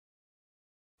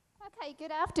Okay,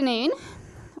 good afternoon.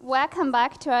 Welcome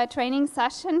back to our training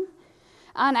session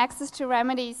on access to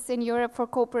remedies in Europe for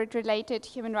corporate-related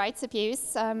human rights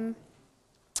abuse. I'm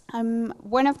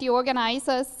one of the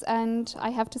organizers, and I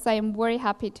have to say I'm very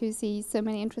happy to see so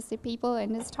many interested people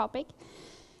in this topic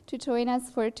to join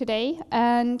us for today.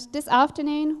 And this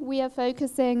afternoon we are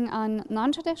focusing on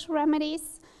non-judicial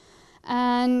remedies,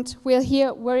 and we'll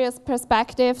hear various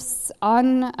perspectives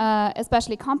on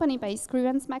especially company-based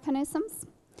grievance mechanisms.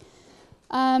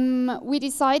 We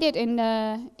decided in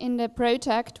the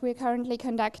project we're currently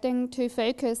conducting to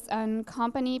focus on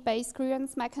company-based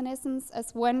grievance mechanisms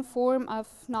as one form of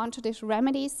non-judicial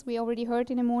remedies. We already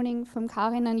heard in the morning from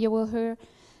Karin, and you will hear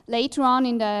later on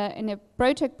in the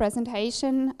project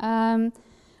presentation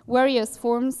various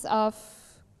forms of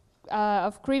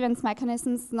grievance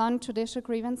mechanisms, non-judicial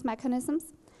grievance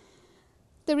mechanisms.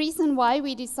 The reason why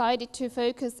we decided to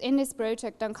focus in this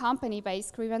project on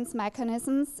company-based grievance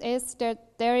mechanisms is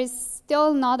that there is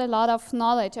still not a lot of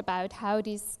knowledge about how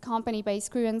these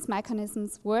company-based grievance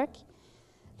mechanisms work.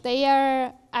 They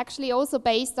are actually also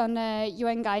based on the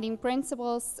UN Guiding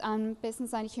Principles on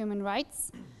Business and Human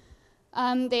Rights.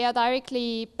 They are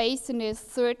directly based on the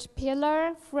third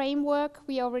pillar framework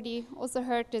we already also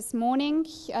heard this morning.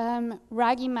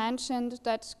 Raggi mentioned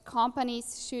that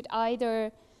companies should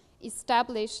either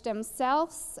establish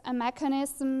themselves a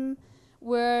mechanism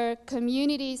where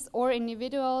communities or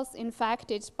individuals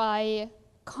infected by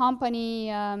company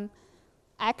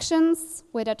actions,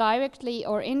 whether directly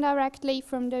or indirectly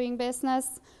from doing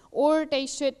business, or they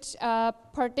should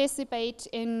participate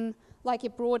in like a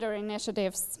broader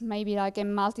initiatives, maybe like a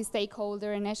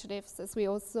multi-stakeholder initiatives, as we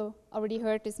also already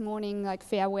heard this morning, like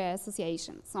Fairware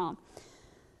Association.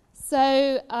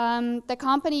 So the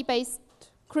company-based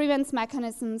grievance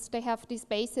mechanisms, they have this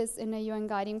basis in the UN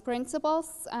Guiding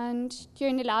Principles, and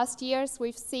during the last years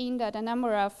we've seen that a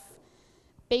number of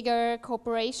bigger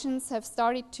corporations have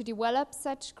started to develop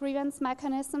such grievance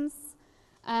mechanisms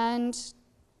and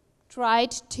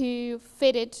tried to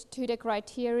fit it to the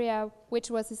criteria which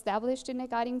was established in the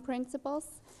Guiding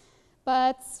Principles.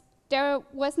 But there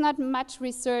was not much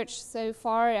research so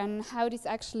far on how this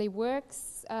actually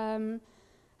works,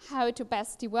 how to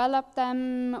best develop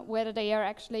them, whether they are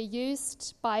actually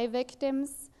used by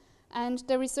victims. And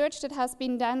the research that has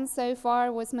been done so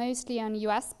far was mostly on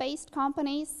US-based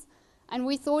companies. And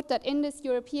we thought that in this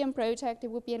European project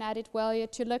it would be an added value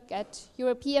to look at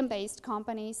European-based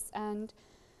companies and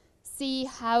see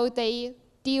how they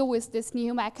deal with these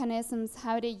new mechanisms,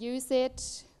 how they use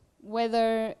it,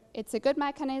 whether it's a good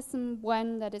mechanism,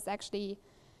 one that is actually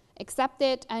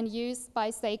accepted and used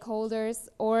by stakeholders,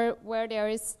 or where there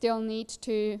is still need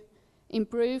to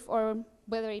improve, or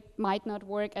whether it might not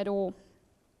work at all.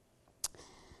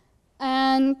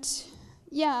 And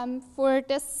yeah, for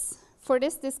this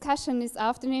discussion this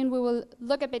afternoon, we will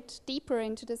look a bit deeper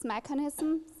into this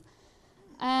mechanisms.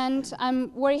 And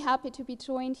I'm very happy to be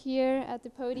joined here at the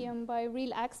podium by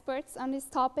real experts on this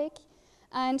topic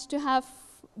and to have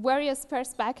various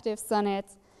perspectives on it.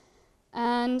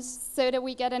 And so that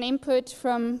we get an input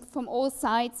from all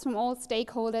sides, from all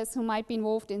stakeholders who might be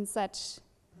involved in such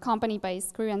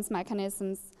company-based grievance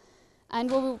mechanisms.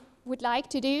 And what we would like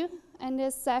to do in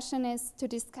this session is to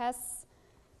discuss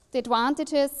the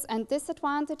advantages and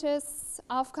disadvantages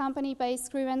of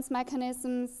company-based grievance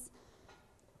mechanisms,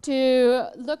 to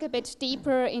look a bit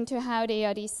deeper into how they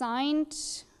are designed,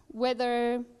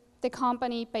 whether the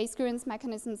company-based grievance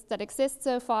mechanisms that exist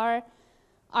so far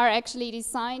are actually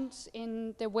designed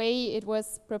in the way it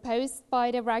was proposed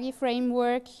by the Raggi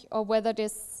framework, or whether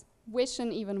this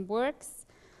vision even works.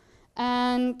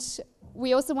 And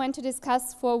we also want to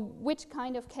discuss for which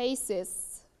kind of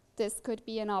cases this could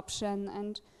be an option,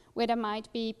 and where there might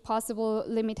be possible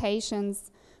limitations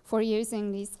for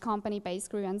using these company-based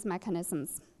grievance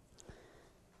mechanisms.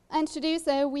 And to do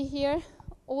so, we hear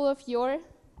all of your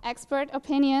expert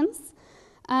opinions.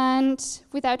 And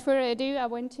without further ado, I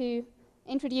want to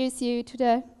introduce you to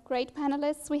the great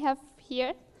panelists we have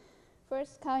here.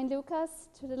 First, Karin Lukas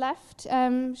to the left.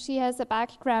 She has a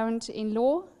background in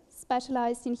law,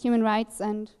 specialized in human rights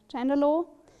and gender law.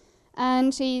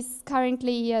 And she's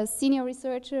currently a senior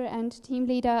researcher and team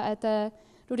leader at the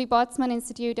Ludwig Boltzmann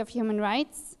Institute of Human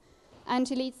Rights. And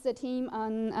she leads the team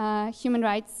on human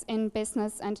rights in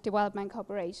business and development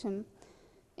cooperation.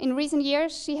 In recent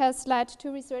years, she has led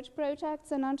 2 research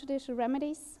projects on non-judicial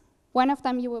remedies. One of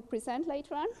them you will present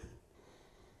later on.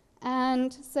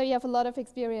 And so you have a lot of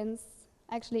experience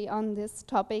actually on this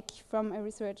topic from a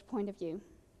research point of view.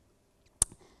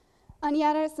 On the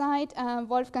other side,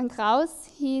 Wolfgang Kraus,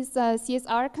 he's a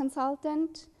CSR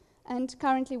consultant and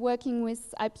currently working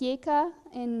with IPIECA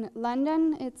in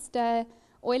London. It's the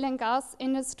Oil and Gas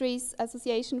Industries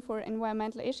Association for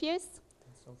Environmental Issues.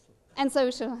 And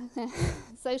social.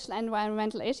 Social and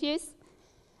environmental issues.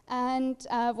 And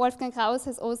Wolfgang Kraus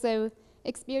has also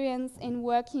experience in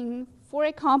working for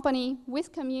a company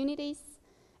with communities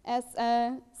as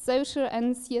a social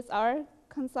and CSR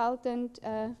consultant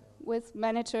with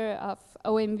manager of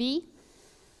OMV,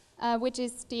 which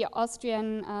is the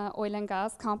Austrian oil and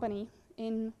gas company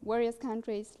in various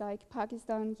countries like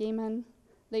Pakistan, Yemen,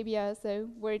 Libya, so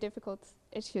very difficult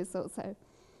issues also.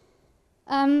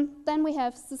 Then we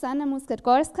have Zuzanna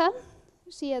Muskat-Gorska.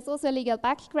 She has also a legal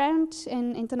background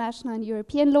in international and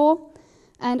European law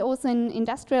and also in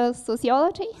industrial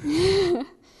sociology.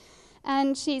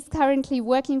 And she's currently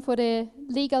working for the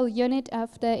legal unit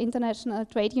of the International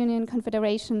Trade Union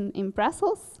Confederation in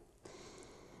Brussels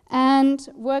and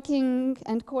working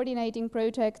and coordinating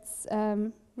projects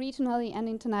regionally and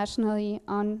internationally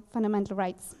on fundamental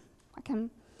rights. Okay.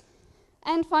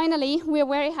 And finally, we are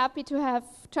very happy to have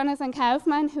Jonathan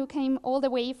Kaufman, who came all the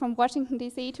way from Washington,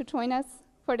 D.C. to join us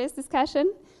for this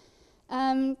discussion.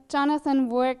 Jonathan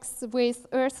works with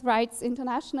EarthRights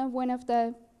International, one of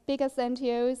the biggest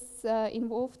NGOs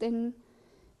involved in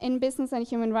business and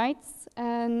human rights.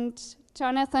 And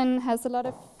Jonathan has a lot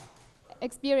of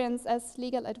experience as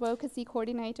legal advocacy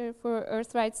coordinator for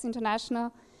EarthRights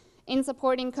International in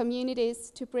supporting communities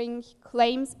to bring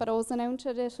claims, but also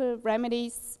non-judicial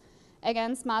remedies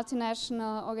against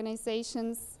multinational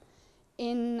organizations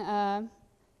in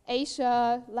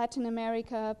Asia, Latin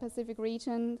America, Pacific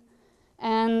region.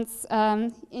 And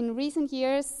in recent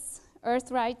years,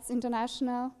 EarthRights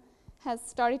International has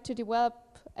started to develop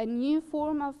a new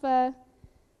form of a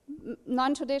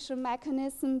non-judicial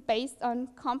mechanism based on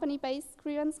company-based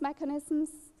grievance mechanisms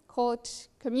called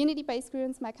community-based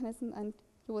grievance mechanism, and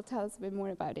he will tell us a bit more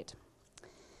about it.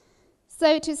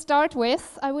 So to start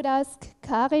with, I would ask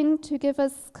Karin to give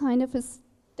us kind of a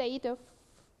state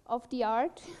of the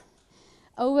art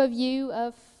overview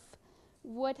of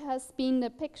what has been the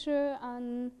picture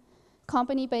on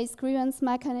company-based grievance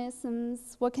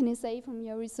mechanisms. What can you say from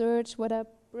your research? What are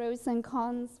pros and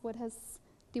cons? What has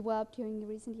developed during the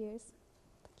recent years?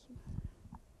 Thank you.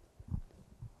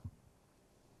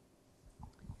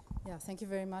 Yeah, thank you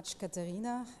very much,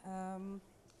 Katharina.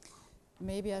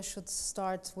 Maybe I should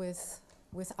start with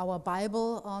our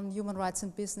Bible on human rights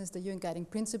and business, the UN Guiding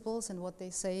Principles, and what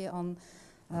they say on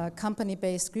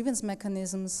company-based grievance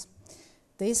mechanisms.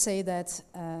 They say that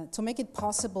to make it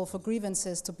possible for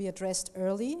grievances to be addressed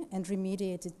early and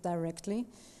remediated directly,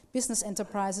 business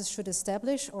enterprises should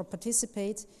establish or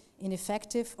participate in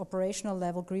effective operational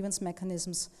level grievance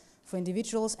mechanisms for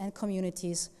individuals and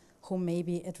communities who may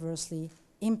be adversely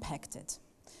impacted.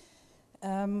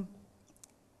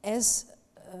 As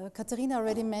Katharina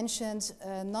already mentioned,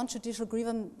 non-judicial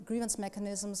grievance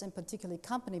mechanisms, and particularly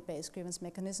company-based grievance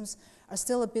mechanisms, are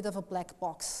still a bit of a black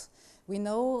box. We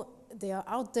know they are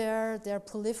out there, they're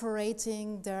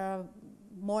proliferating, they're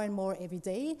more and more every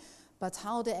day, but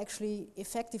how they actually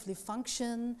effectively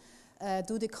function,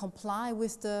 do they comply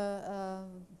with the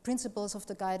principles of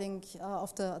the guiding,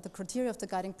 of the criteria of the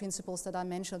guiding principles that I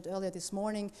mentioned earlier this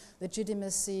morning,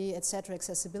 legitimacy, etc.,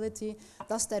 accessibility,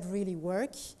 does that really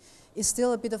work? Is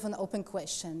still a bit of an open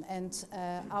question. And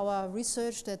our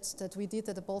research that we did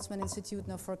at the Boltzmann Institute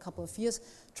now for a couple of years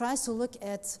tries to look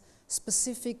at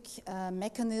specific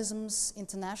mechanisms,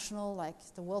 international, like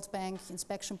the World Bank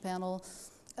Inspection Panel,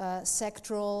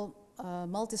 sectoral,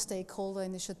 multi-stakeholder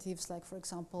initiatives, like, for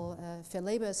example, Fair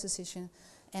Labor Association,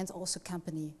 and also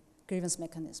company grievance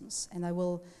mechanisms. And I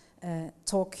will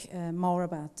talk more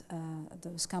about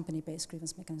those company-based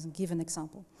grievance mechanisms, give an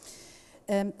example.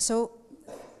 So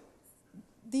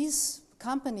these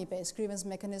company-based grievance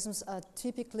mechanisms are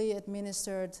typically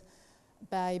administered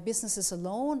by businesses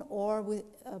alone or with,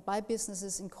 by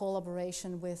businesses in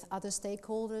collaboration with other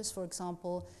stakeholders, for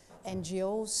example,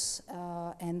 NGOs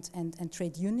and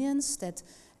trade unions that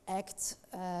act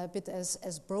a bit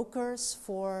as brokers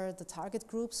for the target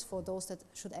groups, for those that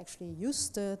should actually use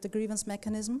the grievance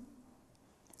mechanism.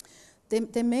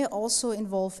 They may also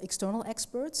involve external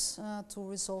experts to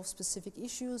resolve specific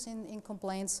issues in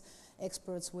complaints,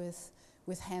 experts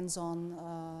with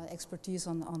hands-on expertise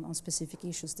on specific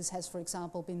issues. This has, for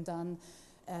example, been done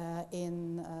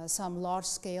in some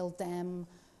large-scale dam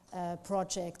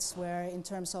projects where, in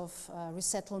terms of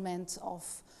resettlement of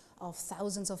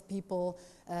thousands of people,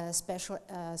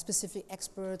 specific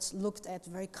experts looked at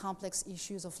very complex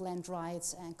issues of land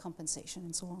rights and compensation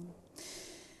and so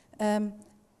on.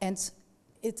 And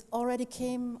it already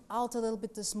came out a little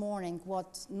bit this morning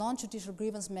what non-judicial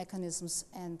grievance mechanisms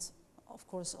and of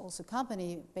course also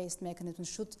company-based mechanisms,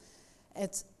 should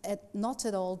not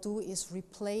at all do is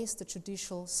replace the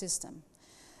judicial system.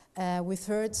 We've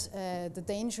heard the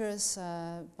dangers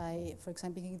for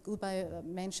example, Ludwig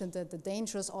mentioned the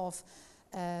dangers of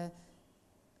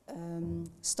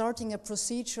starting a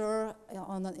procedure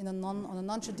on a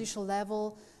non-judicial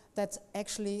level that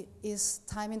actually is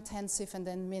time-intensive and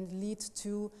then may lead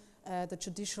to the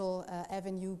judicial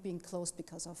avenue being closed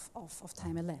because of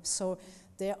time elapsed. So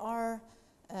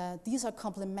these are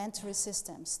complementary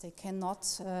systems. They cannot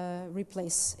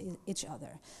replace each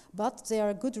other. But there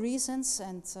are good reasons,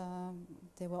 and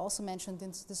they were also mentioned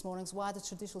in this morning's, why the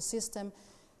judicial system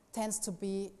tends to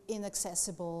be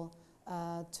inaccessible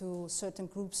to certain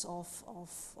groups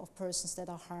of persons that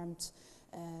are harmed,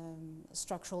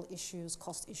 structural issues,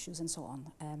 cost issues, and so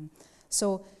on.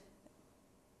 So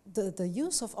the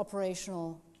use of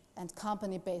operational and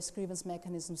company-based grievance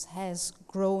mechanisms has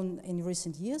grown in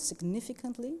recent years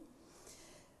significantly,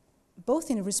 both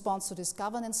in response to this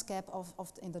governance gap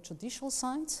in the judicial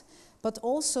side, but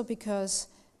also because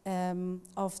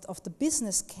of the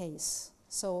business case.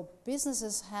 So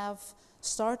businesses have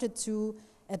started to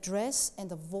address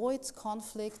and avoid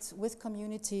conflict with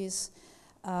communities,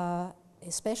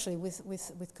 especially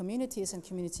with communities and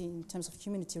community in terms of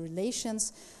community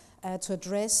relations, to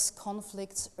address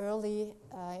conflicts early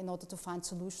in order to find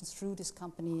solutions through these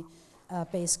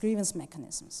company-based grievance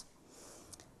mechanisms.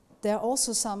 There are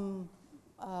also some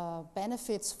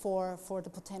benefits for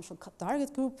the potential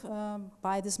target group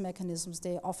by these mechanisms.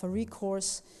 They offer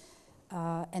recourse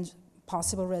and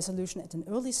possible resolution at an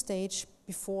early stage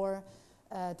before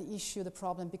the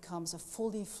problem becomes a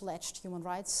fully fledged human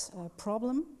rights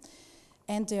problem.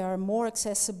 And they are more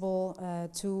accessible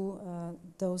to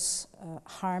those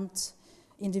harmed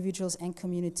individuals and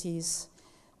communities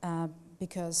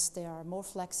because they are more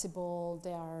flexible,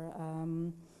 they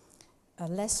are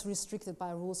less restricted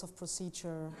by rules of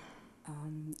procedure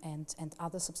and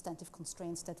other substantive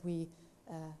constraints that we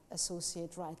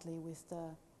associate rightly with the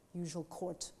usual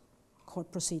court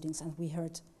proceedings. And we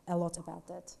heard a lot about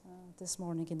that this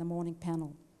morning in the morning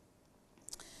panel.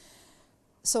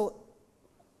 So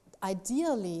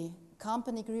ideally,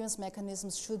 company grievance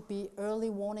mechanisms should be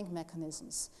early warning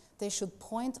mechanisms. They should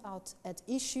point out at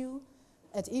issues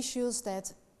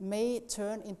that may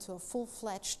turn into a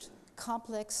full-fledged,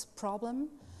 complex problem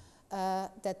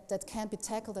that can be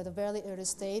tackled at a very early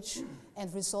stage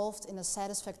and resolved in a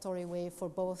satisfactory way for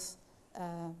both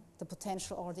the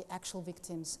potential or the actual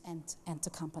victims and the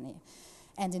company.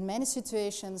 And in many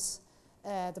situations,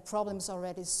 the problem is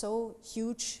already so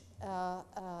huge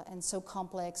and so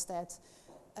complex that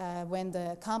when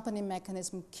the company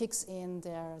mechanism kicks in,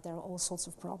 there are all sorts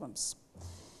of problems.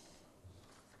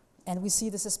 And we see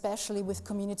this especially with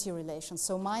community relations.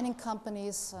 So mining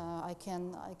companies, I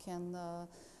can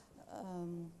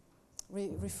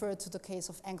refer to the case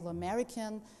of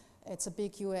Anglo-American. It's a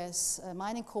big US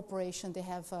mining corporation. They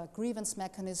have a grievance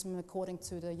mechanism according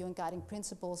to the UN Guiding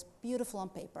Principles, beautiful on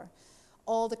paper.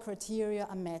 All the criteria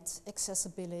are met: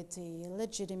 accessibility,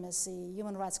 legitimacy,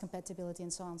 human rights compatibility,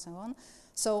 and so on and so on.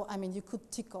 So, I mean, you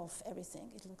could tick off everything.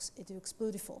 It looks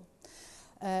beautiful.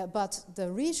 But the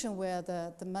region where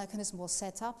the mechanism was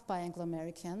set up by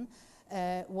Anglo-American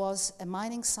was a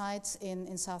mining site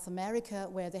in South America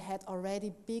where they had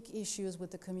already big issues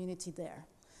with the community there.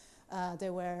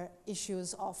 There were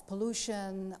issues of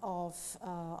pollution, of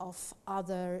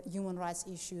other human rights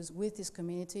issues with this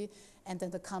community, and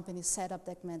then the company set up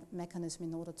that mechanism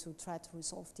in order to try to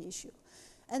resolve the issue.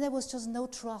 And there was just no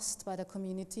trust by the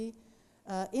community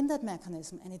in that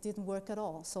mechanism, and it didn't work at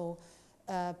all. So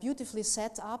beautifully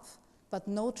set up, but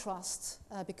no trust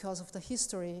because of the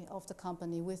history of the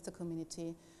company with the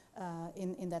community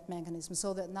in that mechanism.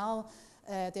 So that now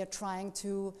they're trying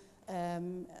to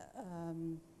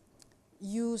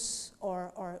use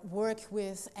or work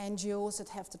with NGOs that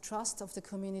have the trust of the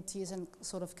communities and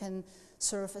sort of can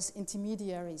serve as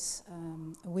intermediaries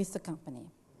with the company.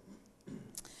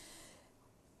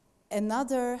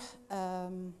 Another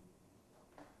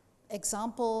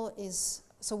example is,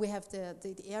 so we have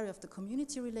the area of the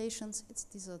community relations.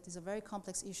 These are very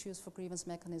complex issues for grievance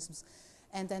mechanisms.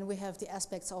 And then we have the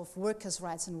aspects of workers'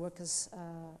 rights and workers'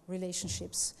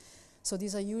 relationships. So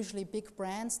these are usually big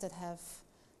brands that have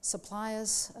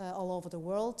suppliers all over the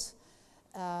world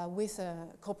with a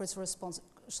corporate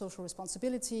social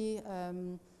responsibility,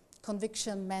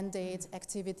 conviction, mandate,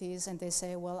 activities, and they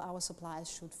say, well, our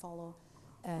suppliers should follow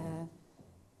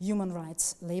human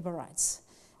rights, labor rights.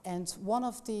 And one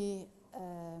of the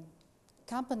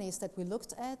companies that we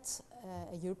looked at,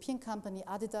 a European company,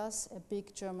 Adidas, a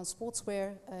big German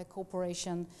sportswear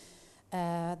corporation,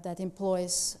 that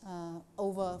employs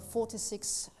over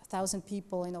 46,000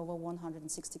 people in over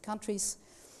 160 countries,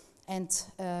 and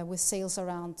with sales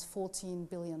around $14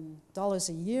 billion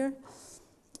a year,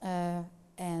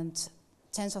 and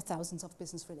tens of thousands of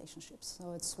business relationships.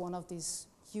 So it's one of these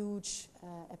huge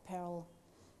apparel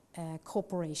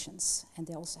corporations, and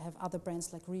they also have other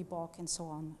brands like Reebok and so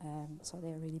on, so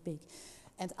they're really big.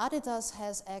 And Adidas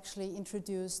has actually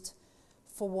introduced,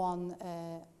 for one,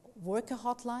 worker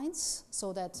hotlines,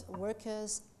 so that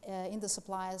workers in the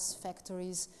suppliers'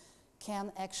 factories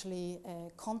can actually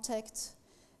contact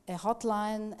a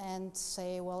hotline and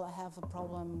say, well, I have a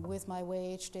problem with my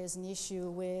wage, there's an issue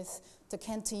with the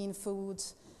canteen food,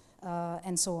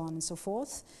 and so on and so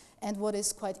forth. And what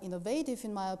is quite innovative,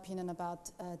 in my opinion,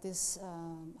 about this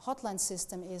hotline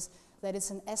system is that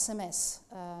it's an SMS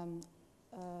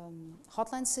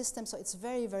hotline system, so it's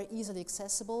very, very easily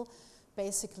accessible.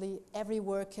 Basically, every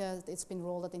worker, it's been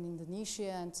rolled out in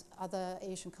Indonesia and other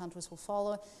Asian countries will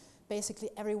follow. Basically,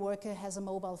 every worker has a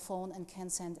mobile phone and can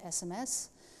send SMS.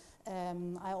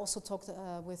 I also talked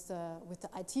with the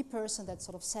IT person that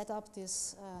sort of set up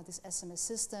this SMS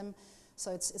system.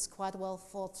 So it's quite well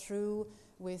thought through,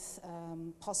 with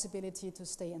possibility to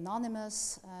stay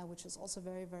anonymous, which is also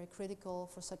very, very critical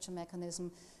for such a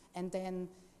mechanism. And then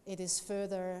it is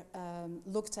further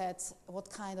looked at what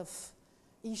kind of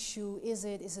issue is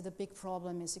it? Is it a big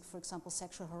problem? Is it, for example,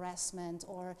 sexual harassment?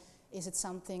 Or is it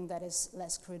something that is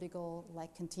less critical,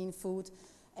 like canteen food?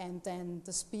 And then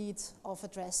the speed of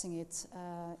addressing it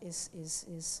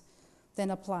is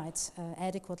then applied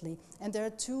adequately. And there are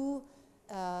two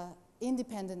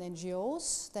independent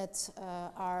NGOs that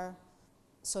are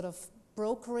sort of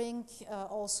brokering,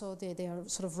 also they are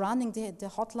sort of running the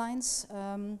hotlines,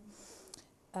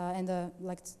 and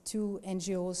like two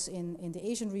NGOs in the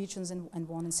Asian regions and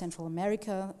one in Central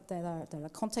America that are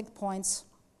contact points.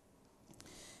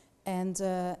 And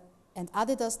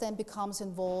Adidas then becomes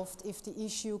involved if the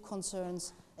issue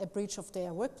concerns a breach of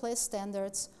their workplace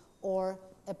standards or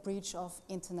a breach of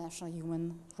international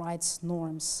human rights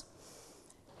norms.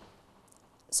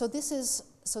 So this is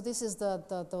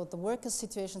the worker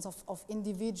situations of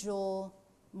individual,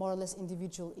 more or less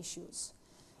individual issues.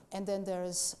 And then there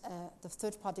is the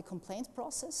third-party complaint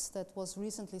process that was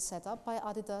recently set up by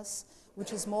Adidas,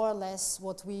 which is more or less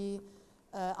what we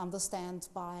understand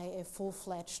by a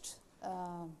full-fledged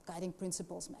guiding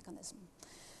principles mechanism.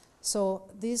 So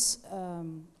this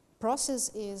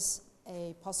process is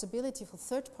a possibility for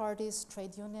third parties,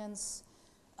 trade unions,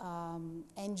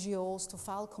 NGOs to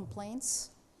file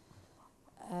complaints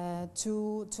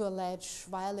to allege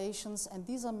violations, and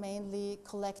these are mainly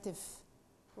collective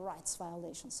rights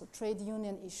violations, so trade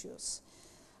union issues,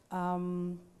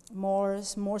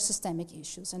 more systemic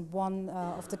issues. And one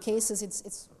of the cases,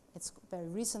 it's very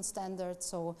recent standard,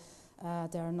 so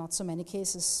there are not so many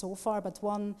cases so far, but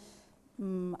one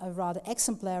a rather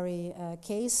exemplary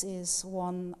case is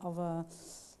one of a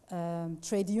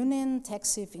trade union,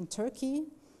 Teksif in Turkey,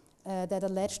 that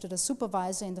alleged that a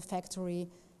supervisor in the factory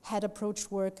had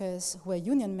approached workers who were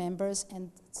union members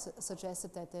and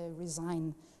suggested that they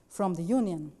resign from the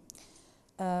union.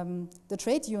 The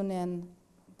trade union,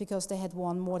 because they had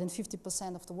won more than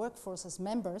 50% of the workforce as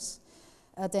members,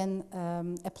 then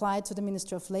applied to the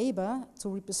Ministry of Labor to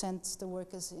represent the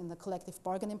workers in the collective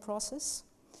bargaining process.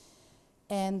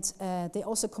 And they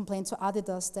also complained to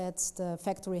Adidas that the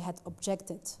factory had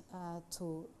objected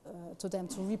to them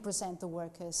to represent the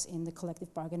workers in the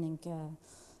collective bargaining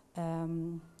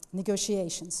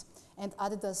negotiations. And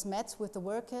Adidas met with the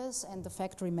workers and the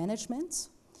factory management.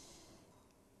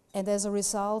 And as a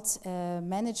result,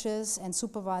 managers and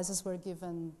supervisors were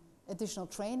given additional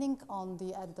training on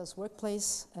the Adidas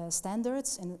workplace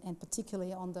standards, and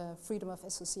particularly on the freedom of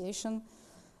association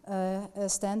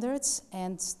standards.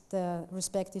 And the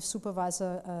respective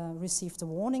supervisor received a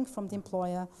warning from the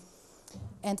employer.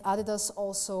 And Adidas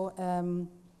also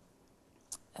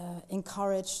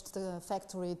encouraged the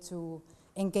factory to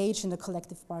engage in the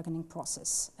collective bargaining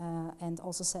process, and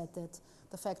also said that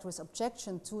the factory's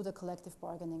objection to the collective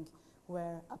bargaining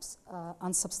were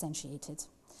unsubstantiated.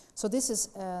 So this is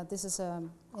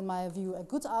in my view, a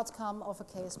good outcome of a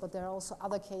case, but there are also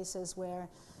other cases where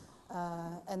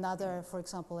another, for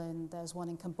example, there's one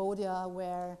in Cambodia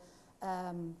where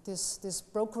this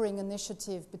brokering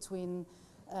initiative between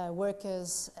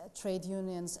workers, trade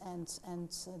unions,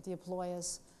 and the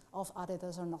employers of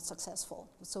Adidas are not successful.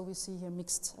 So we see here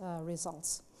mixed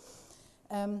results.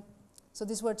 So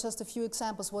these were just a few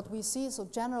examples. What we see, so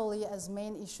generally as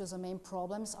main issues or main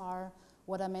problems are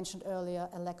what I mentioned earlier,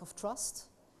 a lack of trust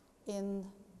in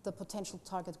the potential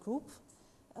target group,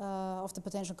 of the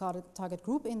potential target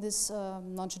group in this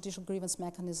non-judicial grievance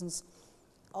mechanisms.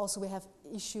 Also, we have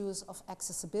issues of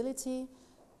accessibility.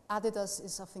 Adidas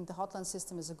is, I think, the hotline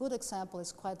system is a good example.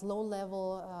 It's quite low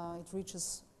level. It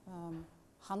reaches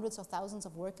hundreds of thousands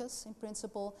of workers in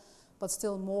principle, but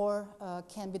still more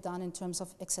can be done in terms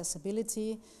of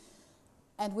accessibility.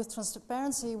 And with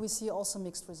transparency, we see also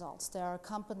mixed results. There are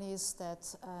companies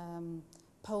that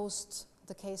post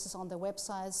the cases on their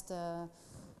websites, the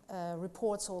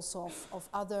reports also of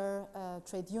other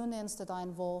trade unions that are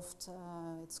involved.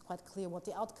 It's quite clear what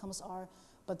the outcomes are,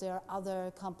 but there are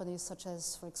other companies such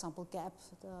as, for example, Gap,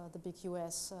 the big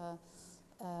US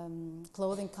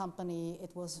clothing company. It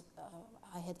was,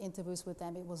 I had interviews with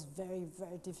them. It was very,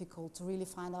 very difficult to really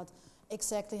find out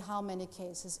exactly how many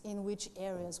cases, in which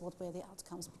areas, what were the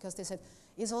outcomes, because they said,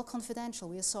 it's all confidential,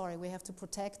 we are sorry, we have to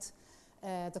protect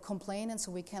the complainant,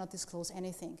 so we cannot disclose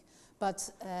anything. But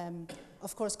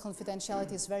of course,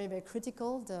 confidentiality is very, very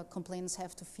critical. The complainants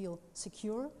have to feel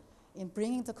secure in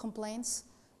bringing the complaints,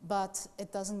 but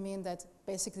it doesn't mean that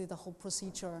basically the whole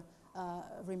procedure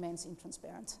remains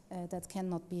intransparent. That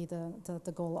cannot be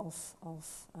the goal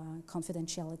of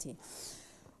confidentiality.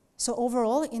 So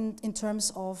overall, in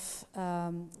terms of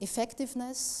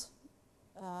effectiveness,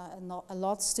 a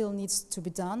lot still needs to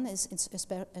be done,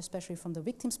 especially from the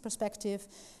victim's perspective,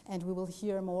 and we will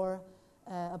hear more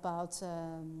about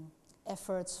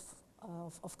efforts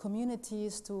of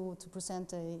communities to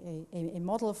present a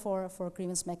model for a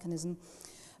grievance mechanism.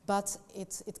 But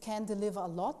it can deliver a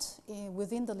lot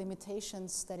within the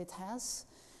limitations that it has.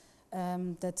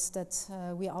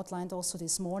 That we outlined also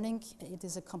this morning. It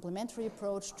is a complementary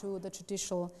approach to the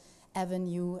judicial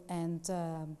avenue, and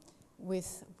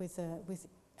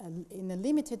in a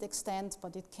limited extent,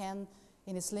 but it can,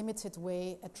 in its limited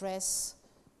way, address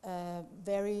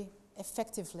very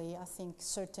effectively, I think,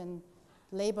 certain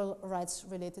labor rights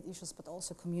related issues, but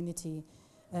also community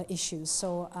issues.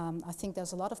 So I think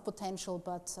there's a lot of potential,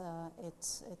 but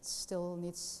it still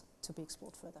needs to be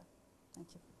explored further.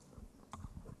 Thank you.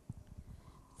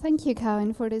 Thank you,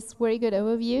 Karin, for this very good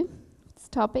overview. This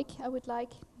topic. I would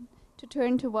like to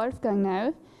turn to Wolfgang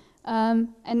now.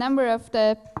 A number of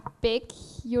the big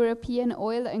European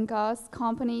oil and gas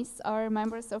companies are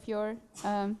members of your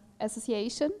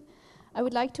association. I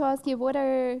would like to ask you, what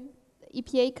are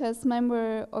IPIECA's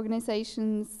member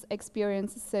organizations'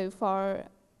 experiences so far?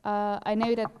 I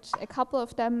know that a couple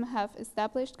of them have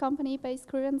established company-based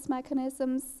grievance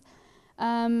mechanisms.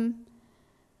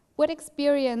 What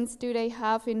experience do they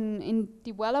have in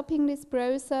developing this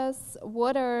process?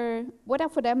 What are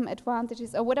for them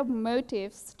advantages, or what are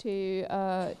motives to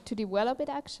develop it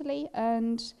actually?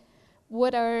 And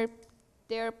what are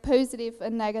their positive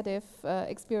and negative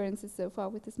experiences so far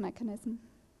with this mechanism?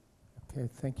 Okay,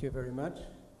 thank you very much.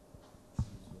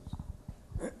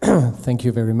 Thank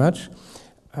you very much.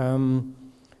 I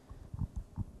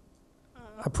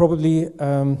probably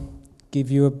give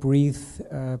you a brief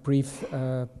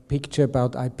picture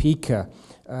about IPIECA.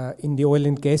 In the oil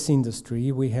and gas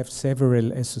industry, we have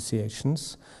several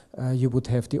associations. You would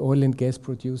have the Oil and Gas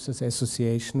Producers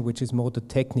Association, which is more the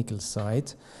technical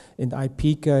side, and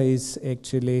IPIECA is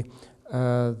actually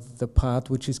the part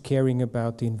which is caring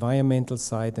about the environmental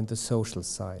side and the social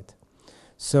side.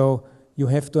 So you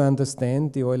have to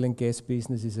understand the oil and gas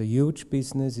business is a huge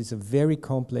business, it's a very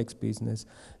complex business.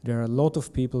 There are a lot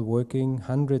of people working,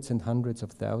 hundreds and hundreds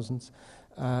of thousands,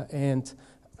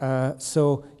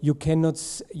 so you cannot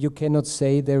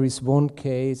say there is one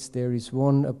case, there is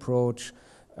one approach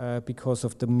because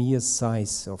of the mere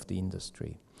size of the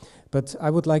industry. But I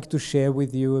would like to share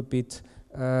with you a bit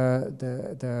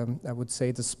I would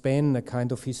say the span, a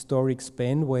kind of historic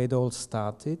span where it all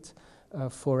started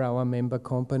for our member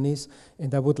companies.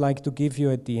 And I would like to give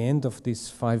you at the end of these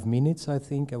 5 minutes, I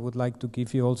think, I would like to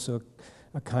give you also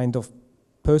a kind of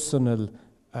personal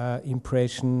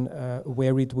impression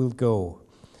where it will go.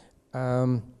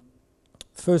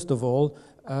 First of all,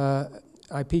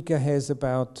 IPIECA has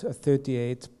about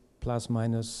 38 plus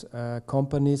minus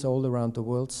companies all around the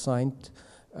world signed,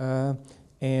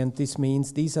 and this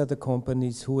means these are the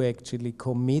companies who actually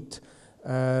commit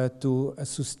to a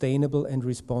sustainable and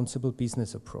responsible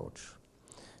business approach.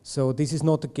 So this is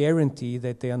not a guarantee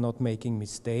that they are not making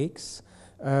mistakes,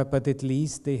 but at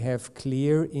least they have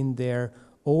clear in their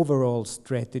overall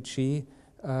strategy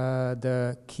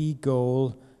the key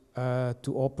goal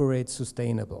to operate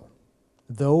sustainable.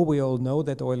 Though we all know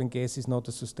that oil and gas is not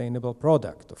a sustainable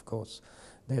product, of course.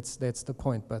 That's the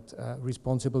point, but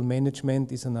responsible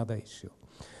management is another issue.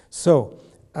 So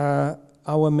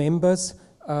our members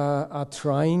are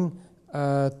trying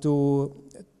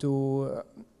to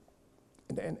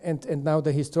and now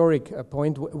the historic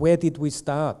point, where did we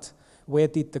start? Where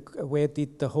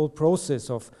did the whole process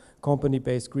of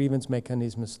company-based grievance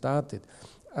mechanisms started?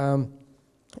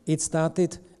 It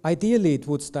started, ideally it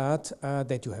would start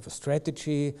that you have a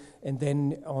strategy, and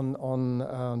then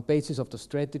on basis of the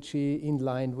strategy, in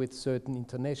line with certain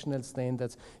international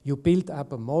standards, you build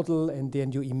up a model, and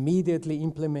then you immediately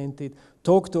implement it,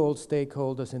 talk to all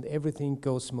stakeholders, and everything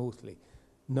goes smoothly.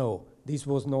 No, this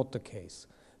was not the case.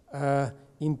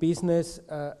 In business,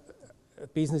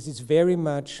 business is very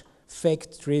much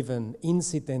fact-driven,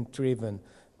 incident-driven.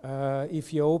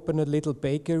 If you open a little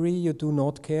bakery, you do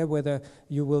not care whether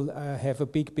you will have a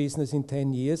big business in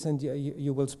 10 years and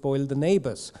you will spoil the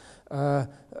neighbors.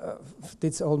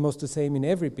 It's almost the same in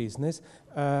every business.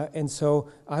 And so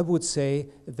I would say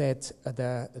that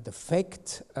the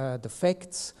facts,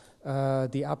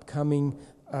 the upcoming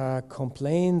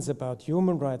complaints about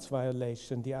human rights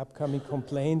violation, the upcoming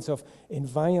complaints of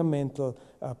environmental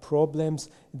problems,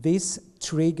 this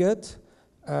triggered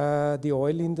the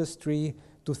oil industry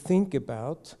to think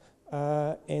about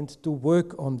and to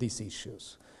work on these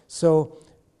issues. So,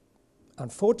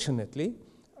 unfortunately,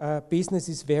 business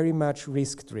is very much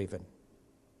risk-driven.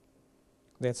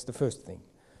 That's the first thing.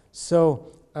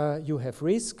 So, you have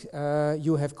risk,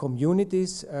 you have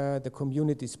communities, the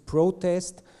communities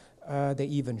protest, they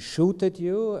even shoot at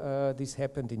you. This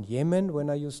happened in Yemen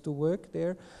when I used to work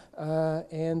there.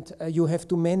 And you have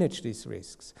to manage these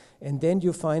risks. And then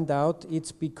you find out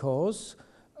it's because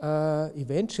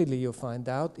eventually you find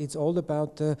out it's all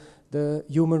about the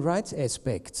human rights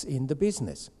aspects in the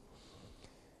business.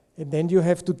 And then you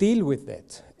have to deal with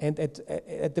that. And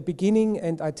at the beginning,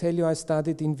 and I tell you, I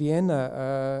studied in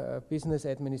Vienna business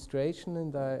administration,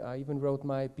 and I even wrote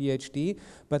my PhD,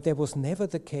 but there was never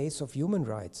the case of human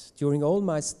rights. During all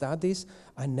my studies,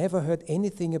 I never heard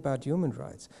anything about human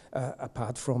rights,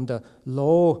 apart from the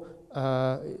law.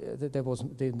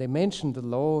 They mentioned the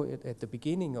law at the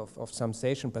beginning of some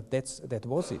session, but that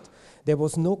was it. There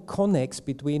was no connex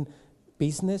between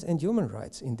business and human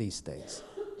rights in these days.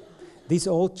 This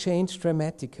all changed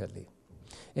dramatically.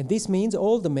 And this means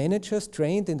all the managers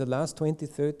trained in the last 20,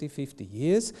 30, 50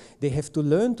 years, they have to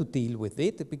learn to deal with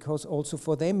it, because also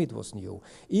for them it was new.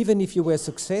 Even if you were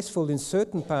successful in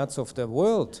certain parts of the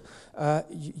world,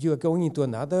 you are going into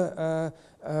another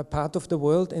part of the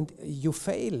world and you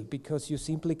fail because you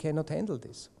simply cannot handle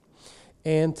this.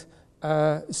 And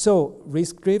so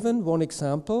risk-driven, one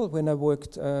example, when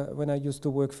I used to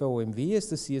work for OMV as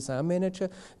the CSR manager,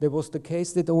 there was the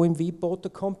case that OMV bought a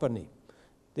company.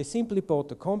 They simply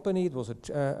bought a company. It was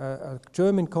a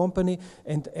German company,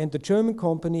 and the German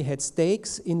company had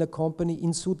stakes in a company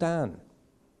in Sudan.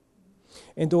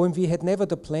 And OMV had never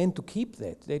the plan to keep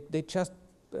that. They just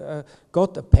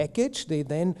got a package. They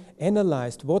then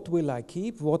analyzed, what will I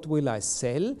keep, what will I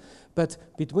sell? But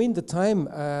between the time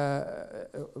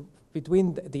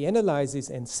between the analysis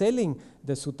and selling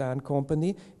the Sudan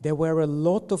company, there were a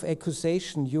lot of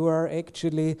accusations. You are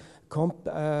actually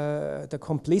the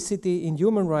complicity in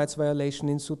human rights violation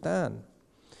in Sudan.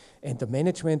 And the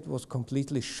management was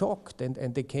completely shocked,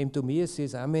 and they came to me as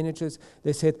CSR managers.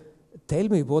 They said, tell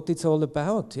me what it's all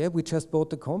about. Yeah, we just bought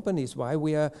the companies. Why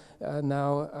we are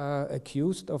now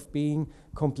accused of being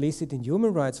complicit in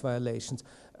human rights violations?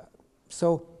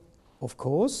 So, of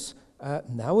course,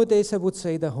 nowadays I would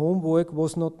say the homework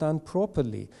was not done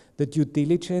properly. The due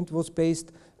diligence was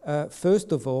based,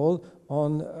 first of all,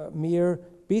 on mere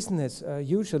business,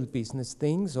 usual business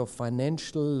things, of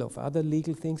financial, of other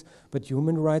legal things, but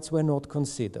human rights were not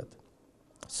considered.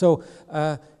 So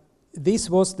this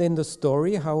was then the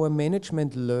story, how a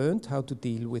management learned how to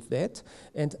deal with that,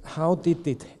 and how did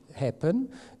it happen.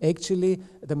 Actually,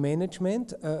 the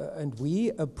management and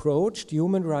we approached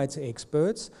human rights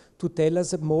experts to tell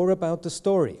us more about the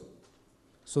story.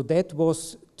 So that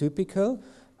was typical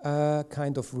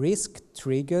kind of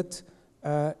risk-triggered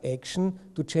action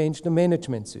to change the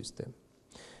management system.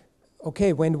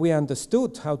 Okay, when we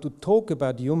understood how to talk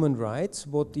about human rights,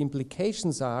 what the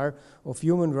implications are of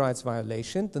human rights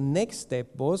violation, the next step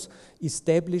was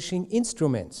establishing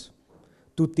instruments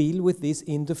to deal with this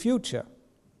in the future.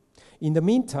 In the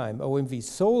meantime, OMV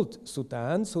sold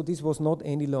Sudan, so this was not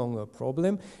any longer a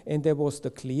problem, and there was the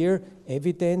clear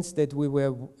evidence that we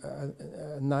were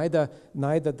neither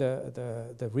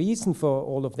the reason for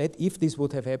all of that, if this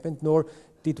would have happened, nor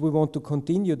did we want to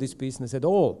continue this business at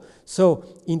all. So,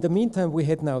 in the meantime, we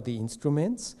had now the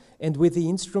instruments, and with the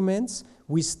instruments,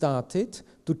 we started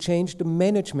to change the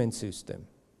management system,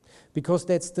 because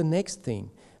that's the next thing.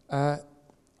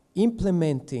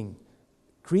 Implementing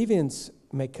grievance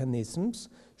mechanisms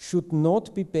should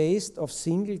not be based on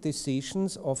single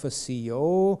decisions of a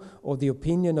CEO or the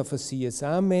opinion of a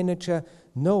CSR manager.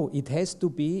 No, it has to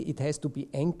be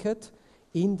anchored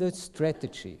in the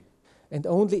strategy. And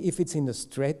only if it's in the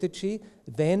strategy,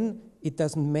 then it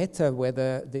doesn't matter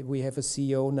whether we have a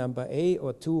CEO number A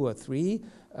or 2 or 3.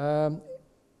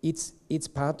 It's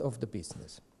part of the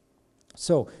business.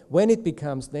 So when it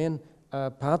becomes then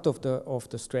part of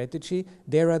the strategy,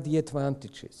 there are the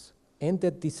advantages and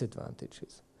the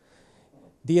disadvantages.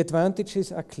 The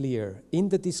advantages are clear. In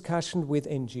the discussion with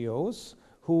NGOs,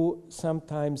 who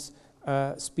sometimes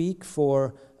speak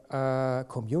for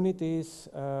communities,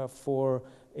 for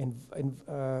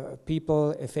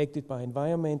people affected by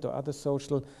environment or other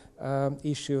social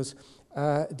issues,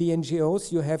 the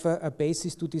NGOs, you have a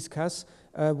basis to discuss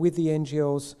with the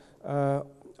NGOs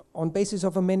on basis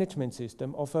of a management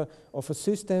system, of a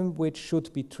system which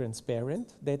should be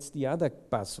transparent. That's the other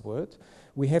buzzword.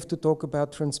 We have to talk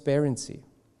about transparency.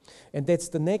 And that's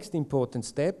the next important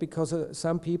step, because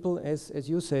some people, as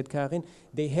you said, Karin,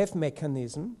 they have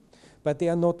mechanism, but they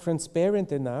are not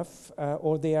transparent enough,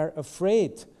 or they are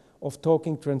afraid of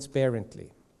talking transparently.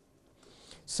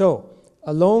 So,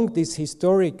 along this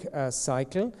historic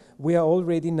cycle, we are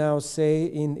already now, say,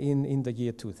 in the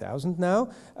year 2000 now,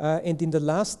 and in the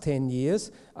last 10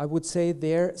 years, I would say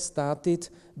there started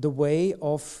the way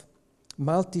of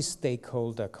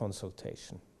multi-stakeholder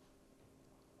consultation.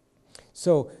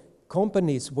 So,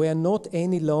 companies were not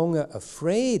any longer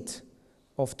afraid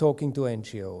of talking to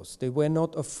NGOs. They were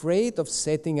not afraid of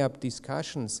setting up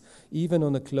discussions, even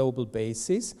on a global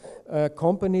basis.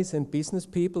 Companies and business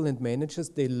people and managers,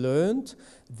 they learned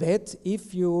that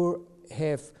if you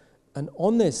have an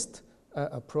honest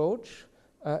approach,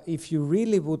 if you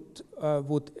really would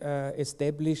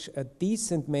establish a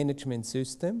decent management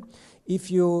system,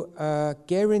 if you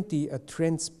guarantee a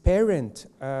transparent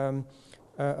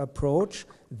approach,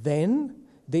 then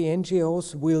the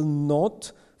NGOs will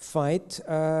not fight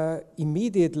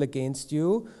immediately against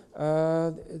you.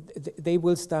 They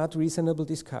will start reasonable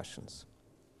discussions.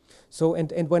 So,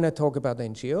 and when I talk about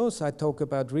NGOs, I talk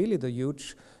about really the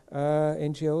huge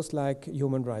NGOs like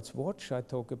Human Rights Watch, I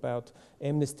talk about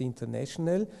Amnesty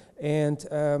International, and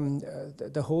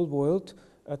the whole world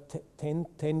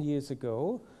 10 years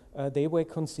ago, they were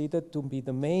considered to be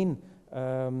the main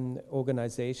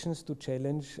organizations to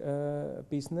challenge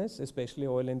business, especially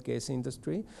oil and gas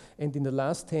industry. And in the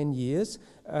last 10 years,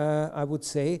 I would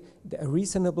say a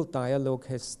reasonable dialogue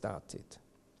has started.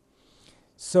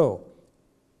 So,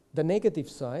 the negative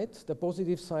side, the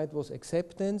positive side was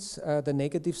acceptance. The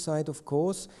negative side, of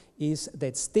course, is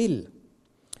that still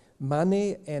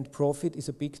money and profit is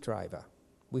a big driver.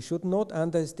 We should not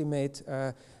underestimate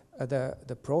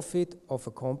the profit of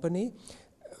a company.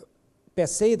 Per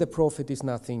se, the profit is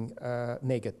nothing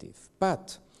negative.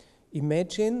 But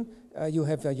imagine you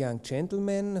have a young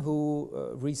gentleman who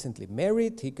recently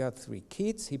married, he got 3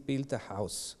 kids, he built a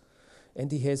house, and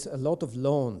he has a lot of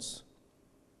loans,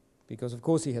 because of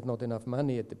course he had not enough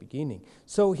money at the beginning.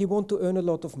 So he wants to earn a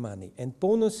lot of money, and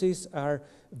bonuses are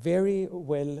very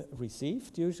well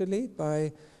received usually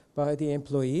by the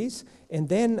employees. And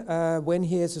then when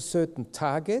he has a certain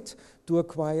target to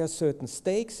acquire certain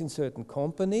stakes in certain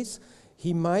companies,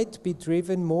 he might be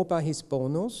driven more by his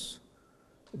bonus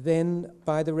than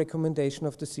by the recommendation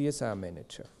of the CSR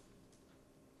manager,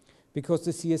 because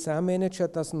the CSR manager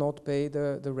does not pay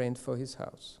the rent for his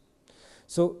house.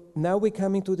 So now we're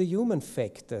coming to the human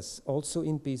factors also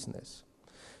in business.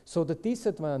 So the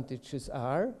disadvantages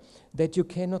are that you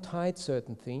cannot hide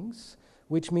certain things,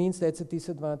 which means that's a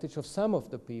disadvantage of some of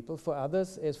the people. For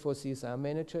others, as for CSR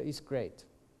manager, is great.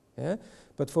 Yeah?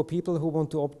 But for people who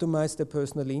want to optimize their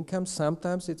personal income,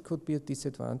 sometimes it could be a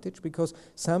disadvantage, because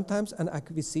sometimes an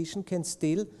acquisition can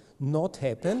still not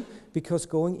happen, because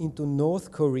going into North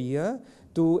Korea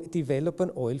to develop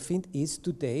an oil field is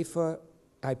today for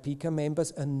IPIECA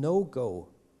members a no-go.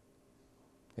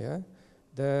 Yeah?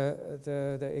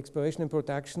 The exploration and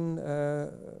production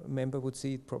member would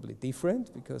see it probably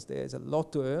different, because there is a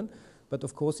lot to earn, but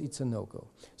of course it's a no-go.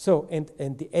 So,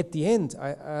 at the end,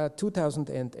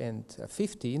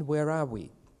 2015, where are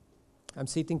we? I'm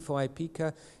sitting for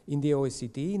IPIECA in the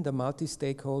OECD, in the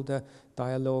multi-stakeholder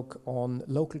dialogue on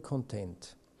local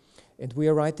content. And we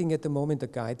are writing at the moment a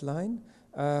guideline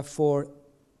for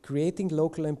creating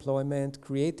local employment,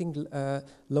 creating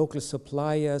local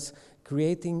suppliers,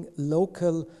 creating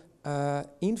local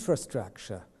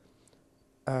infrastructure,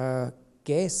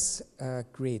 gas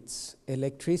grids,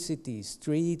 electricity,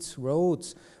 streets,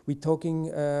 roads. We're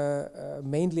talking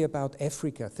mainly about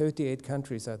Africa. 38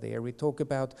 countries are there. We talk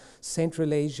about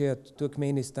Central Asia,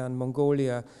 Turkmenistan,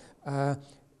 Mongolia.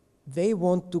 they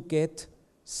want to get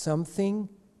something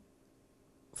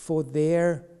for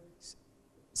their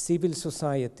civil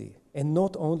society, and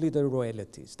not only the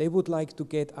royalties. They would like to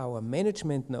get our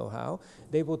management know-how,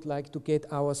 they would like to get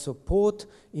our support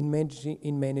in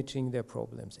managing their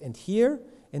problems. And here,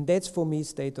 and that's for me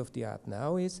state of the art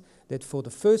now, is that for the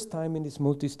first time in this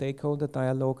multi-stakeholder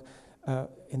dialogue,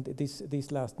 and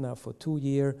this lasts now for 2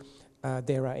 years,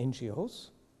 there are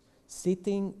NGOs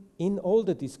sitting in all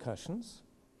the discussions,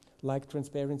 like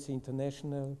Transparency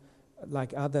International,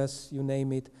 like others, you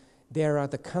name it. There are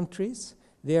the countries,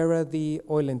 there are the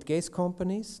oil and gas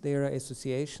companies, there are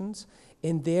associations,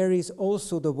 and there is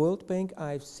also the World Bank,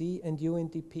 IFC, and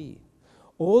UNDP.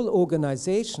 All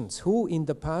organizations who in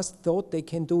the past thought they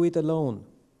can do it alone.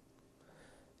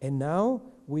 And now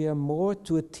we are more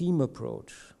to a team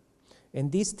approach.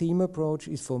 And this team approach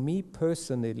is for me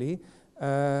personally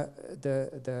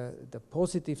the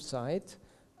positive side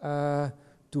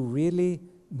to really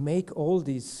make all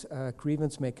these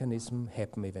grievance mechanisms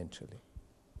happen eventually.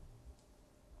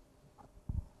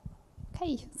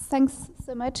 Okay, thanks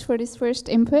so much for this first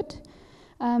input.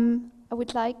 I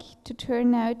would like to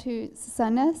turn now to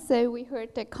Zuzanna. So we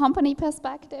heard the company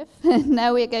perspective, and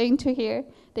now we're going to hear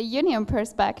the union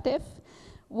perspective.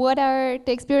 What are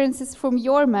the experiences from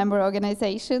your member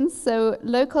organizations? So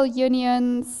local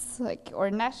unions, or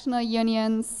national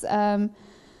unions,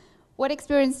 what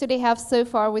experience do they have so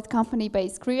far with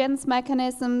company-based grievance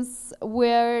mechanisms?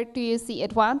 Where do you see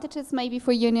advantages maybe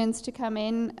for unions to come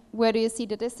in? Where do you see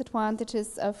the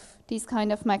disadvantages of these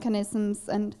kind of mechanisms?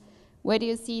 And where do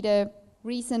you see the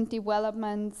recent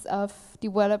developments of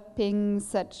developing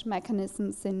such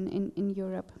mechanisms in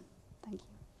Europe? Thank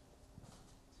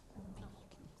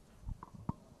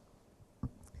you.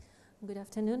 Good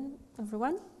afternoon,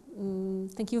 everyone.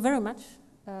 Thank you very much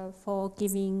for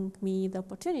giving me the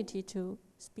opportunity to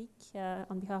speak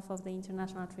on behalf of the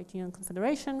International Trade Union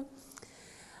Confederation.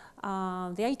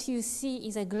 The ITUC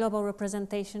is a global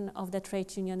representation of the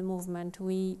trade union movement.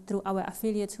 Through our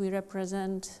affiliates, we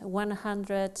represent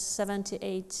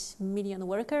 178 million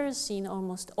workers in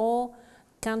almost all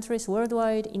countries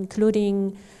worldwide,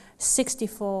 including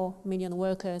 64 million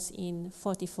workers in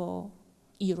 44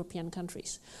 European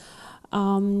countries.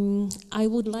 I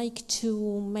would like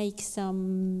to make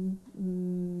some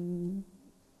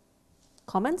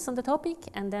comments on the topic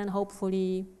and then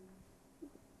hopefully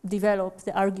develop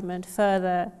the argument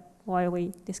further while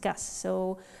we discuss.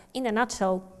 So, in a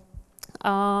nutshell,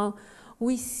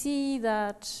 we see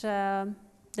that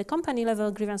the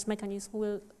company-level grievance mechanism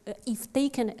will, if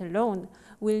taken alone,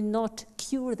 will not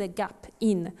cure the gap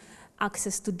in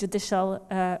access to judicial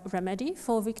remedy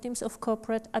for victims of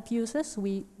corporate abuses.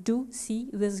 We do see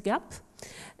this gap.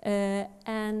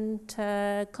 And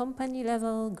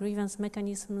company-level grievance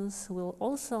mechanisms will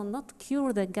also not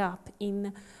cure the gap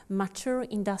in mature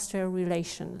industrial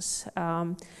relations.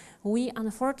 We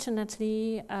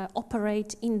unfortunately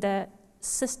operate in the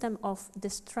system of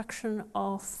destruction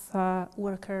of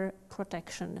worker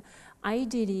protection.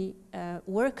 Ideally,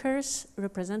 workers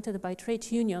represented by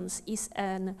trade unions is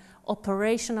an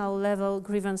operational level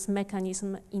grievance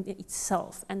mechanism in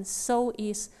itself, and so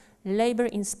is labor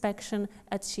inspection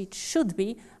as it should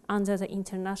be under the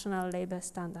international labor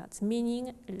standards,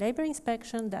 meaning labor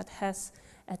inspection that has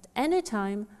at any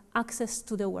time access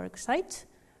to the work site,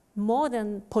 more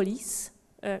than police,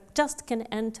 just can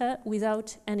enter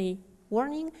without any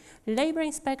warning, labor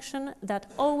inspection that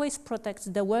always protects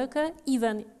the worker,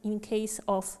 even in case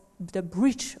of the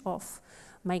breach of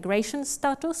migration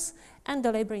status, and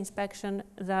the labor inspection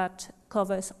that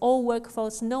covers all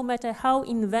workforce, no matter how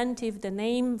inventive the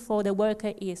name for the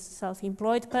worker is,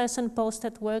 self-employed person,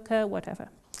 posted worker, whatever.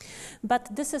 But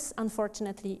this is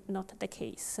unfortunately not the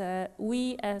case.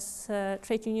 We as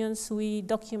trade unions, we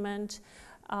document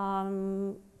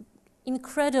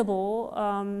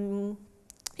incredible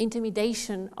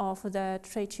intimidation of the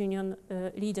trade union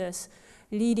leaders,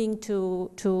 leading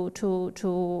to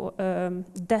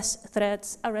death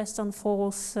threats, arrest on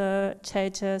false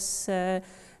charges,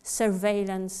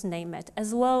 surveillance, name it,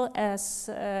 as well as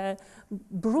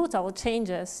brutal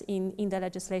changes in the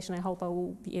legislation. I hope I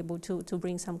will be able to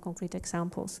bring some concrete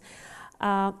examples.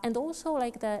 And also,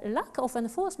 like, the lack of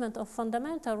enforcement of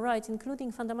fundamental rights,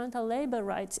 including fundamental labor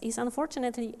rights, is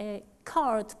unfortunately a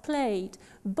card played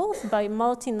both by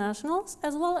multinationals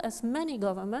as well as many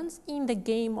governments in the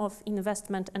game of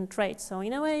investment and trade. So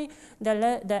in a way,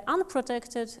 the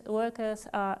unprotected workers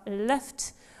are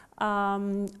left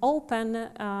open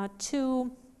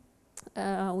to,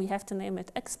 we have to name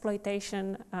it,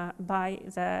 exploitation by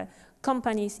the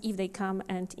companies if they come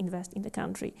and invest in the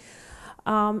country.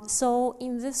 So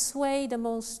in this way, the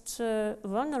most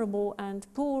vulnerable and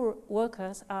poor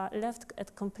workers are left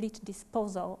at complete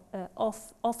disposal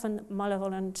of often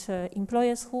malevolent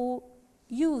employers who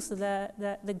use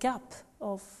the gap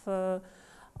of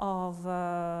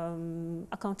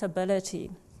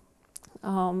accountability.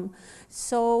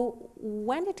 So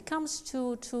when it comes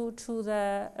to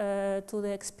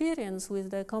the experience with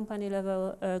the company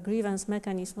level grievance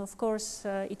mechanism, of course,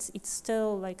 it's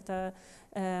still like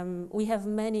we have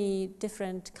many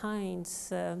different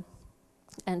kinds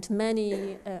and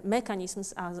many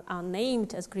mechanisms are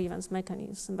named as grievance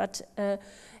mechanisms. But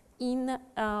in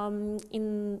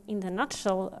the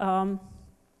nutshell,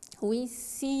 we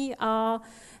see a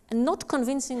not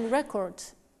convincing record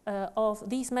of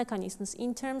these mechanisms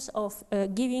in terms of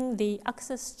giving the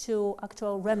access to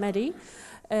actual remedy.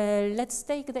 Let's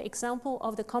take the example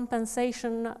of the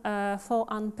compensation for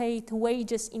unpaid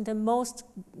wages in the most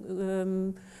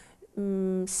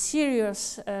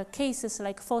serious cases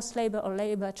like forced labor or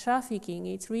labor trafficking.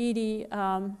 It's really,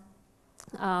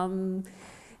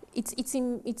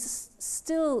 it's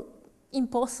still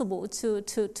impossible to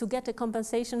get a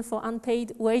compensation for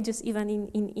unpaid wages even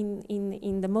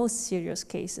in the most serious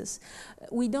cases.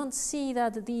 We don't see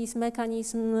that these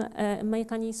mechanisms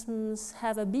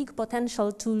have a big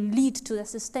potential to lead to a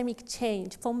systemic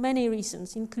change for many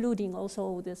reasons, including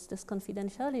also this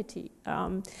confidentiality.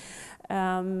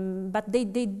 But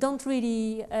they don't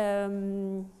really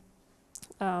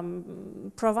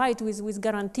provide with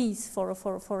guarantees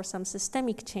for some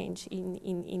systemic change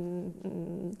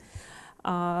in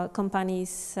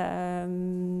companies'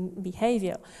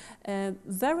 behavior.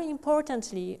 Very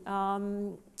importantly,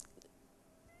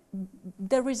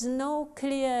 there is no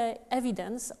clear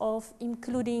evidence of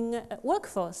including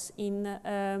workforce in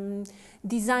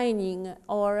designing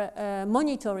or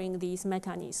monitoring these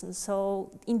mechanisms. So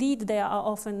indeed, they are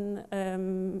often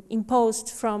imposed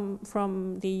from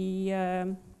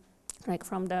the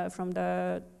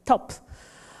top.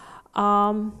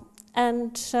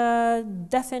 And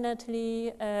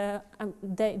definitely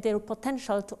their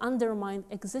potential to undermine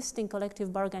existing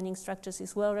collective bargaining structures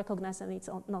is well recognized, and it's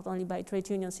not only by trade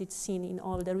unions, it's seen in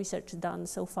all the research done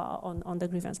so far on the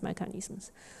grievance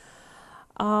mechanisms.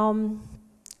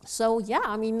 So yeah,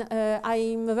 I mean,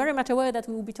 I'm very much aware that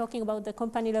we will be talking about the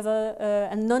company level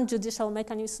and non-judicial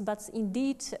mechanisms, but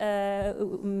indeed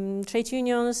trade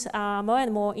unions are more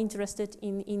and more interested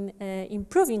in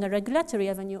improving a regulatory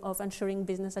avenue of ensuring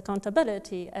business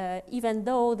accountability, even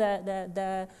though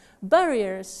the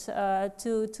barriers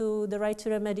to the right to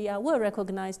remedy are well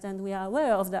recognized, and we are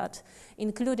aware of that,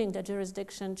 including the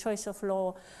jurisdiction, choice of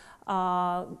law,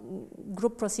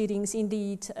 group proceedings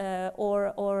indeed,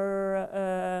 or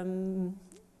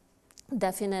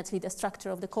definitely the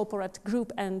structure of the corporate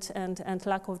group and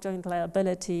lack of joint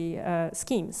liability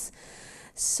schemes.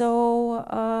 So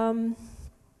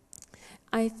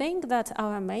I think that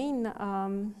our main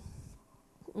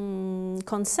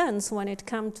concerns when it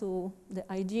comes to the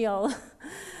ideal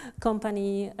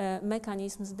company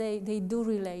mechanisms, they do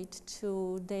relate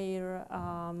to their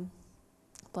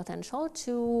potential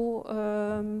to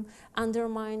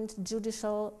undermine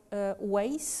judicial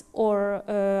ways or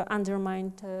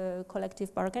undermine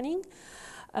collective bargaining,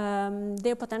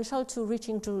 their potential to reach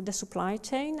into the supply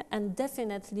chain, and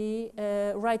definitely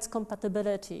rights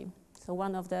compatibility. So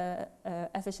one of the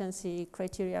efficiency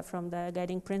criteria from the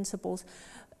guiding principles,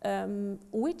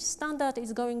 which standard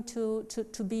is going to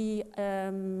be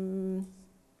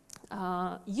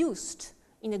used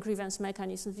in a grievance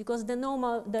mechanism, because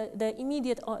the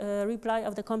immediate reply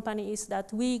of the company is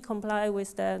that we comply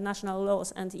with the national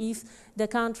laws, and if the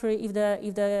country, if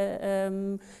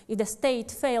the state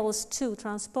fails to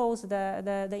transpose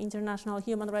the international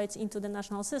human rights into the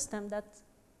national system, that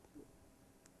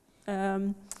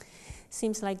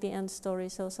seems like the end story.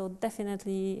 So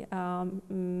definitely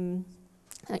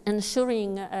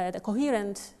ensuring the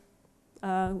coherent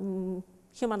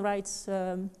human rights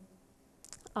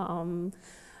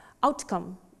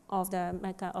outcome of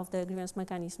the grievance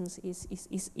mechanisms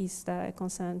is the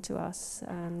concern to us,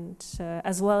 and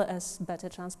as well as better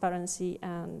transparency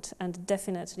and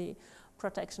definitely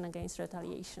protection against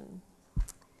retaliation.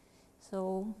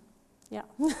 So, yeah.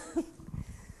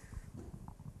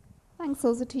 Thanks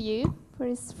also to you for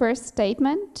his first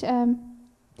statement.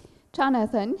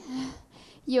 Jonathan,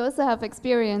 you also have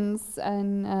experience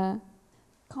in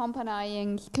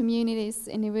accompanying communities,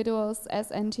 individuals as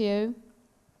NGO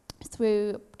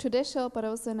through judicial but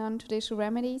also non-judicial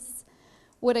remedies.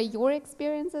 What are your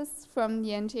experiences from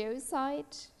the NGO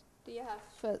side? Do you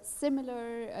have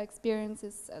similar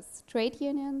experiences as trade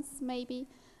unions maybe?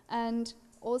 And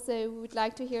also would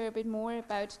like to hear a bit more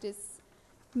about this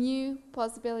new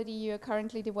possibility you are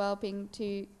currently developing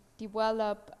to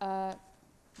develop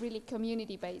really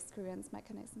community-based grievance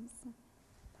mechanisms?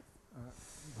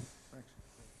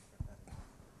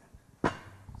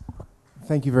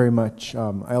 Thank you very much.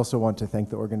 I also want to thank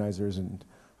the organizers and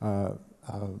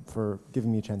for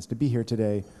giving me a chance to be here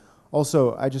today.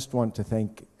 Also, I just want to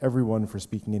thank everyone for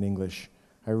speaking in English.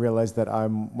 I realize that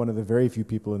I'm one of the very few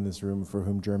people in this room for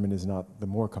whom German is not the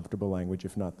more comfortable language,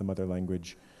 if not the mother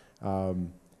language.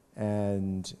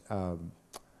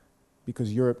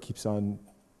 Because Europe keeps on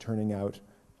turning out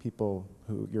people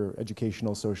who, your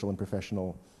educational, social, and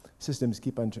professional systems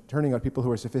keep on turning out people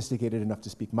who are sophisticated enough to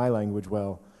speak my language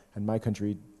well, and my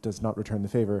country does not return the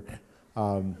favor.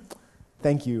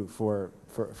 Thank you for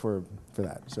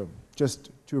that. So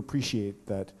just to appreciate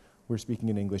that we're speaking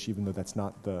in English, even though that's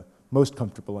not the most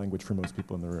comfortable language for most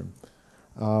people in the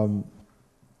room.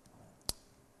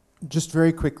 Just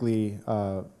very quickly,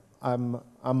 I'm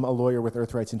a lawyer with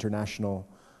EarthRights International.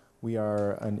 We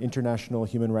are an international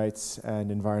human rights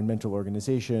and environmental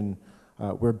organization.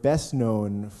 We're best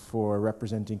known for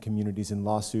representing communities in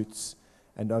lawsuits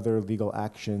and other legal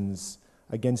actions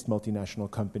against multinational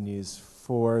companies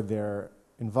for their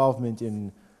involvement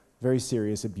in very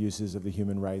serious abuses of the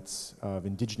human rights of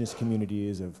indigenous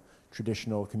communities, of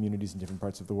traditional communities in different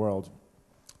parts of the world.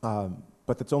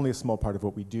 But that's only a small part of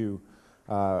what we do.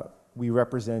 We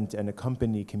represent and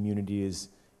accompany communities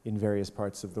in various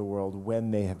parts of the world when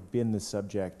they have been the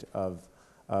subject of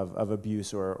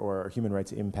abuse or human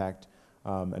rights impact,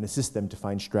 and assist them to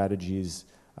find strategies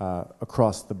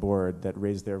across the board that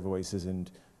raise their voices and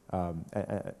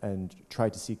try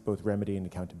to seek both remedy and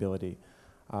accountability.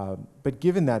 But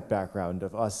given that background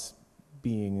of us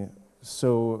being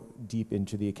so deep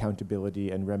into the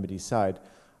accountability and remedy side,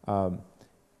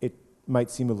 it might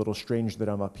seem a little strange that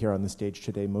I'm up here on the stage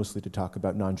today mostly to talk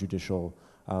about non-judicial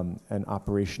and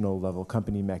operational level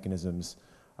company mechanisms.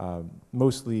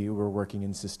 Mostly we're working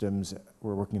in systems,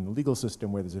 we're working in the legal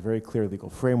system where there's a very clear legal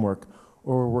framework,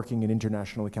 or we're working in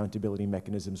international accountability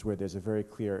mechanisms where there's a very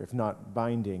clear, if not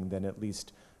binding, then at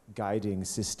least guiding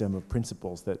system of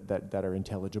principles that are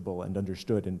intelligible and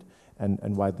understood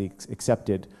and widely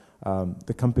accepted.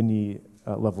 The company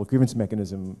level grievance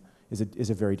mechanism is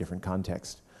a very different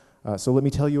context. So let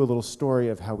me tell you a little story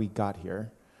of how we got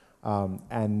here,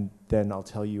 and then I'll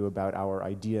tell you about our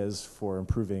ideas for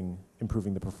improving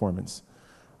the performance.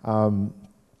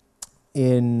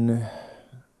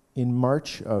 In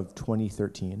March of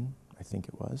 2013, I think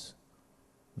it was,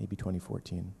 maybe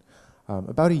 2014,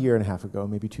 about a year and a half ago,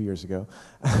 maybe 2 years ago,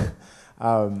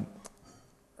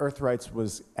 EarthRights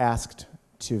was asked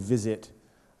to visit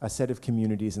a set of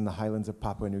communities in the highlands of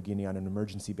Papua New Guinea on an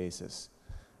emergency basis.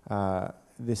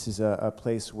 This is a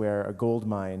place where a gold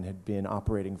mine had been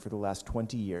operating for the last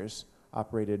 20 years,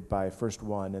 operated by first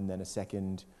one and then a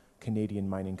second Canadian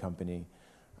mining company.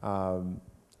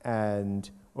 And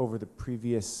over the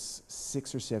previous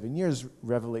 6 or 7 years,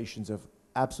 revelations of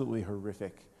absolutely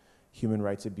horrific human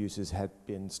rights abuses had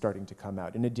been starting to come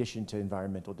out, in addition to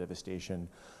environmental devastation.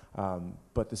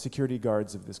 But the security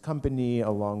guards of this company,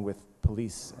 along with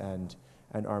police and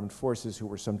armed forces who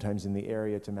were sometimes in the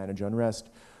area to manage unrest,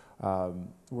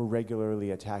 were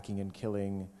regularly attacking and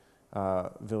killing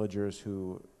villagers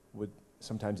who would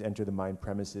sometimes enter the mine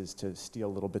premises to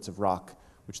steal little bits of rock,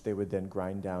 which they would then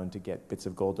grind down to get bits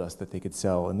of gold dust that they could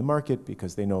sell in the market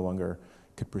because they no longer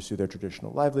could pursue their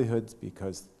traditional livelihoods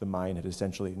because the mine had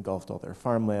essentially engulfed all their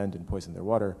farmland and poisoned their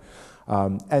water.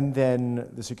 And then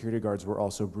the security guards were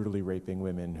also brutally raping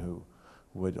women who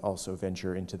would also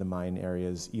venture into the mine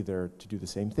areas either to do the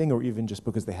same thing or even just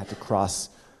because they had to cross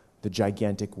the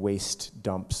gigantic waste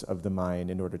dumps of the mine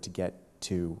in order to get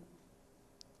to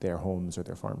their homes or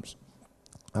their farms.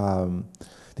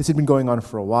 This had been going on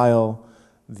for a while.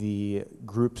 The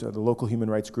groups, the local human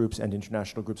rights groups and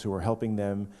international groups who were helping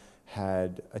them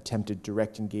had attempted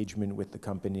direct engagement with the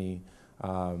company.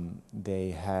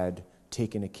 They had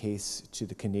taken a case to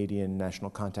the Canadian National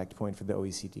Contact Point for the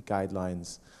OECD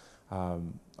guidelines.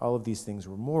 All of these things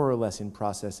were more or less in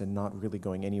process and not really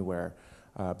going anywhere.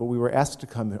 But we were asked to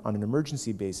come on an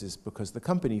emergency basis because the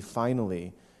company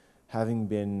finally, having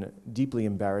been deeply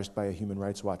embarrassed by a Human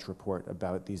Rights Watch report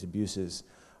about these abuses,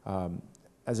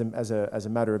 as a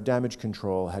matter of damage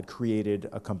control, had created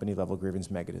a company-level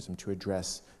grievance mechanism to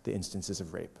address the instances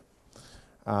of rape.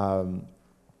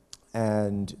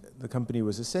 And the company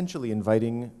was essentially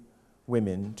inviting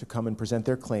women to come and present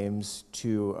their claims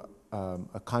to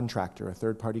a contractor, a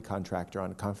third-party contractor,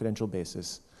 on a confidential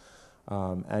basis.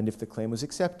 And if the claim was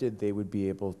accepted, they would be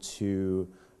able to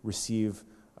receive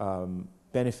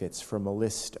benefits from a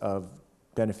list of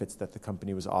benefits that the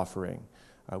company was offering.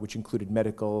 which included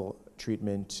medical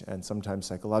treatment and sometimes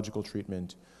psychological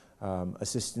treatment,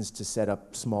 assistance to set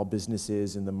up small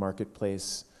businesses in the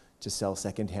marketplace to sell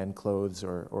secondhand clothes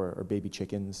or baby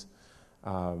chickens,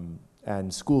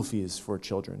 and school fees for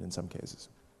children in some cases.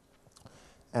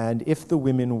 And if the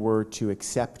women were to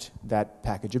accept that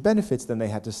package of benefits, then they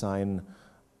had to sign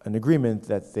an agreement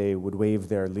that they would waive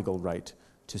their legal right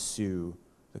to sue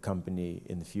the company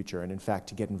in the future, and in fact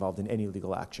to get involved in any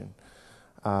legal action.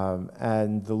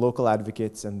 And the local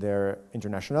advocates and their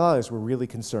international allies were really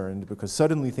concerned because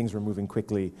suddenly things were moving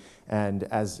quickly, and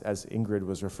as Ingrid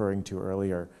was referring to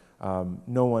earlier,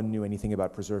 no one knew anything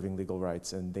about preserving legal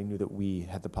rights, and they knew that we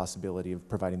had the possibility of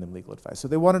providing them legal advice. So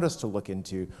they wanted us to look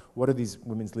into what are these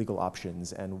women's legal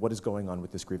options and what is going on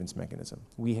with this grievance mechanism.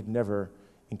 We had never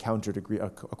encountered a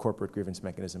corporate grievance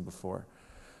mechanism before.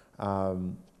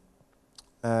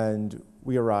 And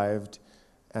we arrived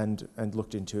and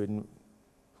looked into it, and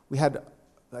we had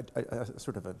a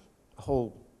sort of a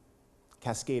whole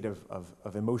cascade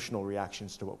of emotional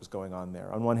reactions to what was going on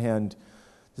there. On one hand,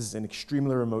 this is an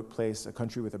extremely remote place, a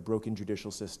country with a broken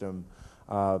judicial system.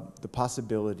 The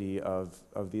possibility of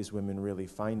these women really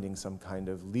finding some kind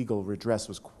of legal redress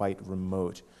was quite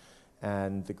remote.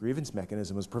 And the grievance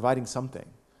mechanism was providing something.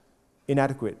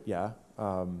 Inadequate, yeah.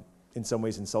 In some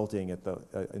ways insulting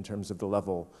in terms of the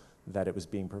level that it was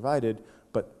being provided,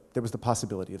 but there was the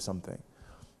possibility of something.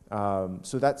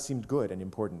 So that seemed good and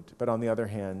important. But on the other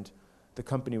hand, the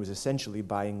company was essentially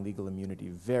buying legal immunity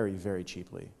very, very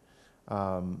cheaply.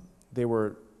 They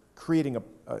were creating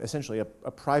essentially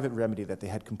a private remedy that they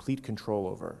had complete control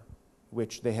over,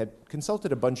 which they had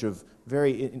consulted a bunch of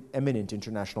very eminent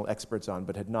international experts on,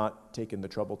 but had not taken the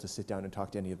trouble to sit down and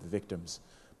talk to any of the victims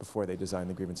before they designed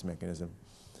the grievance mechanism.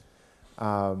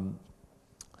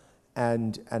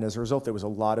 And as a result, there was a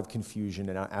lot of confusion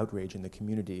and outrage in the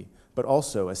community, but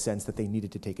also a sense that they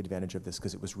needed to take advantage of this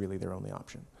because it was really their only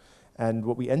option. And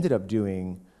what we ended up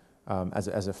doing as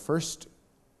a first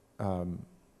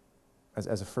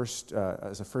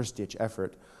ditch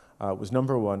effort was,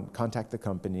 number one, contact the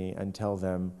company and tell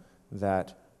them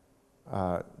that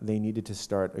they needed to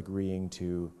start agreeing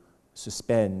to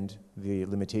suspend the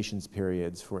limitations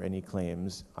periods for any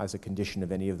claims as a condition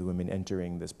of any of the women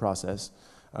entering this process,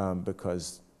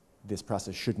 because this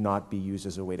process should not be used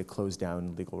as a way to close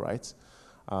down legal rights.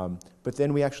 But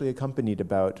then we actually accompanied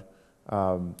about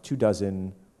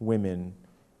 24 women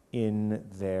in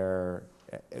their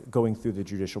going through the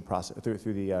judicial process, through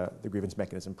the grievance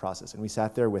mechanism process. And we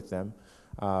sat there with them.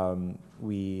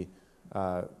 We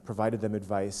provided them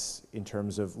advice in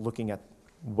terms of looking at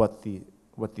what the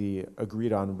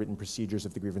agreed on written procedures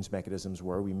of the grievance mechanisms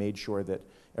were. We made sure that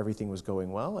everything was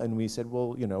going well, and we said,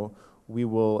 well, you know, we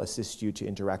will assist you to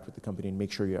interact with the company and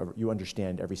make sure you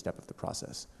understand every step of the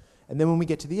process. And then when we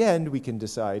get to the end, we can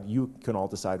decide, you can all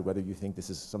decide whether you think this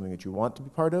is something that you want to be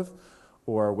part of,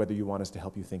 or whether you want us to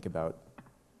help you think about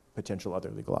potential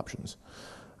other legal options.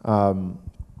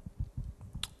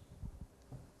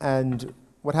 And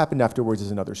what happened afterwards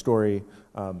is another story.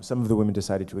 Some of the women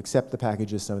decided to accept the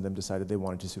packages, some of them decided they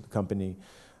wanted to sue the company.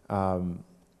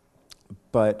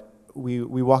 But we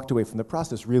walked away from the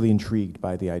process really intrigued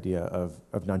by the idea of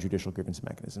non-judicial grievance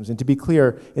mechanisms. And to be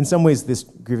clear, in some ways this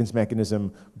grievance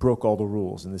mechanism broke all the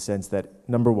rules in the sense that,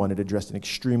 number one, it addressed an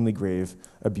extremely grave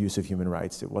abuse of human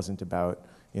rights. It wasn't about,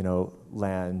 you know,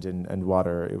 land and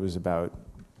water. It was about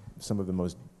some of the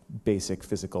most basic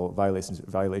physical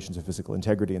violations of physical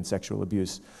integrity and sexual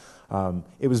abuse.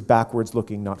 It was backwards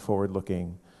looking, not forward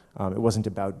looking. It wasn't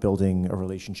about building a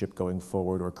relationship going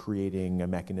forward or creating a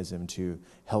mechanism to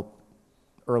help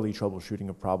early troubleshooting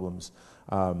of problems.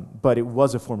 But it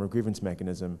was a form of grievance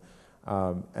mechanism.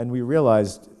 And we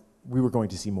realized we were going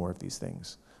to see more of these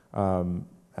things.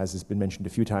 As has been mentioned a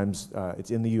few times,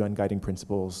 it's in the UN guiding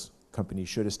principles. Companies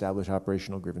should establish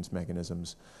operational grievance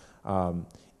mechanisms.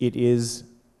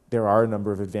 There are a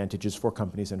number of advantages for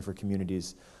companies and for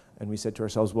communities. And we said to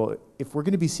ourselves, well, if we're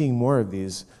going to be seeing more of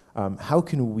these, how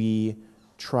can we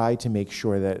try to make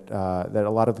sure that, that a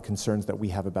lot of the concerns that we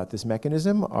have about this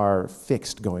mechanism are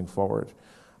fixed going forward?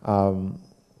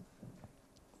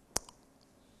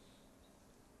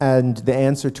 And the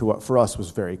answer to what for us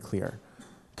was very clear.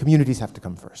 Communities have to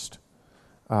come first.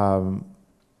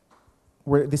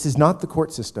 This is not the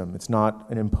court system. It's not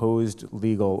an imposed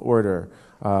legal order.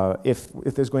 If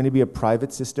there's going to be a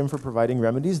private system for providing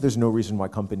remedies, there's no reason why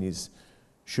companies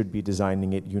should be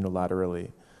designing it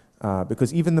unilaterally.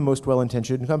 Because even the most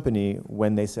well-intentioned company,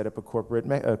 when they set up a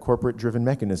corporate-driven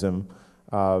mechanism,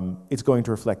 it's going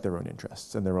to reflect their own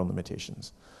interests and their own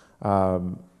limitations.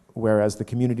 Whereas the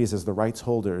communities, as the rights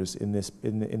holders in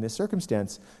this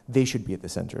circumstance, they should be at the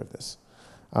center of this.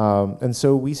 And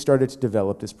so we started to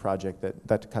develop this project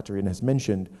that Katharina has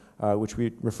mentioned, which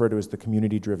we refer to as the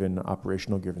community-driven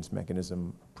operational grievance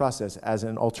mechanism process as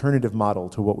an alternative model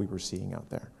to what we were seeing out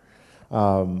there.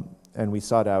 And we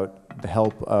sought out the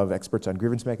help of experts on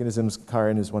grievance mechanisms.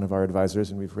 Karin is one of our advisors,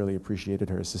 and we've really appreciated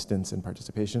her assistance and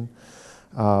participation.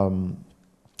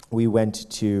 We went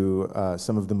to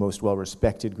some of the most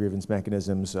well-respected grievance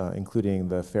mechanisms, including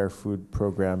the Fair Food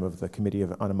Program of the Committee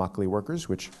of Unamokali Workers,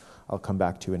 which I'll come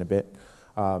back to in a bit,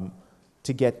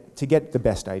 to get the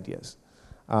best ideas.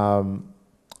 And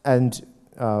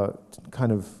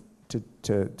kind of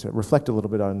to reflect a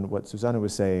little bit on what Zuzanna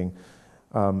was saying,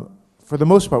 for the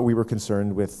most part, we were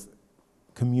concerned with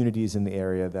communities in the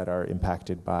area that are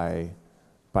impacted by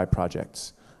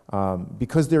projects.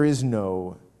 Because there is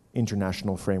no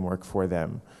international framework for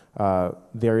them.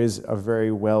 There is a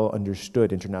very well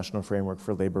understood international framework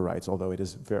for labor rights, although it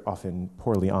is very often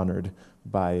poorly honored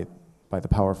by the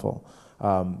powerful.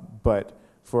 But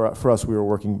for us, we were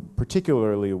working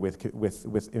particularly with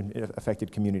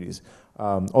affected communities,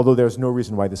 although there's no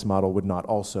reason why this model would not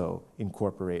also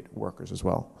incorporate workers as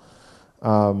well.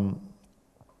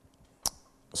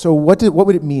 So what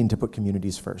would it mean to put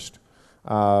communities first?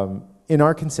 In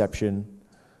our conception,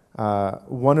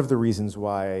 one of the reasons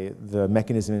why the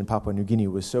mechanism in Papua New Guinea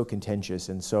was so contentious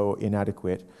and so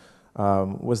inadequate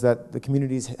was that the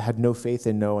communities had no faith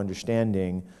and no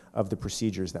understanding of the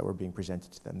procedures that were being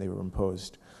presented to them. They were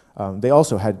imposed. They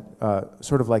also had,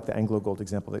 sort of like the Anglo Gold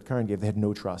example that Karin gave, they had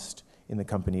no trust in the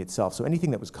company itself. So anything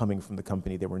that was coming from the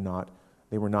company, they were not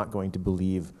going to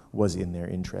believe was in their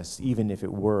interests, even if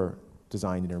it were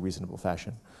designed in a reasonable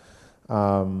fashion.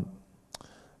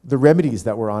 The remedies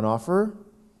that were on offer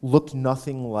looked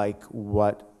nothing like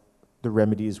what the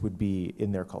remedies would be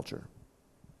in their culture.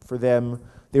 For them,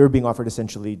 they were being offered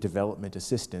essentially development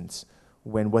assistance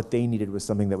when what they needed was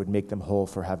something that would make them whole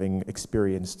for having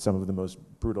experienced some of the most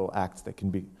brutal acts that can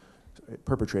be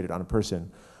perpetrated on a person.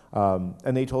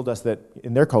 And they told us that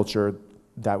in their culture,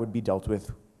 that would be dealt with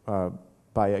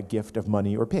by a gift of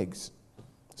money or pigs.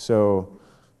 So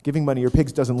giving money or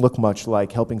pigs doesn't look much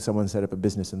like helping someone set up a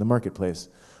business in the marketplace.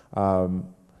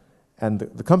 And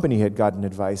the company had gotten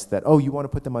advice that, oh, you want to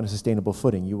put them on a sustainable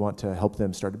footing. You want to help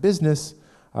them start a business.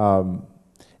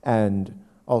 And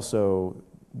also,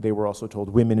 they were also told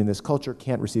women in this culture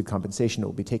can't receive compensation. It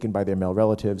will be taken by their male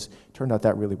relatives. Turned out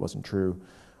that really wasn't true.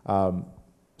 So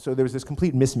there was this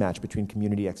complete mismatch between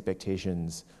community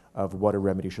expectations of what a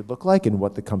remedy should look like and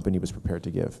what the company was prepared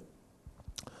to give.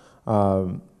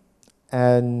 And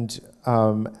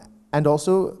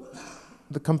also,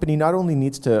 the company not only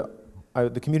needs to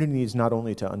the community needs not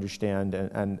only to understand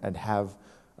and have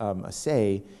a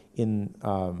say in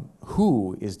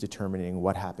who is determining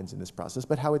what happens in this process,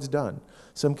 but how it's done.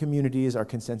 Some communities are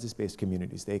consensus-based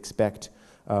communities. They expect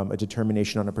a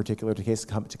determination on a particular case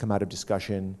to come out of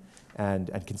discussion and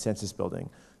consensus building.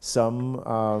 Some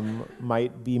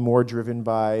might be more driven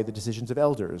by the decisions of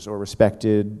elders or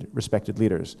respected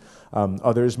leaders.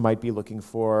 Others might be looking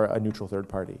for a neutral third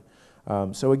party.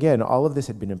 So again, all of this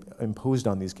had been imposed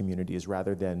on these communities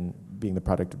rather than being the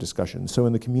product of discussion. So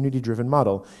in the community-driven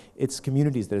model, it's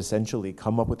communities that essentially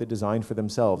come up with a design for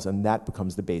themselves, and that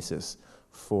becomes the basis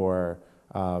for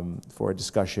a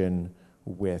discussion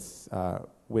with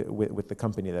the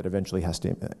company that eventually has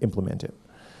to implement it.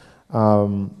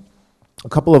 A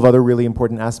couple of other really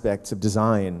important aspects of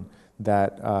design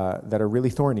that are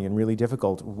really thorny and really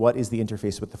difficult. What is the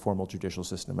interface with the formal judicial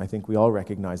system? I think we all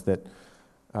recognize that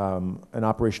an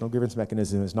operational grievance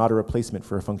mechanism is not a replacement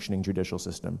for a functioning judicial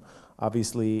system.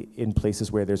 Obviously, in places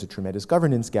where there's a tremendous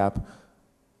governance gap,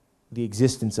 the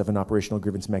existence of an operational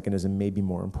grievance mechanism may be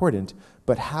more important,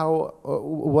 but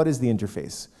what is the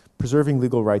interface? Preserving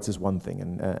legal rights is one thing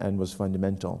and was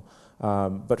fundamental.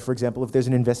 But for example, if there's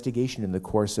an investigation in the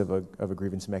course of a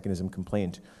grievance mechanism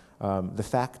complaint, the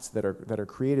facts that are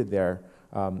created there,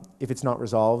 if it's not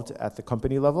resolved at the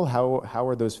company level, how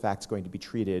are those facts going to be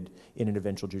treated in an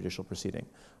eventual judicial proceeding?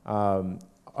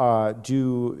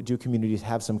 Do communities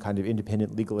have some kind of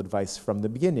independent legal advice from the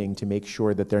beginning to make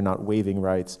sure that they're not waiving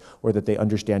rights or that they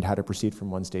understand how to proceed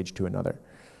from one stage to another?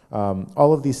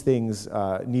 All of these things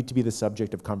need to be the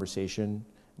subject of conversation,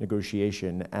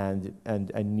 negotiation,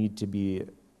 and need to be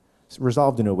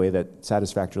resolved in a way that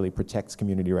satisfactorily protects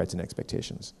community rights and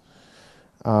expectations.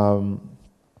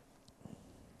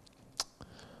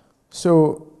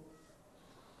 So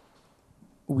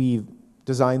we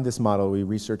designed this model, we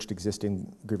researched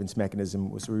existing grievance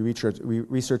mechanisms, we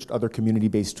researched other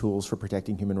community-based tools for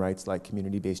protecting human rights, like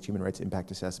community-based human rights impact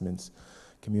assessments,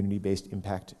 community-based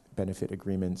impact benefit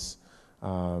agreements,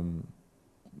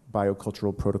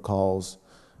 biocultural protocols.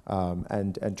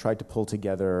 and tried to pull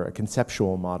together a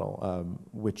conceptual model,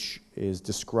 which is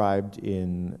described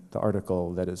in the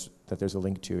article that there's a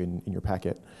link to in your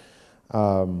packet.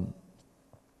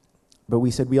 But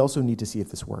we said we also need to see if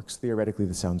this works. Theoretically,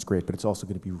 this sounds great, but it's also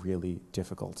going to be really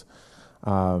difficult,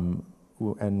 and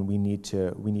we need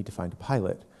to find a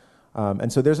pilot.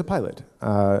 And so there's a pilot.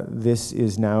 This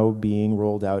is now being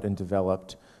rolled out and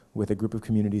developed with a group of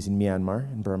communities in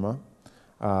Myanmar, in Burma,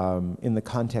 in the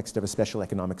context of a special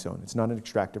economic zone. It's not an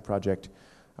extractive project.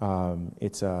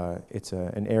 It's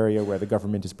an area where the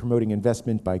government is promoting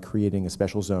investment by creating a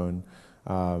special zone.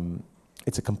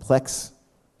 It's a complex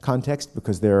context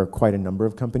because there are quite a number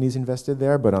of companies invested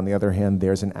there, but on the other hand,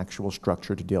 there's an actual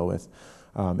structure to deal with.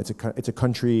 It's a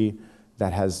country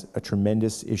that has a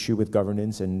tremendous issue with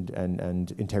governance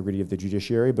and integrity of the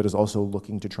judiciary, but is also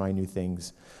looking to try new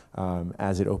things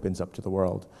as it opens up to the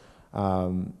world.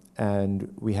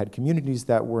 And we had communities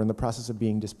that were in the process of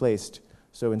being displaced.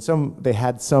 So they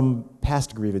had some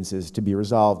past grievances to be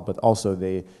resolved, but also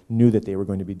they knew that they were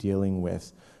going to be dealing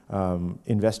with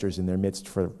investors in their midst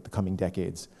for the coming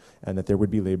decades, and that there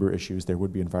would be labor issues, there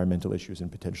would be environmental issues,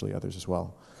 and potentially others as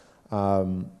well.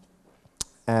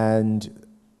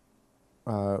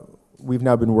 We've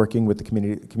now been working with the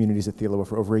communities at Thielewa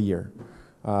for over a year.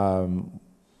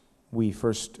 We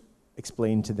first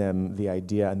explained to them the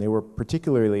idea, and they were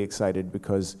particularly excited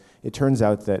because it turns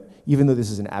out that even though this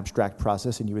is an abstract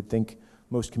process, and you would think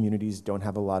most communities don't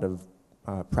have a lot of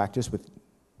practice with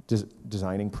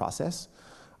designing process,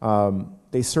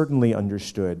 they certainly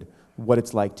understood what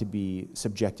it's like to be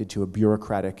subjected to a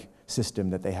bureaucratic system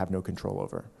that they have no control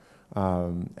over.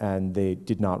 And they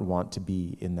did not want to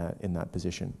be in that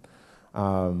position.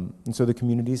 And so the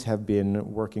communities have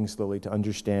been working slowly to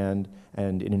understand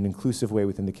and in an inclusive way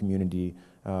within the community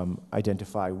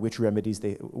identify which remedies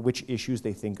which issues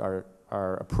they think are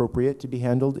appropriate to be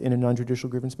handled in a non-judicial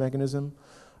grievance mechanism,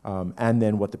 and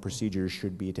then what the procedures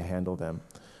should be to handle them.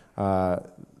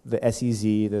 The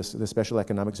SEZ, the Special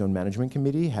Economic Zone Management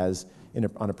Committee, has,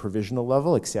 on a provisional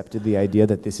level, accepted the idea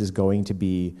that this is going to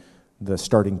be the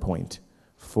starting point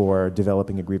for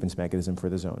developing a grievance mechanism for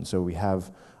the zone. So we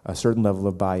have a certain level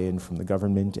of buy-in from the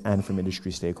government and from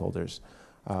industry stakeholders.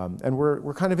 And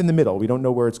we're kind of in the middle. We don't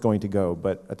know where it's going to go,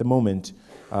 but at the moment,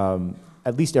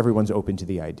 at least everyone's open to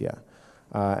the idea.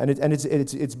 And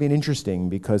it's been interesting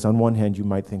because on one hand, you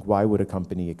might think, why would a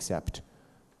company accept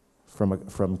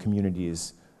from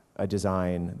communities a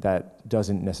design that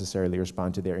doesn't necessarily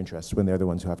respond to their interests when they're the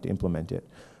ones who have to implement it?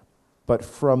 But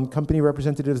from company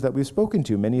representatives that we've spoken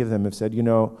to, many of them have said, you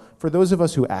know, for those of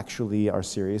us who actually are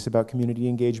serious about community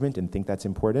engagement and think that's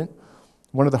important,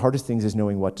 one of the hardest things is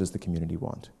knowing what does the community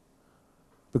want.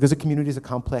 Because a community is a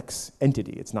complex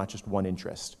entity, it's not just one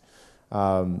interest.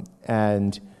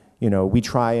 And you know, we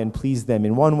try and please them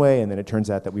in one way, and then it turns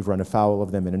out that we've run afoul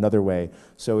of them in another way.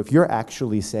 So if you're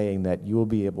actually saying that you'll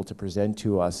be able to present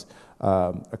to us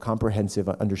a comprehensive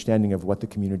understanding of what the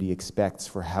community expects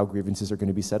for how grievances are going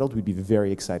to be settled, we'd be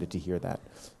very excited to hear that.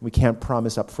 We can't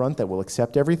promise up front that we'll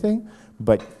accept everything,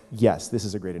 but yes, this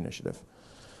is a great initiative.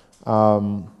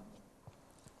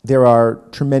 There are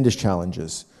tremendous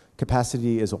challenges.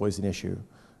 Capacity is always an issue.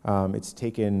 It's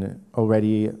taken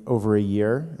already over a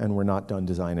year, and we're not done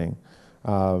designing.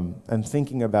 And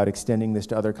thinking about extending this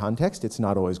to other contexts, it's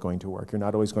not always going to work. You're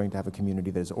not always going to have a community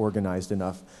that is organized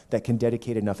enough, that can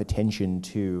dedicate enough attention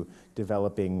to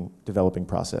developing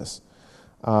process.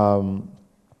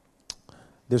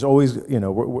 There's always, you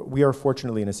know, we are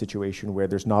fortunately in a situation where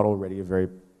there's not already a very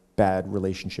bad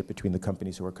relationship between the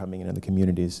companies who are coming in and the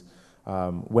communities.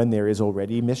 When there is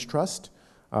already mistrust,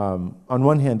 on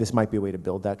one hand, this might be a way to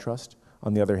build that trust.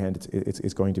 On the other hand,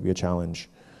 it's going to be a challenge.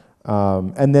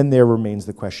 And then there remains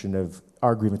the question of,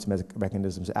 are grievance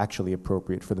mechanisms actually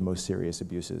appropriate for the most serious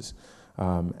abuses?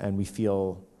 And we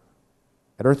feel,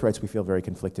 at EarthRights, we feel very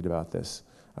conflicted about this.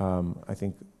 I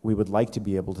think we would like to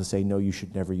be able to say, no, you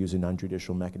should never use a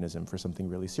non-judicial mechanism for something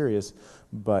really serious,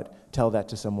 but tell that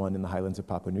to someone in the highlands of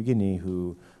Papua New Guinea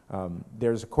who,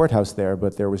 there's a courthouse there,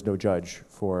 but there was no judge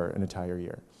for an entire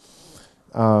year.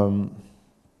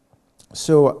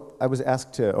 So I was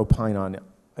asked to opine on,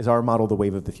 is our model the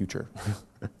wave of the future?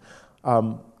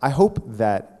 I hope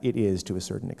that it is to a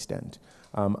certain extent.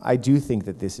 I do think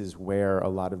that this is where a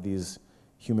lot of these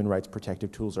human rights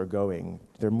protective tools are going.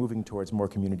 They're moving towards more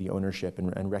community ownership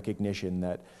and recognition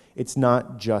that it's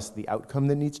not just the outcome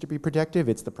that needs to be protective,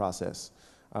 it's the process.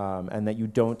 And that you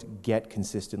don't get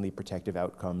consistently protective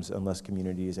outcomes unless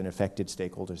communities and affected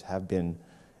stakeholders have been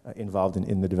involved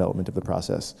in the development of the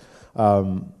process.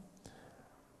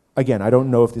 Again, I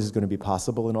don't know if this is going to be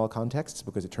possible in all contexts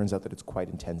because it turns out that it's quite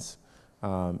intense.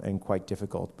 and quite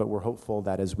difficult. But we're hopeful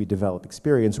that as we develop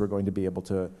experience, we're going to be able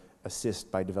to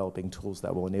assist by developing tools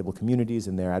that will enable communities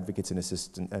and their advocates and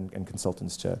assistants and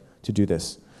consultants to do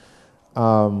this.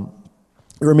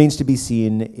 It remains to be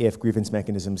seen if grievance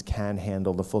mechanisms can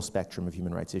handle the full spectrum of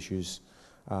human rights issues.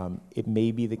 It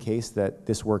may be the case that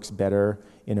this works better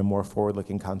in a more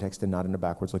forward-looking context and not in a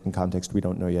backwards-looking context. We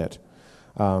don't know yet.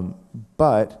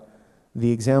 But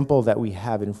the example that we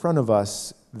have in front of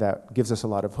us that gives us a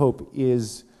lot of hope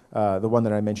is the one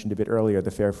that I mentioned a bit earlier,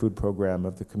 the Fair Food Program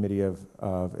of the Committee of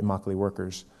Immokalee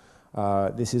Workers.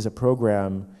 This is a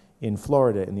program in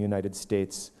Florida in the United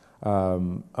States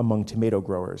among tomato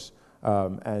growers.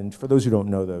 And for those who don't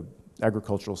know, the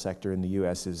agricultural sector in the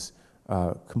U.S. it's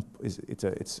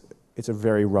a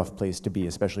very rough place to be,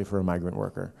 especially for a migrant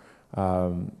worker.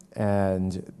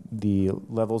 And the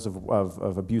levels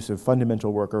of abuse of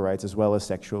fundamental worker rights, as well as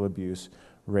sexual abuse,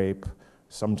 rape,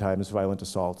 sometimes violent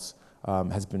assaults,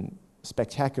 has been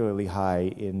spectacularly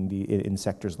high in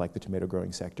sectors like the tomato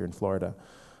growing sector in Florida.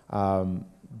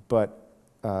 But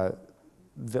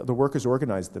the workers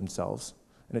organized themselves,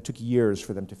 and it took years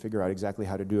for them to figure out exactly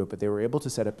how to do it, but they were able to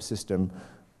set up a system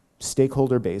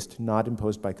stakeholder-based, not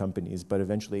imposed by companies, but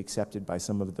eventually accepted by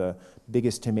some of the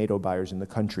biggest tomato buyers in the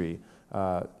country,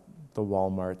 the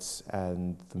Walmarts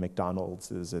and the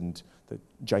McDonald's and the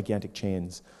gigantic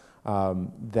chains,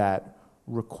 that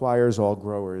requires all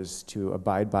growers to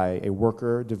abide by a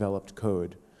worker-developed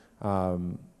code.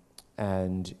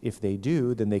 And if they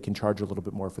do, then they can charge a little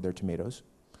bit more for their tomatoes.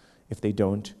 If they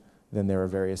don't, then there are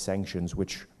various sanctions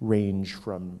which range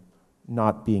from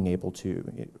not being able to,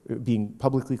 being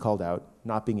publicly called out,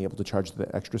 not being able to charge the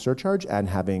extra surcharge, and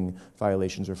having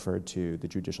violations referred to the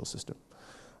judicial system.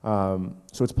 So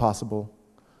it's possible.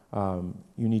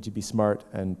 You need to be smart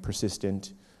and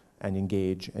persistent and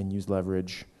engage and use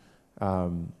leverage.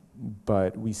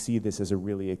 But we see this as a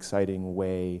really exciting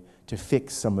way to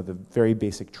fix some of the very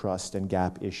basic trust and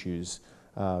gap issues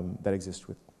that exist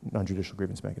with non-judicial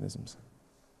grievance mechanisms.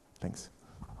 Thanks.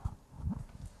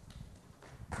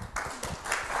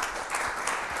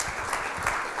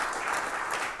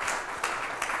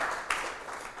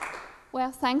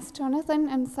 Well, thanks, Jonathan,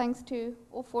 and thanks to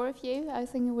all four of you. I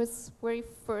think it was very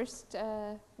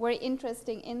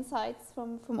interesting insights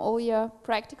from all your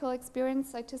practical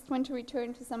experience. I just want to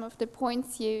return to some of the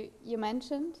points you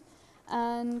mentioned.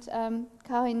 And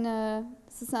Karin,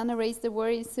 Zuzanna raised a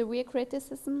very severe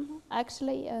criticism,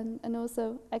 actually, and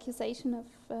also accusation of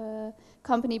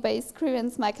company-based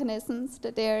grievance mechanisms,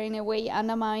 that they are in a way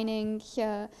undermining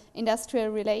industrial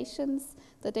relations,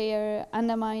 that they are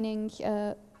undermining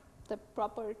the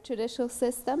proper judicial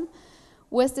system.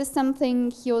 Was this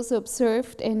something you also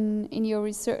observed in your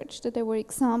research, that there were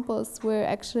examples where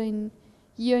actually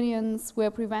unions were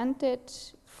prevented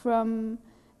from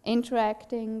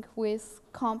interacting with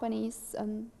companies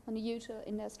on the usual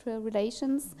industrial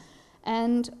relations?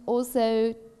 And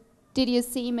also, did you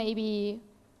see maybe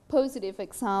positive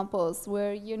examples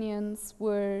where unions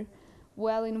were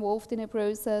well involved in a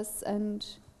process and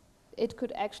it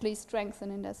could actually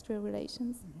strengthen industrial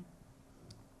relations? Mm-hmm.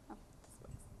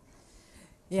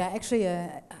 Yeah, actually,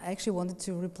 I actually wanted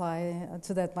to reply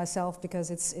to that myself, because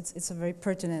it's a very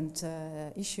pertinent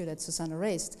issue that Zuzanna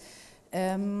raised,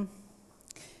 and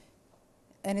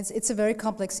it's a very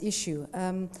complex issue.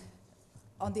 On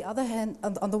the other hand,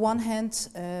 on the one hand,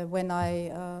 when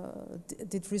I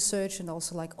did research and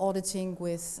also like auditing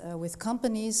with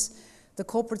companies, the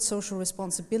corporate social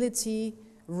responsibility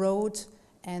road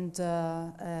and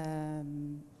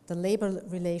the labor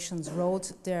relations road,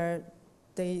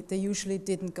 they usually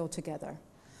didn't go together.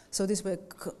 So these were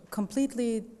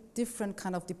completely different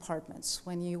kind of departments.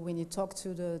 When you talk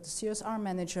to the CSR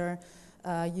manager,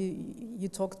 you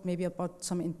talked maybe about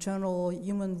some internal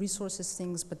human resources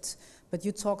things, but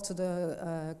you talk to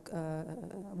the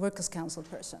workers' council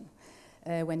person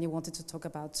when you wanted to talk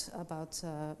about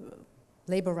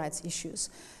labor rights issues.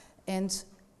 And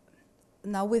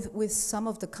now with some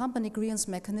of the company grievance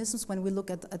mechanisms, when we look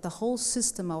at the whole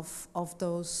system of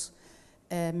those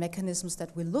mechanisms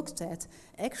that we looked at,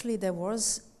 actually there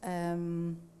was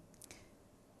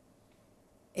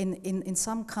in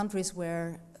some countries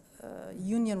where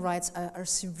union rights are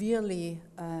severely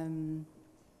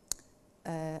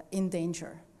in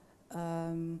danger,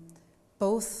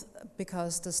 both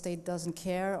because the state doesn't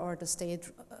care or the state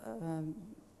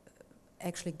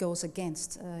actually goes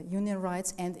against union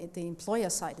rights, and the employer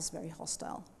side is very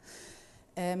hostile.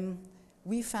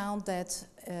 We found that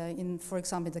for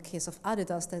example, in the case of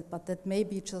Adidas, but that may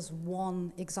be just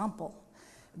one example,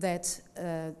 that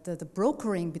the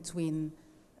brokering between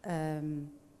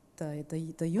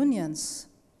the unions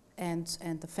and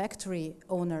the factory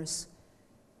owners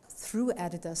through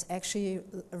Adidas actually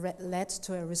led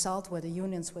to a result where the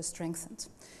unions were strengthened.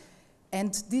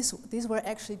 And these were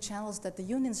actually channels that the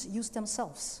unions used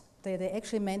themselves. They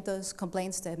actually made those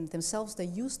complaints themselves. They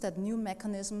used that new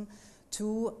mechanism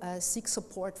to seek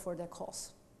support for their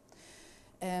cause.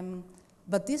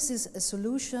 But this is a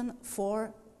solution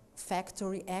for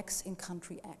factory X in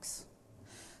country X.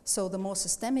 So the more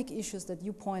systemic issues that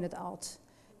you pointed out,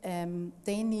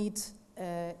 they need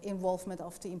involvement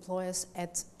of the employers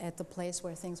at the place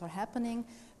where things are happening.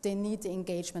 They need the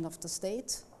engagement of the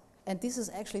state. And this is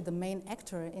actually the main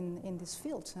actor in this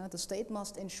field. The state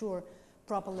must ensure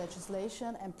proper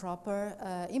legislation and proper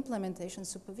implementation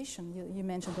supervision. You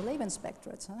mentioned the labor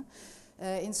inspectorates.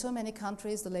 In so many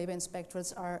countries, the labor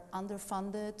inspectorates are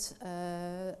underfunded,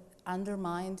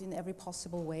 undermined in every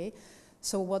possible way.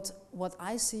 So what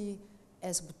I see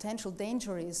as a potential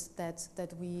danger is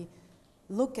that we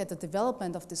look at the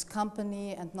development of this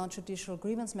company and non-judicial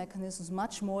grievance mechanisms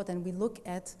much more than we look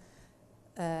at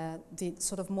the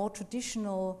sort of more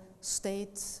traditional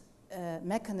state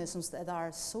mechanisms that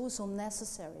are so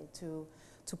necessary to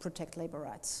protect labor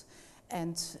rights.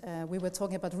 And we were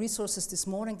talking about resources this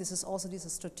morning. These are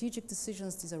strategic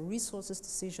decisions, these are resources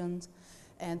decisions,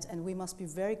 and we must be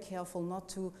very careful not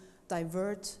to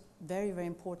divert very, very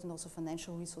important also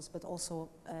financial resources, but also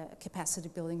capacity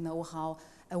building know-how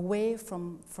away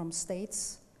from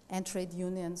states and trade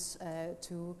unions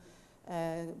to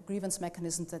grievance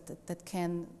mechanisms that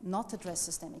can not address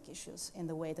systemic issues in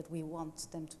the way that we want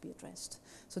them to be addressed.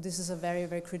 So this is a very,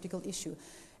 very critical issue.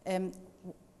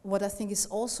 What I think is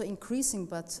also increasing,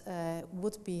 but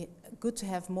would be good to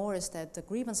have more, is that the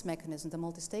grievance mechanism, the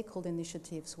multi-stakeholder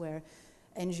initiatives where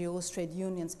NGOs, trade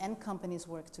unions, and companies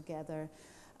work together,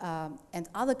 and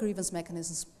other grievance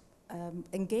mechanisms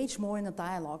engage more in a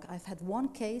dialogue. I've had one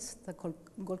case, the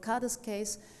Golkada's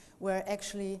case, where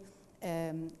actually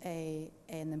an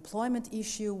employment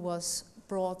issue was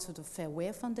brought to the Fair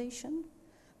Wear Foundation,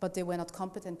 but they were not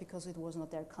competent because it was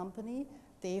not their company.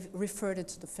 They referred it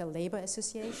to the Fair Labor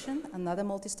Association, another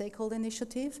multi-stakeholder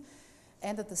initiative,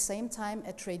 and at the same time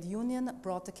a trade union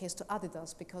brought the case to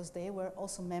Adidas because they were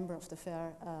also member of the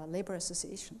Fair Labor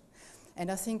Association.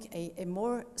 And I think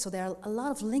so there are a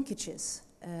lot of linkages,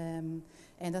 and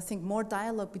I think more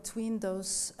dialogue between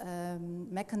those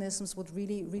mechanisms would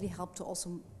really, really help to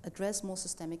also address more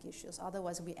systemic issues.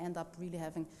 Otherwise, we end up really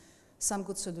having some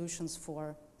good solutions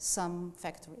for some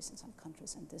factories in some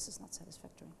countries, and this is not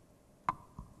satisfactory.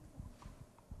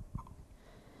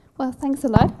 Well, thanks a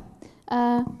lot.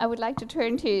 I would like to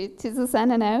turn to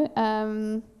Zuzanna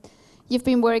now. You've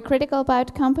been very critical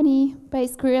about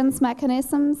company-based grievance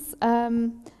mechanisms.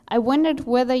 I wondered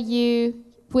whether you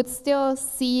would still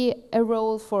see a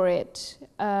role for it.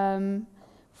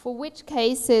 For which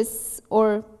cases,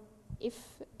 or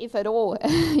if at all,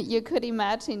 you could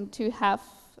imagine to have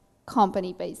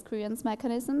company-based grievance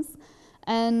mechanisms,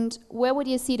 and where would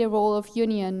you see the role of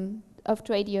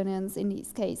trade unions in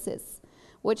these cases?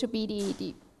 What should be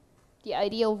the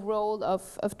ideal role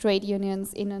of trade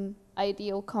unions in an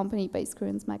ideal company-based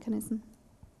grievance mechanism?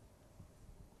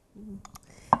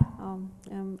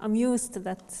 I'm used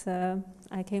that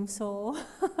I came so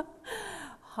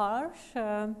harsh.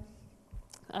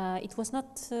 It was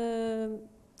not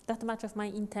that much of my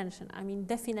intention. I mean,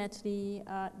 definitely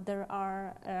there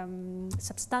are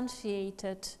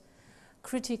substantiated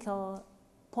critical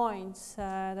points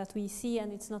that we see,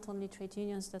 and it's not only trade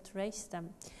unions that raise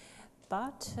them.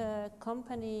 But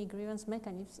company grievance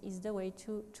mechanisms is the way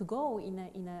to go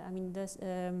I mean,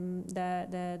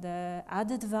 the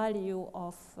added value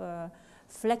of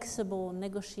flexible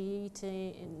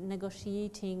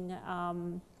negotiating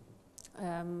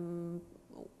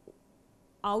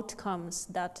outcomes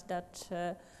that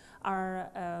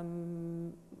are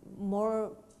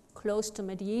more close to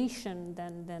mediation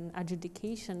than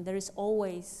adjudication. There is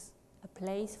always a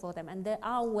place for them, and there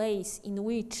are ways in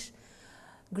which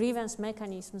grievance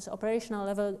mechanisms, operational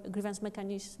level grievance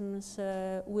mechanisms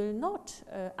will not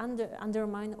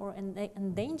undermine or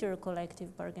endanger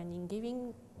collective bargaining.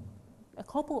 Giving a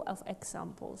couple of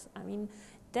examples. I mean,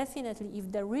 definitely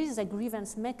if there is a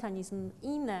grievance mechanism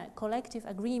in a collective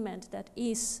agreement that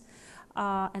is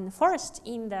enforced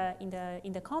in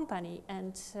the company,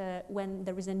 and when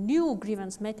there is a new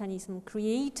grievance mechanism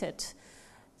created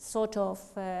sort of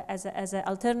as an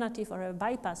alternative or a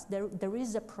bypass, there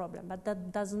is a problem, but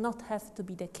that does not have to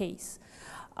be the case.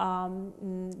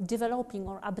 Developing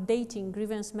or updating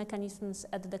grievance mechanisms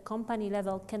at the company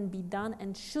level can be done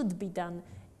and should be done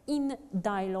in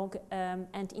dialogue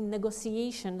and in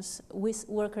negotiations with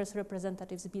workers'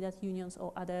 representatives, be that unions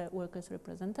or other workers'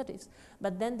 representatives.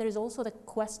 But then there is also the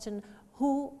question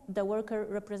who the worker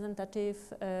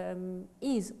representative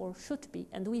is or should be.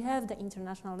 And we have the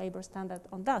International Labour Standard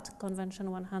on that,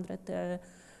 Convention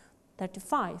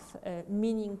 135,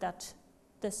 meaning that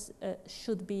this there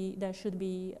should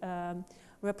be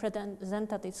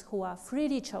representatives who are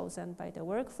freely chosen by the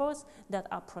workforce, that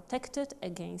are protected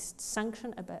against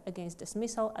sanction, against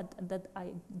dismissal, that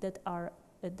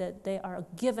they are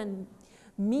given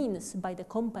means by the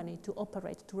company to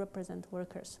operate, to represent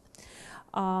workers.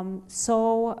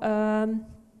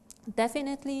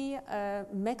 Definitely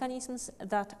mechanisms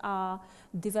that are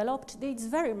developed, it's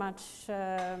very much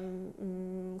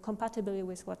compatible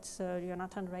with what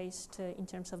Jonathan raised in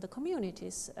terms of the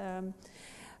communities.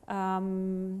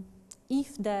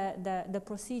 If the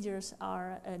procedures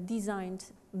are designed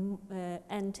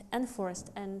and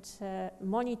enforced and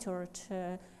monitored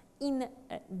in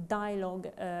dialogue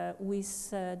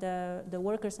with the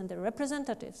workers and the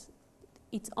representatives,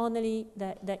 it's only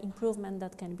the improvement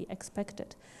that can be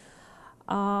expected.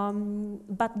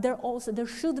 But there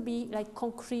should be like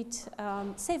concrete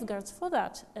safeguards for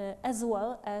that, as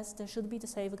well as there should be the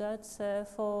safeguards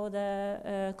for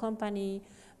the company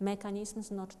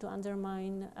mechanisms not to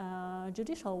undermine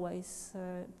judicial ways.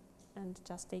 And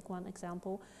just take one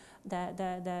example,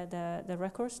 the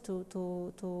recourse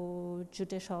to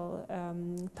judicial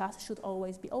path should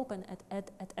always be open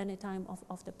at any time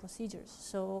of the procedures.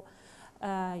 So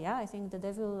yeah, I think the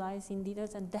devil lies in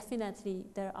details, and definitely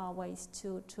there are ways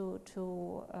to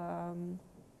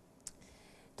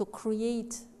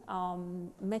create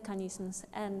mechanisms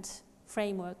and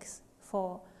frameworks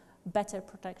for better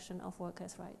protection of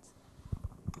workers' rights.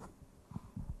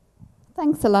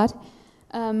 Thanks a lot.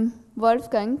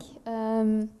 Wolfgang,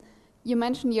 you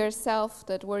mentioned yourself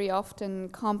that very often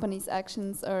companies'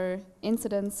 actions are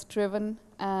incidents-driven,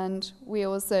 and we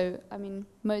also, I mean,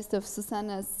 most of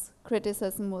Zuzanna's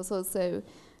criticism was also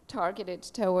targeted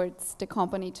towards the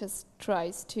company just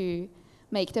tries to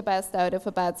make the best out of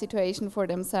a bad situation for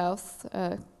themselves,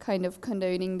 kind of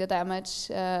condoning the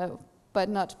damage, but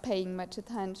not paying much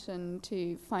attention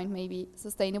to find maybe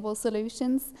sustainable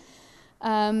solutions.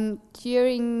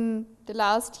 During the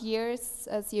last years,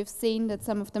 as you've seen that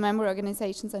some of the member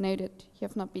organizations, I know that you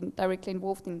have not been directly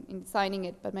involved in designing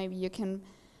it, but maybe you can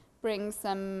bring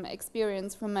some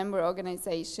experience from member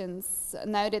organizations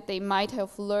now that they might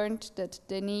have learned that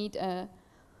they need a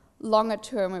longer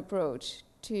term approach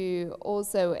to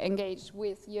also engage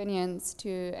with unions,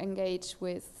 to engage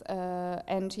with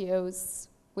NGOs,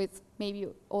 with maybe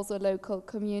also local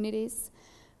communities.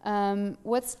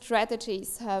 What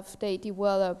strategies have they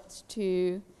developed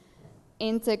to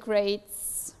integrate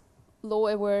law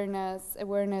awareness,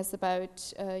 awareness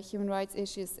about human rights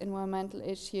issues, environmental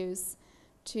issues,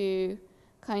 to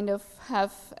kind of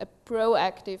have a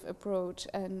proactive approach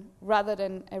and rather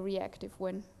than a reactive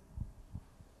one?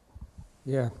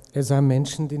 Yeah, as I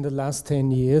mentioned, in the last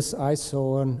 10 years, I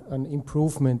saw an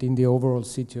improvement in the overall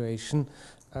situation,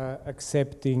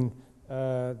 accepting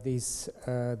this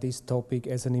topic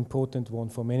as an important one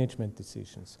for management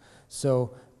decisions.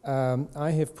 So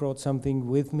I have brought something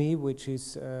with me, which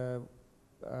is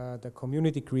the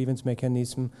community grievance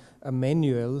mechanism, a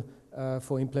manual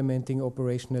for implementing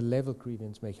operational level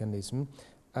grievance mechanism.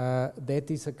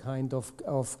 That is a kind of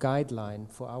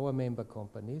guideline for our member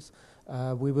companies.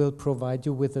 We will provide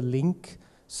you with a link,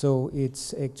 so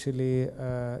it's actually,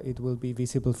 it will be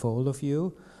visible for all of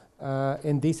you.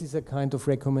 And this is a kind of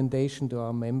recommendation to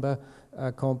our member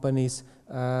companies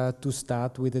to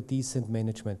start with a decent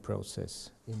management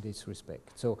process in this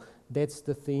respect. So that's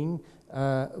the thing.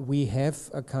 We have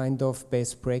a kind of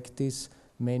best practice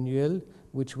manual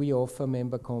which we offer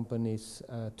member companies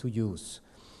to use.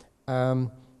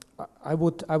 I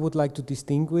would like to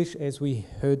distinguish, as we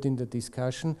heard in the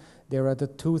discussion, there are the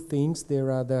two things.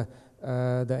 There are the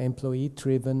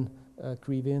employee-driven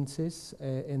grievances,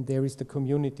 and there is the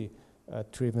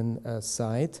community-driven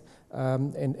side.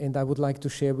 And I would like to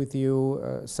share with you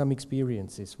some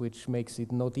experiences, which makes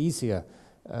it not easier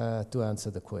to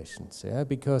answer the questions. Yeah?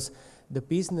 Because the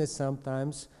business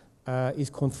sometimes is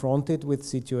confronted with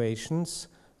situations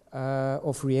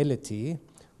of reality,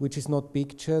 which is not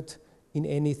pictured in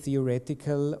any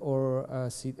theoretical or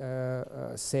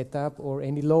setup or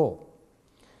any law.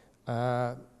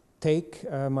 Take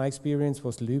my experience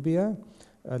was Libya.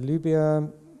 Libya,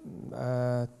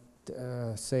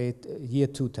 say year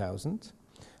 2000.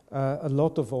 A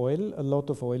lot of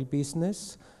oil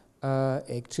business,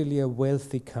 actually a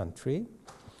wealthy country,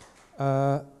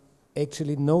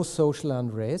 actually no social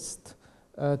unrest,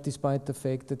 despite the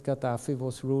fact that Gaddafi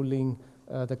was ruling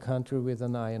the country with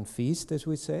an iron fist, as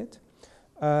we said.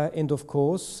 And of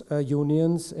course,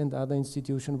 unions and other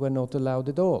institutions were not allowed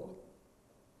at all.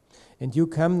 And you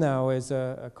come now as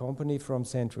a company from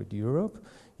Central Europe,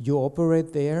 you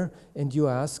operate there, and you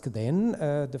ask then,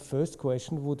 the first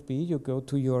question would be, you go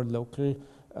to your local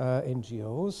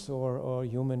NGOs or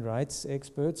human rights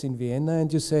experts in Vienna,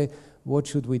 and you say, what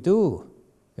should we do?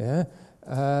 Yeah?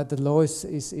 The law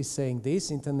is saying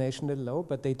this, international law,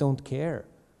 but they don't care.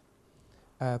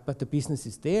 But the business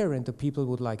is there, and the people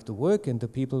would like to work, and the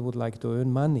people would like to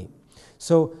earn money.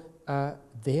 So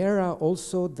there are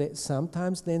also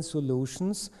sometimes then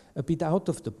solutions a bit out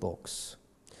of the box.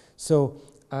 So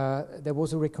there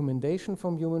was a recommendation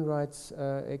from human rights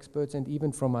experts and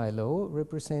even from ILO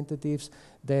representatives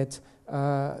that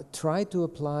try to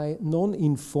apply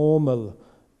non-informal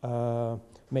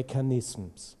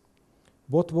mechanisms.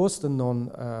 What was the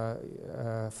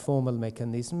non-formal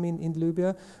mechanism in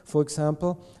Libya? For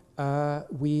example, the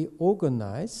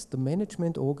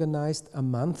management organized a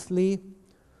monthly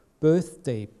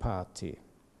birthday party,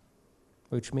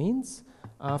 which means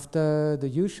after the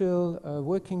usual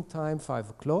working time, 5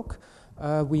 o'clock,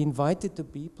 we invited the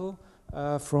people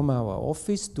from our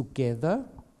office together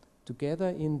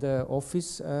in the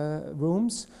office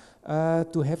rooms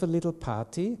to have a little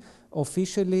party,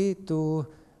 officially to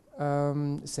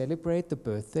celebrate the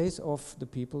birthdays of the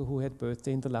people who had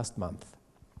birthday in the last month.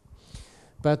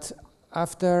 But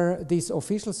after this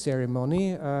official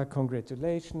ceremony,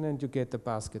 congratulations, and you get a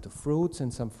basket of fruits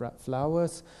and some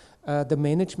flowers, the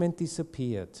management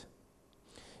disappeared.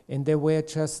 And there were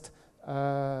just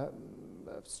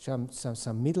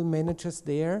some middle managers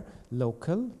there,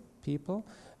 local people,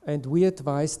 and we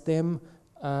advised them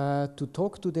to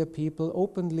talk to their people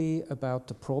openly about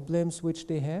the problems which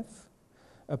they have,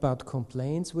 about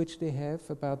complaints which they have,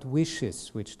 about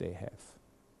wishes which they have.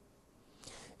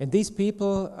 And these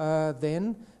people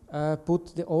then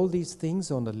put all these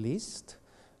things on a list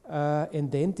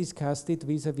and then discussed it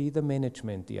vis-à-vis the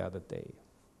management the other day.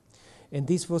 And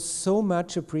this was so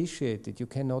much appreciated, you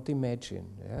cannot imagine.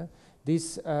 Yeah?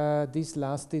 This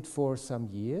lasted for some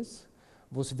years,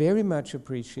 was very much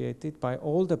appreciated by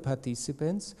all the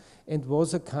participants, and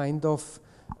was a kind of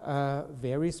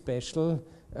very special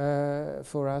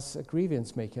for us a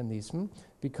grievance mechanism,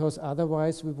 because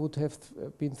otherwise we would have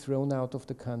been thrown out of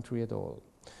the country at all.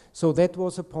 So that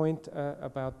was a point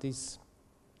about this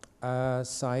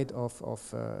side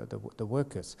of the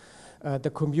workers. The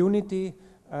community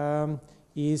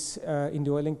is in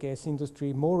the oil and gas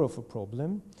industry more of a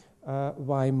problem.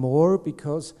 Why more?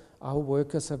 Because our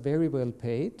workers are very well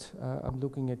paid. I'm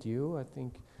looking at you, I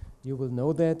think you will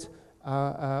know that.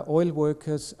 Oil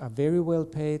workers are very well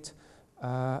paid.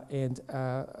 And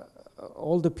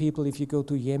all the people, if you go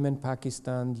to Yemen,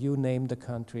 Pakistan, you name the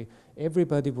country,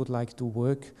 everybody would like to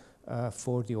work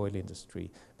for the oil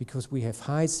industry, because we have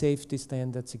high safety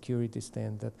standards, security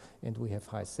standard, and we have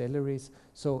high salaries.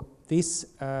 So this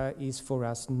is for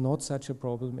us not such a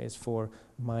problem as for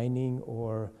mining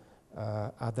or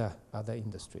other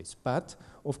industries. But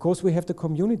of course we have the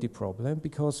community problem,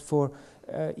 because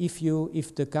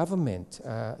if the government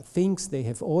thinks they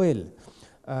have oil,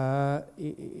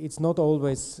 it's not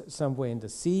always somewhere in the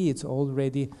sea, it's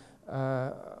already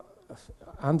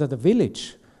under the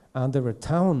village, under a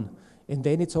town, and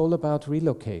then it's all about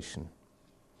relocation.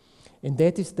 And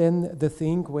that is then the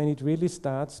thing when it really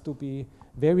starts to be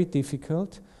very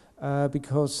difficult,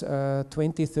 because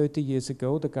 20, 30 years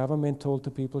ago, the government told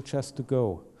the people just to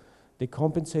go. They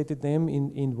compensated them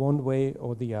in one way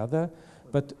or the other,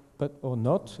 or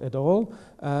not at all,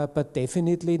 but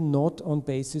definitely not on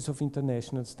basis of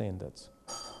international standards.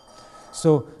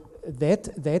 So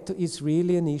that is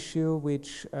really an issue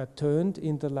which turned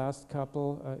in the last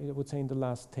couple, I would say in the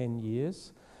last 10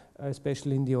 years,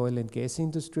 especially in the oil and gas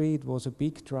industry. It was a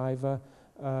big driver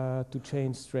to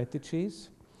change strategies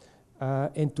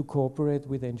and to cooperate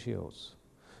with NGOs.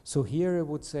 So here I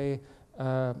would say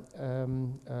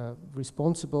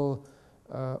responsible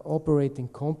operating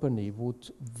company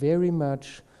would very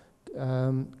much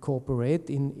cooperate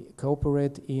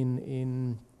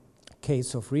in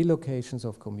case of relocations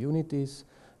of communities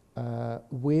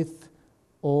with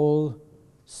all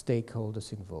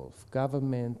stakeholders involved,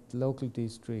 government, local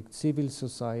district, civil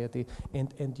society,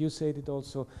 and you said it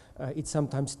also, it's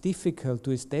sometimes difficult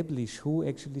to establish who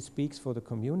actually speaks for the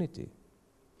community.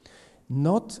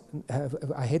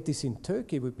 I had this in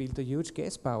Turkey. We built a huge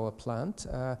gas power plant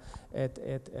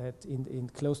in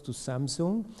close to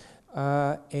Samsung,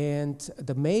 and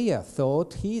the mayor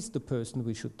thought he's the person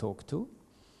we should talk to,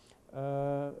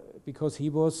 because he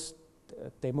was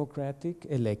democratic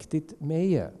elected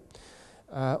mayor.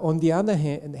 On the other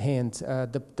hand,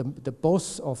 the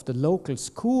boss of the local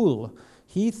school,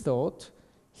 he thought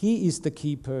he is the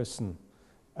key person.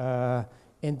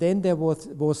 And then there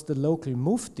was the local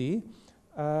mufti,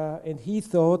 and he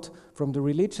thought, from the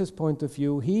religious point of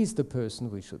view, he is the person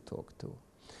we should talk to.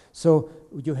 So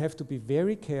you have to be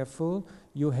very careful.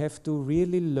 You have to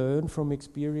really learn from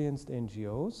experienced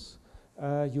NGOs.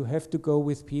 You have to go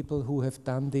with people who have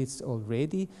done this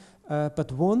already.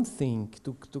 But one thing,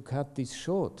 to cut this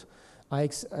short,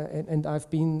 and I've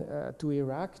been to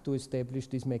Iraq to establish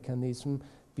this mechanism.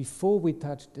 Before we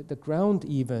touched the ground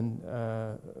even,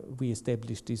 we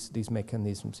established these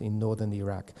mechanisms in northern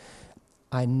Iraq.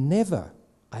 I never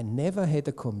had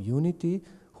a community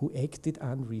who acted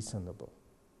unreasonable.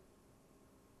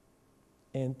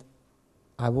 And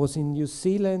I was in New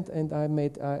Zealand, and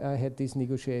I had these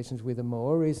negotiations with the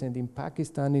Maoris, and in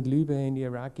Pakistan, in Libya, in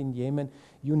Iraq, in Yemen,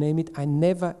 you name it. I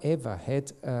never ever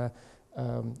had a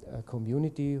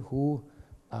community who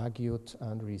argued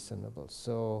unreasonable.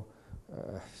 So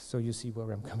you see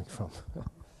where I'm coming from.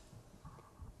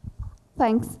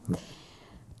 Thanks.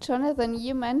 Jonathan,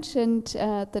 you mentioned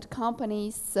that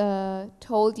companies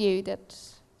told you that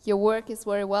your work is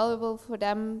very valuable for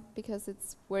them because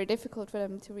it's very difficult for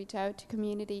them to reach out to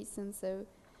communities, and so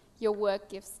your work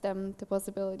gives them the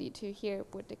possibility to hear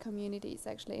what the community is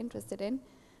actually interested in,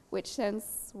 which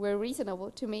sounds very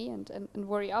reasonable to me and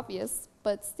very obvious,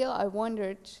 but still I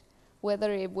wondered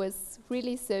whether it was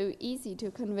really so easy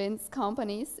to convince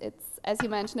companies. It's, as you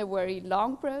mentioned, a very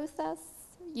long process.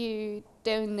 You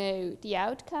don't know the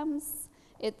outcomes.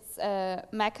 It's a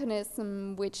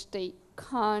mechanism which they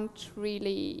can't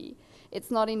really, it's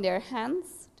not in their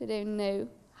hands. They don't know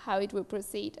how it will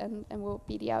proceed and what will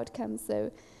be the outcome.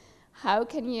 So how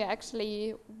can you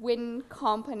actually win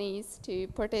companies to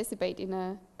participate in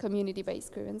a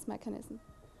community-based grievance mechanism?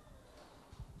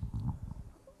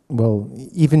 Well,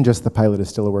 even just the pilot is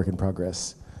still a work in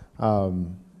progress.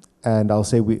 And I'll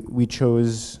say we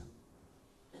chose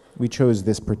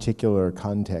this particular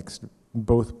context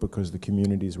both because the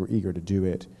communities were eager to do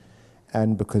it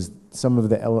and because some of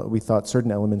we thought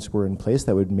certain elements were in place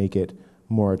that would make it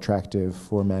more attractive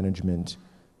for management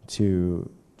to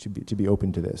be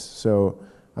open to this. So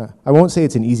I won't say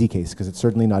it's an easy case, because it's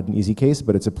certainly not an easy case,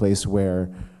 but it's a place where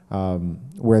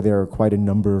there are quite a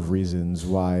number of reasons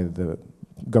why the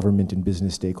government and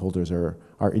business stakeholders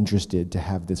are interested to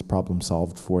have this problem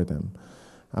solved for them.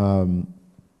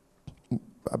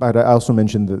 But I also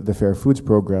mentioned the Fair Foods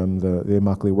program, the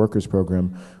Immokalee Workers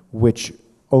program, which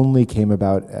only came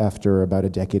about after about a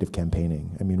decade of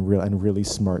campaigning. I mean, really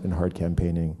smart and hard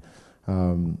campaigning.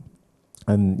 And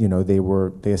you know,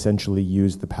 they essentially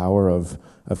used the power of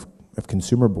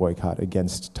consumer boycott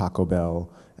against Taco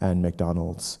Bell and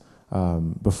McDonald's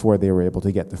before they were able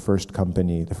to get the first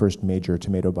company, the first major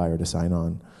tomato buyer to sign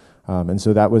on. And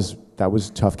so that was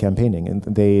tough campaigning.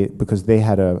 And because they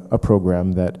had a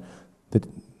program that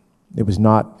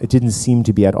it didn't seem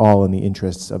to be at all in the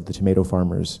interests of the tomato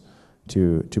farmers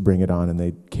to bring it on, and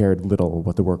they cared little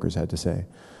what the workers had to say.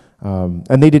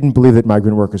 And they didn't believe that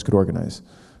migrant workers could organize.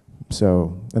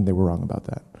 And they were wrong about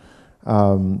that.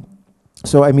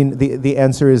 So I mean, the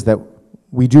answer is that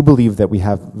we do believe that we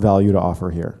have value to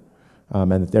offer here,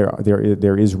 and that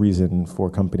there is reason for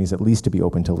companies at least to be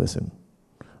open to listen.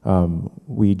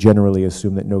 We generally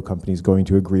assume that no company is going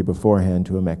to agree beforehand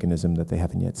to a mechanism that they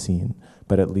haven't yet seen,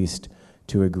 but at least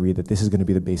to agree that this is going to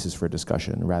be the basis for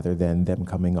discussion rather than them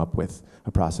coming up with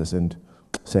a process and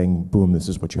saying, boom, this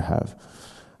is what you have.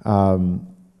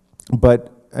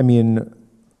 But I mean,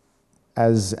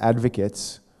 as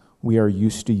advocates, we are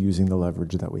used to using the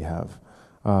leverage that we have.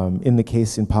 In the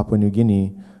case in Papua New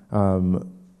Guinea,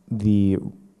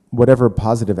 whatever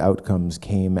positive outcomes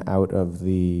came out of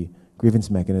the grievance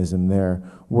mechanism there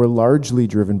were largely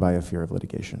driven by a fear of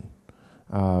litigation.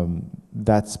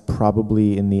 That's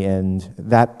probably in the end,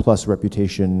 that plus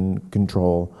reputation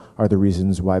control are the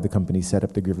reasons why the company set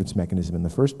up the grievance mechanism in the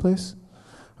first place.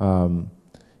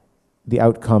 The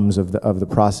outcomes of the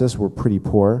process were pretty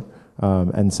poor,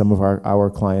 and some of our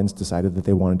clients decided that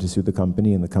they wanted to sue the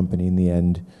company, and the company in the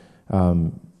end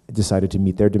decided to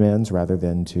meet their demands rather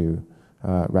than to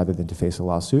face a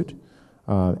lawsuit.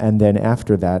 And then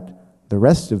after that, the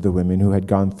rest of the women who had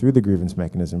gone through the grievance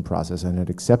mechanism process and had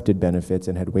accepted benefits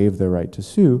and had waived their right to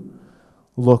sue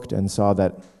looked and saw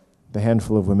that the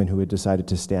handful of women who had decided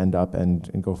to stand up and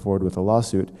go forward with a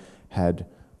lawsuit had,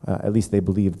 at least they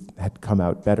believed, had come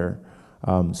out better.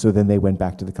 So then they went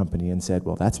back to the company and said,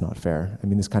 well, that's not fair. I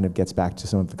mean, this kind of gets back to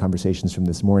some of the conversations from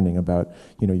this morning about,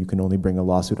 you can only bring a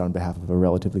lawsuit on behalf of a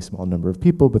relatively small number of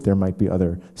people, but there might be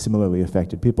other similarly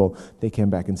affected people. They came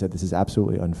back and said, this is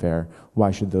absolutely unfair.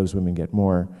 Why should those women get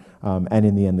more? And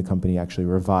in the end, the company actually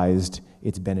revised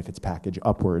its benefits package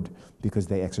upward because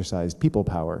they exercised people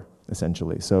power,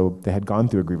 essentially. So they had gone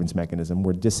through a grievance mechanism,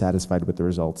 were dissatisfied with the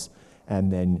results,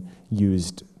 and then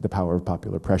used the power of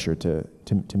popular pressure to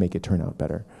make it turn out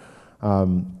better.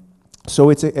 So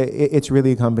it's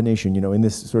really a combination, in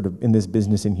this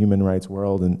business and human rights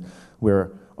world, and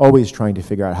we're always trying to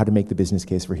figure out how to make the business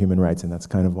case for human rights, and that's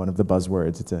kind of one of the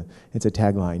buzzwords. It's a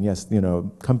tagline. Yes,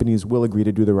 companies will agree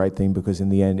to do the right thing because in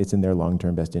the end, it's in their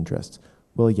long-term best interests.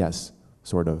 Well, yes,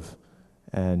 sort of.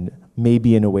 And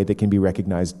maybe in a way that can be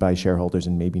recognized by shareholders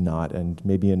and maybe not, and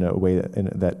maybe in a way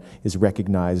that is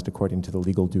recognized according to the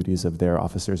legal duties of their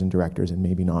officers and directors and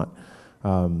maybe not.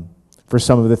 For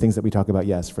some of the things that we talk about,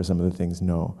 yes. For some of the things,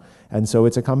 no. And so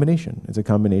it's a combination. It's a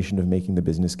combination of making the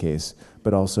business case,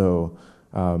 but also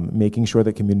making sure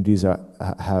that communities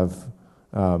have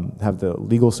the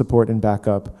legal support and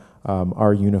backup,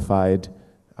 are unified,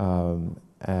 and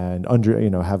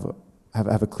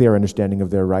have a clear understanding of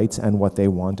their rights and what they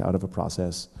want out of a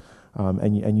process,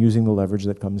 and using the leverage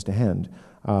that comes to hand,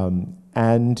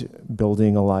 and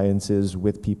building alliances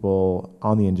with people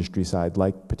on the industry side,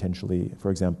 like potentially,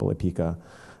 for example, IPIECA,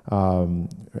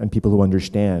 and people who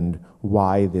understand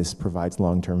why this provides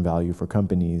long-term value for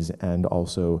companies and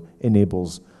also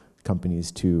enables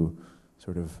companies to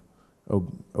sort of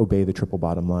obey the triple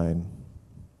bottom line.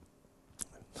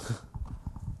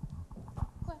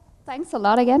 Well, thanks a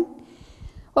lot again.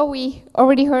 Well, we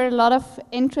already heard a lot of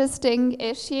interesting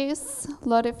issues, a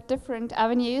lot of different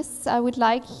avenues. I would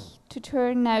like to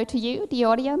turn now to you, the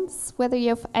audience, whether you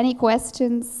have any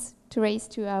questions to raise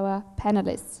to our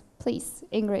panelists. Please,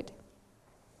 Ingrid.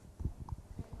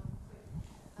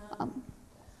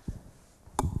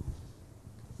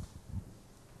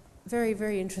 Very,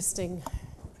 very interesting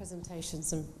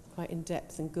presentations, and quite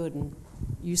in-depth and good and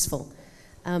useful.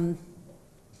 And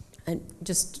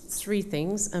just three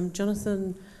things.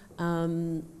 Jonathan,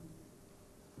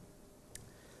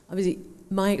 obviously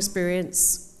my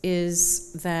experience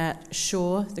is that,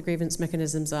 sure, the grievance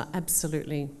mechanisms are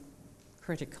absolutely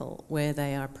critical where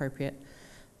they are appropriate,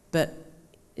 but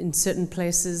in certain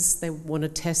places they want to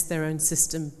test their own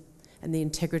system and the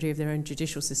integrity of their own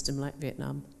judicial system, like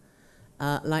Vietnam,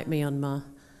 like Myanmar.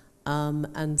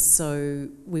 And so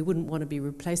we wouldn't want to be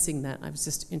replacing that. I was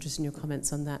just interested in your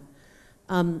comments on that.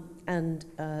 And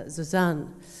Zuzanna,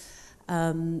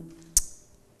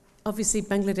 obviously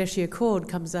Bangladeshi Accord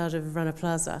comes out of Rana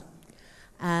Plaza,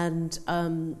 and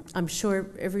I'm sure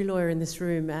every lawyer in this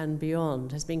room and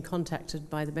beyond has been contacted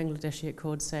by the Bangladeshi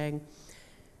Accord saying,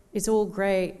 it's all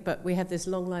great, but we have this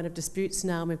long line of disputes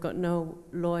now, and we've got no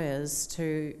lawyers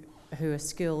who are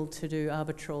skilled to do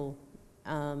arbitral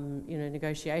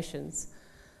negotiations.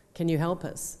 Can you help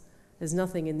us? There's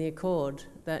nothing in the accord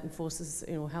that enforces,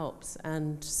 helps.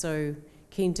 And so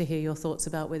keen to hear your thoughts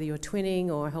about whether you're twinning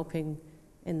or helping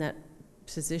in that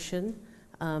position,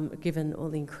 given all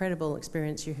the incredible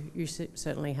experience you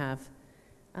certainly have.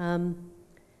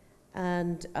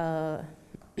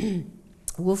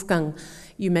 Wolfgang,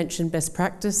 you mentioned best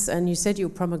practice, and you said you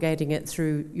were promulgating it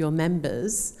through your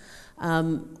members.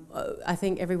 I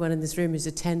think everyone in this room who's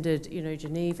attended,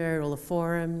 Geneva, all the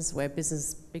forums where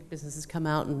big businesses come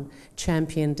out and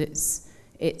championed its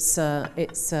CSR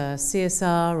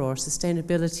or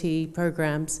sustainability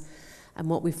programs, and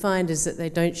what we find is that they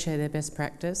don't share their best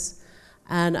practice.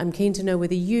 And I'm keen to know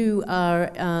whether you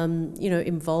are,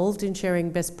 involved in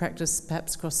sharing best practice,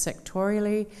 perhaps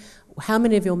cross-sectorially. How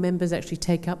many of your members actually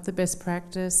take up the best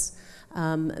practice?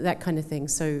 That kind of thing.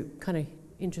 So, kind of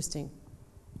interesting.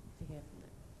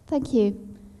 Thank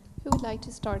you. Who would like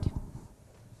to start?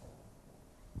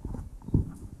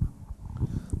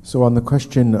 So on the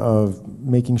question of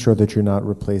making sure that you're not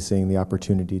replacing the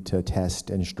opportunity to test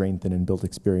and strengthen and build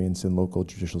experience in local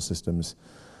judicial systems,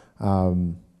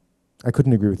 I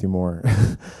couldn't agree with you more.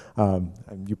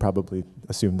 You probably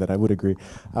assumed that I would agree.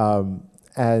 At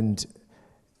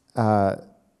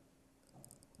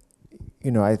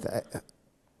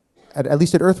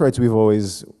least at EarthRights, we've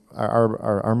always,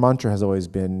 our mantra has always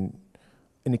been,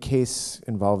 in a case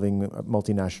involving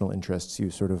multinational interests, you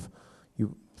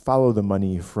follow the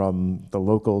money from the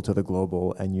local to the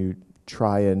global, and you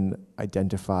try and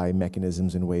identify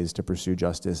mechanisms and ways to pursue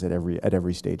justice at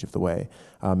every stage of the way.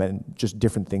 And just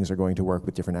different things are going to work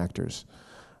with different actors.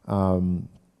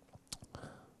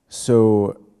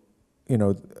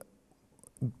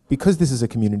 because this is a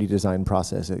community design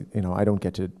process, I don't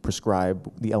get to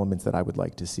prescribe the elements that I would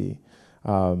like to see.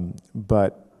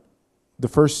 But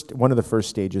one of the first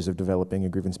stages of developing a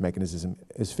grievance mechanism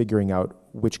is figuring out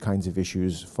which kinds of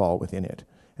issues fall within it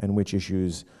and which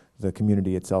issues the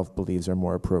community itself believes are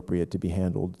more appropriate to be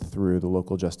handled through the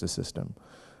local justice system.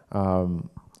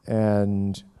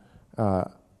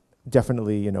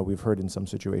 Definitely, we've heard in some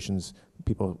situations,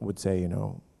 people would say,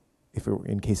 if it were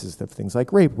in cases of things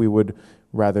like rape, we would,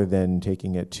 rather than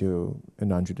taking it to a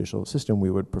non-judicial system, we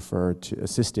would prefer to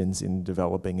assistance in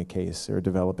developing a case or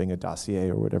developing a dossier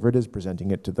or whatever it is,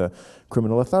 presenting it to the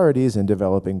criminal authorities and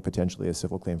developing potentially a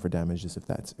civil claim for damages if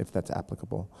that's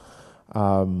applicable.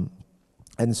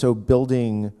 And so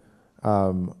building,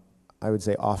 I would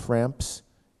say, off-ramps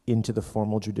into the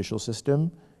formal judicial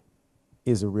system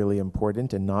is a really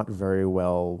important and not very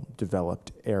well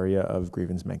developed area of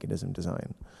grievance mechanism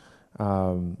design.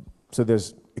 So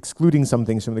there's excluding some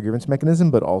things from the grievance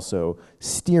mechanism, but also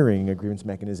steering a grievance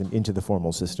mechanism into the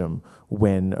formal system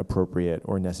when appropriate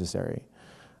or necessary.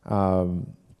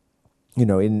 In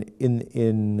the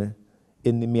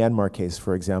Myanmar case,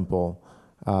 for example,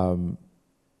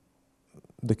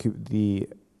 the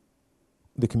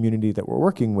community that we're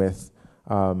working with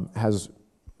has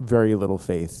very little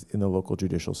faith in the local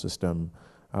judicial system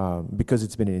because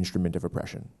it's been an instrument of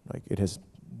oppression. Like, it has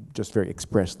just very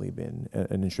expressly been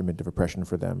an instrument of oppression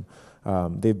for them.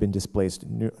 They've been displaced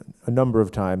a number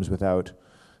of times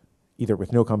either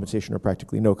with no compensation or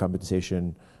practically no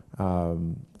compensation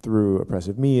through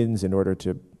oppressive means in order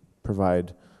to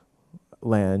provide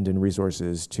land and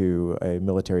resources to a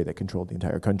military that controlled the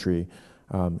entire country.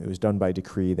 It was done by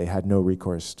decree. They had no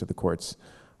recourse to the courts.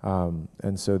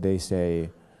 And so they say,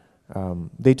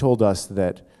 they told us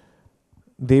that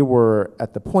they were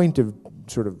at the point of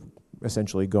sort of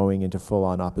essentially going into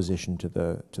full-on opposition to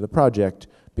the project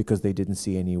because they didn't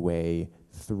see any way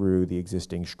through the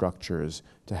existing structures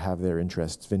to have their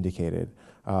interests vindicated.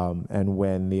 And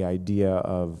when the idea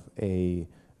of a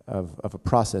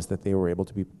process that they were able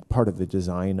to be part of the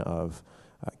design of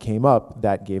came up,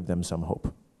 that gave them some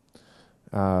hope.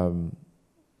 And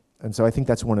so I think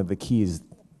that's one of the keys,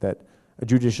 that a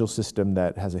judicial system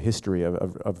that has a history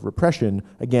of repression,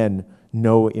 again,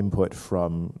 no input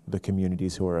from the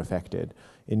communities who are affected.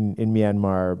 In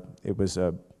Myanmar, it was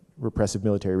a repressive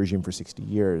military regime for 60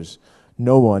 years.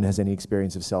 No one has any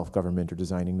experience of self-government or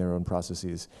designing their own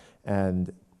processes. And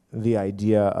the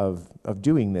idea of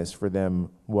doing this for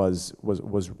them was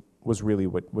really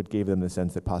what gave them the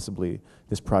sense that possibly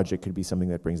this project could be something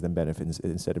that brings them benefits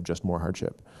instead of just more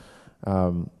hardship.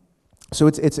 So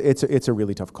it's a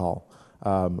really tough call.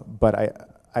 But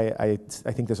I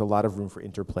think there's a lot of room for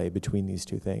interplay between these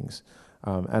two things.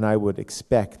 And I would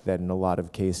expect that in a lot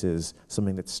of cases,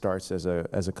 something that starts as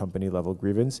a company level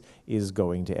grievance is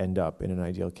going to end up, in an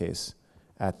ideal case,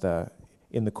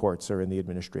 in the courts or in the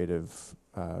administrative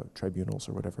tribunals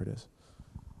or whatever it is.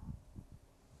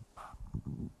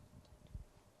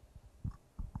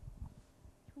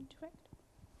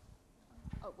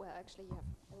 Oh, well, actually, yeah,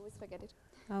 I always forget it.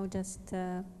 I'll just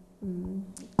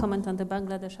comment on the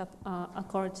Bangladesh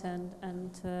Accord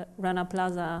and Rana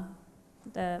Plaza,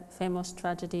 the famous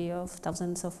tragedy of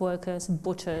thousands of workers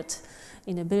butchered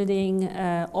in a building,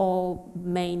 all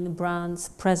main brands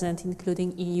present,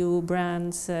 including EU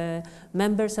brands,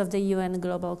 members of the UN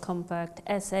Global Compact,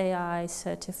 SAI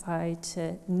certified,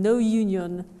 no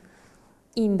union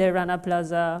in the Rana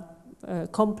Plaza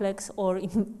complex or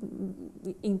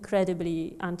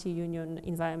incredibly anti-union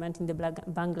environment in the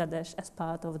Bangladesh as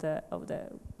part of the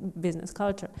business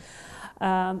culture.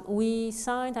 We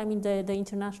signed, the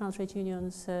international trade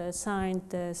unions signed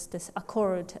this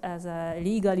accord as a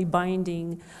legally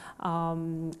binding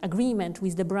agreement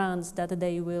with the brands that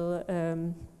they will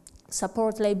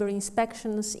support labor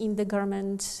inspections in the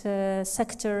garment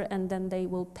sector, and then they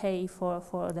will pay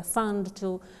for the fund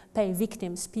to pay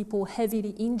victims, people heavily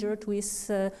injured with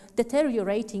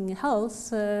deteriorating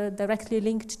health directly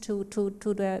linked to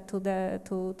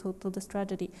this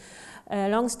tragedy.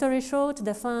 Long story short,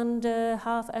 the fund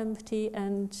half empty,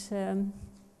 and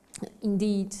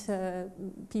indeed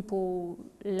people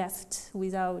left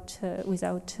without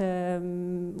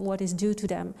what is due to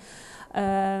them.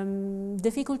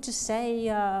 Difficult to say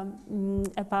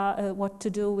about what to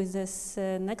do with this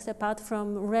next, apart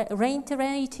from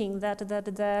reiterating that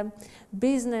the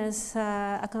business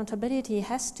accountability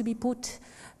has to be put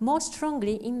more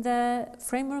strongly in the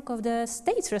framework of the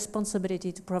state's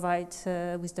responsibility to provide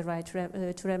with the right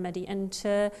to remedy. And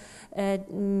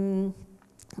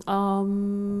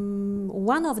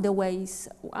one of the ways,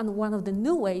 and one of the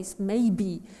new ways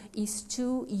maybe, is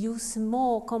to use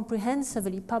more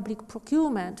comprehensively public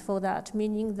procurement for that,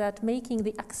 meaning that making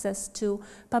the access to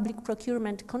public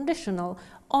procurement conditional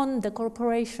on the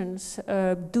corporation's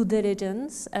due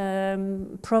diligence,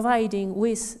 providing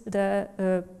with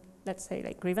the let's say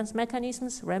like grievance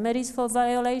mechanisms, remedies for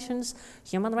violations,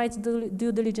 human rights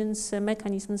due diligence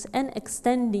mechanisms, and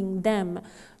extending them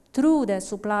through the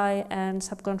supply and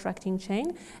subcontracting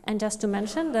chain. And just to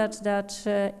mention that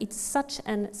it's such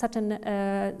an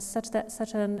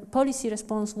policy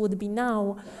response would be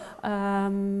now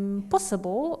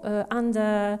possible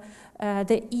under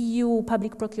the EU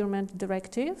Public Procurement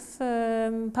Directive.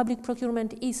 Public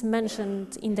procurement is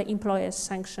mentioned in the Employers'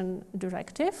 Sanction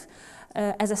Directive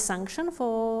as a sanction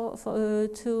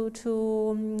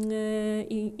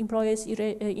employers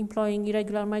employing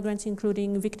irregular migrants,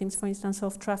 including victims, for instance,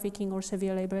 of trafficking or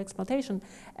severe labor exploitation,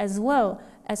 as well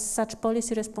as such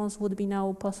policy response would be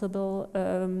now possible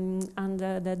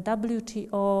under the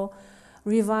WTO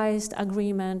revised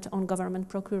agreement on government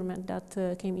procurement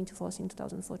that came into force in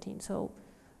 2014. So,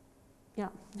 yeah.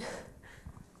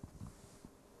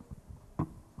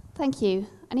 Thank you.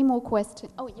 Any more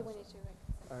questions? Oh, you wanted to.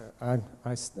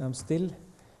 I'm still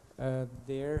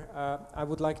there. I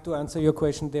would like to answer your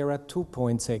question. There are 2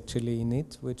 points actually in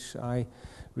it, which I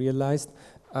realized.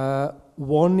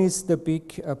 One is the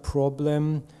big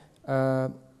problem.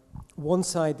 One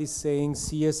side is saying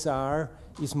CSR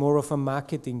is more of a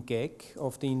marketing gag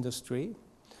of the industry,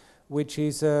 which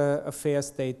is a fair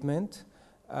statement.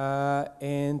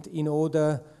 And in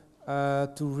order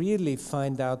to really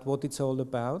find out what it's all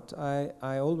about,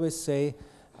 I always say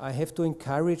I have to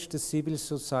encourage the civil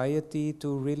society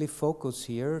to really focus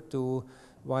here, to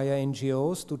via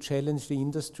NGOs, to challenge the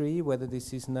industry, whether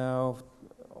this is now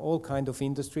all kind of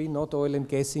industry, not oil and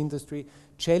gas industry,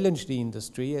 challenge the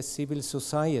industry as civil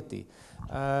society,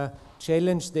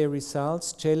 challenge their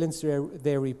results, challenge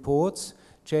their reports,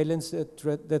 challenge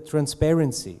the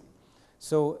transparency.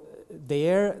 So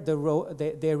there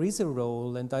is a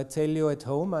role, and I tell you at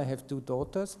home, I have 2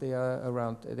 daughters, they are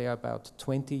about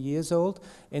 20 years old,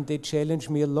 and they challenge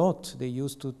me a lot. They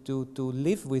used to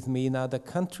live with me in other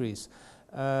countries.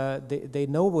 They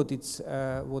know what it's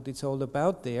all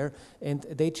about there, and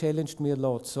they challenged me a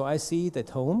lot. So I see it at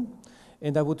home,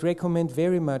 and I would recommend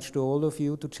very much to all of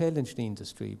you to challenge the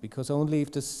industry, because only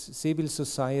if the civil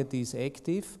society is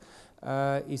active,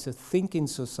 is a thinking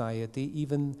society,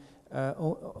 even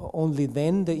only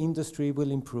then the industry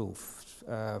will improve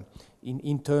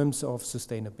in terms of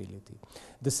sustainability.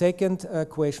 The second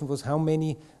question was how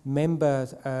many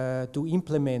members to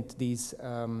implement these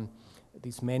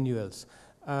manuals.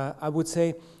 I would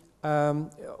say,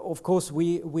 of course,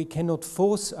 we cannot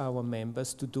force our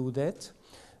members to do that,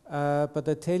 but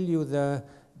I tell you the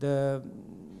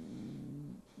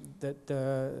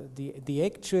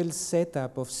actual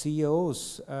setup of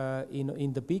CEOs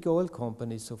in the big oil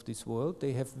companies of this world,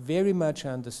 they have very much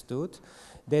understood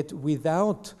that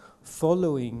without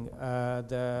following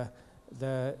the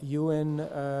UN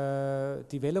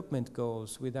development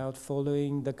goals, without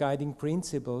following the guiding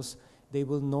principles, they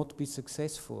will not be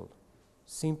successful,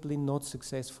 simply not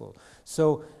successful.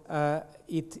 So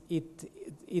it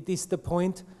is the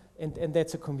point, and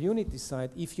that's a community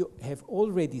side, if you have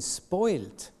already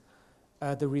spoiled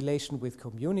the relation with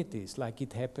communities, like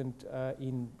it happened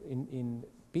in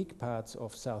big parts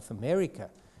of South America,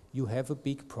 you have a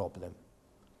big problem.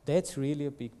 That's really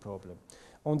a big problem.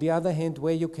 On the other hand,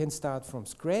 where you can start from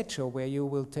scratch, or where you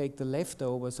will take the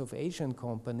leftovers of Asian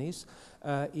companies,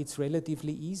 it's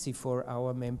relatively easy for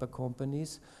our member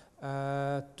companies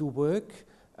to work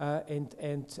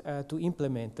and to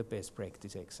implement the best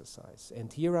practice exercise.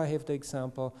 And here I have the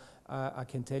example, I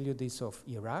can tell you this, of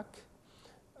Iraq.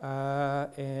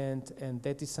 And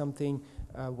that is something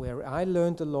where I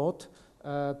learned a lot,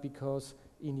 because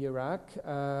in Iraq,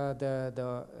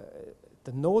 the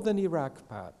northern Iraq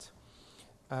part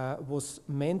was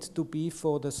meant to be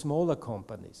for the smaller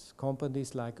companies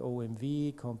like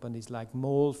OMV, companies like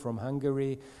MOL from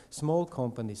Hungary, small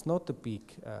companies, not the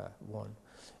big one,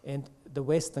 and the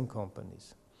Western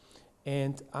companies.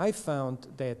 And I found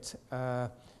that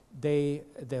the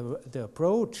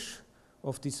approach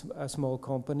of these small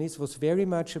companies was very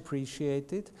much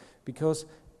appreciated, because,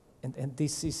 and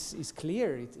this is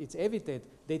clear, it's evident,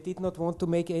 they did not want to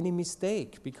make any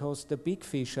mistake, because the big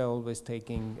fish are always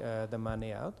taking the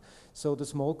money out. So the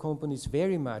small companies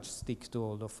very much stick to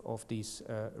all of these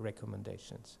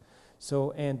recommendations.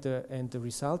 So, and the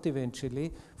result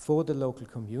eventually for the local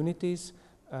communities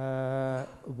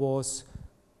was,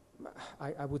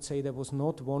 I would say there was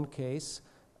not one case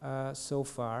so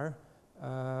far,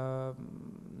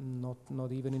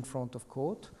 not even in front of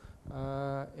court.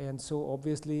 And so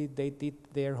obviously they did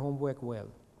their homework well.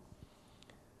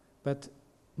 But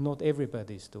not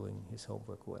everybody is doing his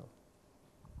homework well.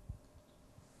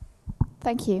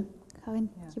 Thank you. Karin,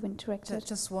 Yeah. you went directed.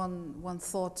 Just one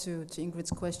thought to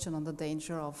Ingrid's question on the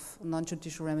danger of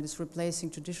non-judicial remedies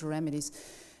replacing judicial remedies.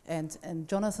 And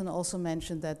Jonathan also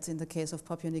mentioned that in the case of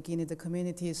Papua New Guinea, the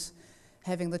communities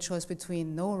having the choice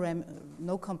between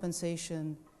no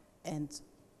compensation and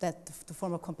that the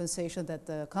form of compensation that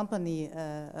the company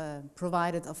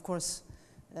provided, of course,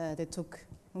 they took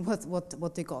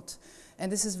what they got.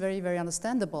 And this is very, very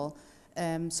understandable.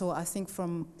 So I think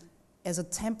as a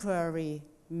temporary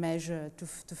measure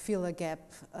to fill a gap,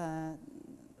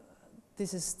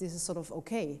 this is sort of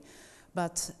okay.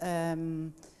 But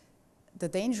the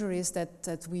danger is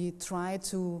that we try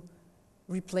to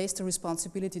replace the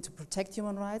responsibility to protect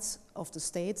human rights of the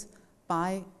state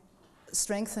by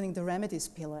strengthening the remedies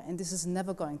pillar, and this is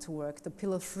never going to work. The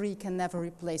pillar 3 can never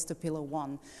replace the pillar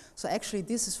 1. So actually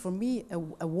this is for me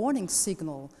a warning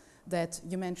signal that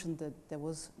you mentioned that there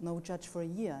was no judge for a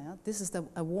year. Yeah? This is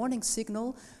a warning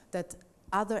signal that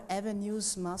other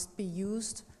avenues must be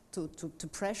used to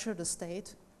pressure the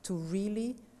state to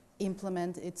really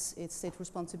implement its state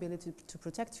responsibility to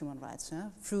protect human rights, yeah?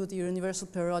 Through the universal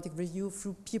periodic review,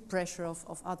 through peer pressure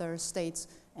of other states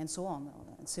and so on,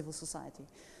 and civil society.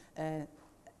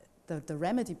 The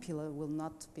remedy pillar will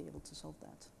not be able to solve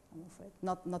that, I'm afraid.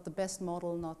 Not the best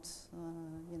model, not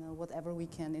whatever we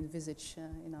can envisage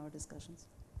in our discussions.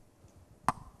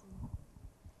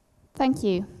 Thank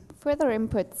you. Further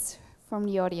inputs from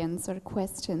the audience or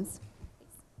questions?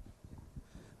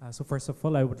 So first of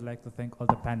all, I would like to thank all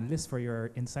the panelists for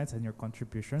your insights and your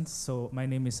contributions. So my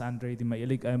name is Andre Di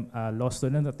Mailig. I'm a law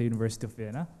student at the University of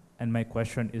Vienna, and my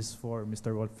question is for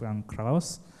Mr. Wolfgang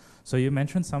Kraus. So you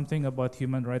mentioned something about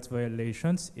human rights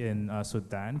violations in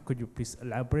Sudan. Could you please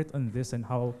elaborate on this, and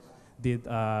how did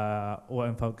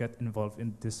OMV get involved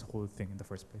in this whole thing in the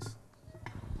first place?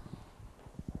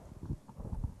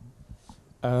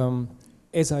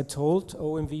 As I told,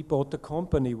 OMV bought a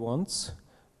company once,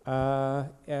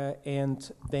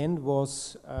 and then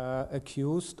was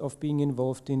accused of being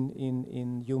involved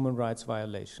in human rights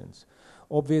violations.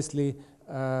 Obviously,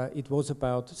 it was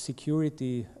about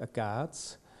security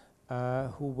guards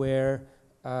who were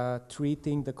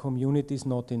treating the communities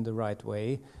not in the right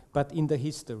way, but in the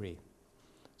history.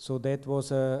 So that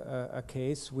was a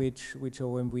case which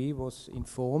OMV was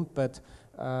informed, but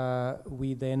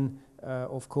we then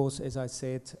of course, as I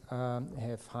said,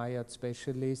 have hired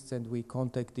specialists, and we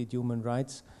contacted human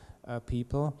rights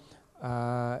people.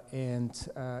 And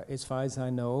as far as I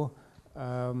know,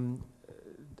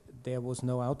 there was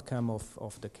no outcome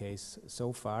of the case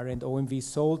so far. And OMV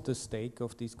sold the stake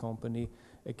of this company.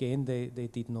 Again, they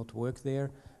did not work there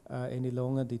any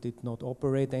longer. They did not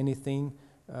operate anything.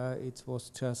 It was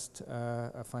just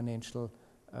a financial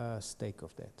stake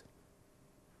of that.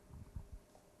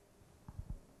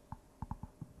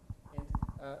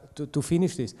 To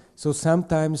finish this, so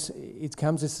sometimes it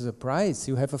comes as a surprise.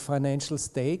 You have a financial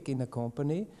stake in a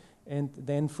company, and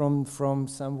then from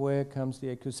somewhere comes the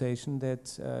accusation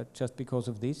that just because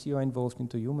of this you are involved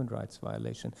into human rights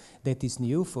violation. That is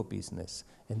new for business,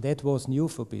 and that was new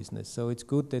for business. So it's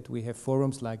good that we have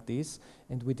forums like this,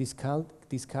 and we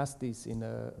discuss this in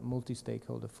a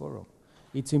multi-stakeholder forum.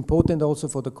 It's important also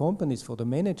for the companies, for the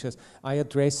managers. I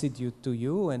address it to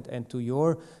you and to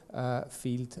your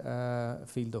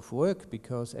field of work,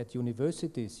 because at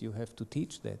universities you have to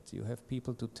teach that. You have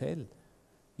people to tell.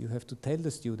 You have to tell the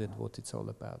student what it's all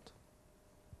about.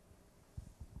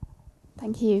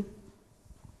 Thank you.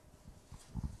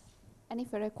 Any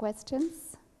further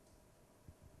questions?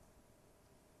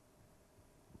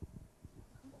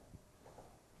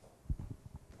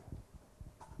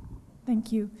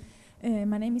 Thank you.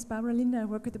 My name is Barbara Linde. I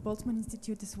work at the Boltzmann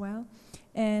Institute as well.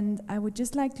 And I would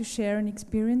just like to share an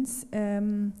experience,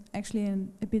 actually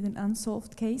a bit an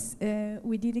unsolved case.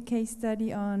 We did a case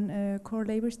study on core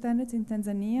labor standards in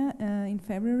Tanzania in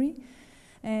February.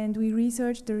 And we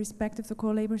researched the respect of the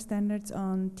core labor standards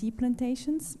on tea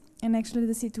plantations. And actually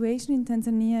the situation in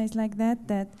Tanzania is like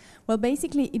that well,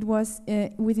 basically it was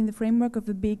within the framework of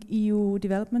a big EU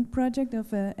development project,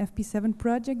 of a FP7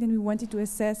 project, and we wanted to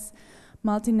assess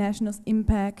multinationals'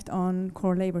 impact on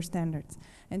core labor standards.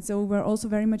 And so we're also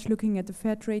very much looking at the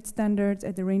fair trade standards,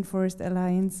 at the Rainforest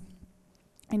Alliance,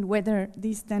 and whether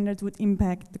these standards would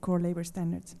impact the core labor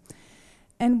standards.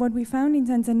 And what we found in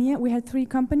Tanzania, we had 3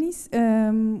 companies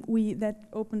that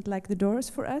opened like the doors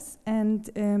for us, and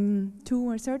 2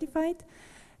 were certified.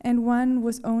 and one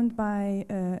was owned by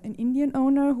an Indian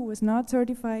owner who was not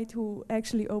certified, who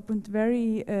actually opened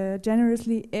very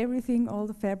generously everything, all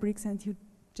the fabrics, and he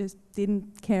just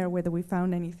didn't care whether we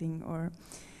found anything. Or,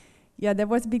 yeah, there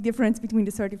was a big difference between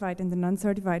the certified and the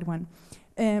non-certified one.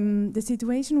 The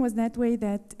situation was that way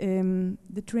that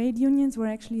the trade unions were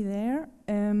actually there,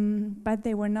 but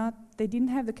they didn't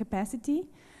have the capacity,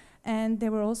 and they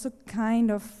were also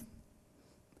kind of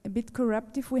a bit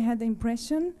corruptive, we had the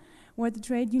impression. What the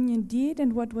trade union did,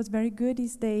 and what was very good,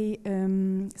 is they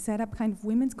set up kind of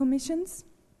women's commissions,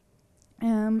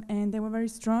 and they were very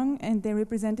strong, and they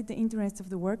represented the interests of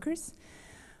the workers.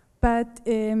 But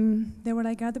there were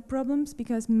like other problems,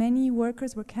 because many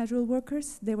workers were casual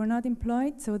workers. They were not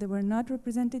employed, so they were not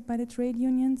represented by the trade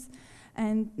unions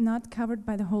and not covered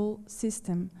by the whole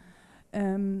system.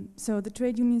 So the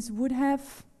trade unions would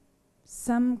have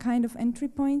some kind of entry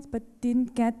points, but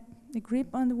didn't get a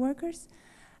grip on the workers.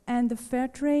 And the fair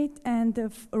trade and the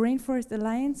Rainforest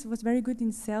Alliance was very good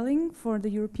in selling for the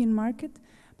European market,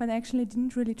 but actually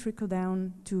didn't really trickle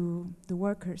down to the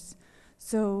workers.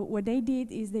 So what they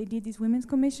did is they did these women's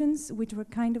commissions, which were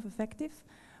kind of effective,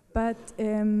 but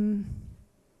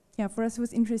yeah, for us it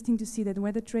was interesting to see that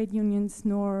neither trade unions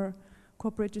nor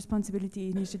corporate responsibility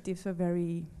initiatives were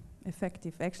very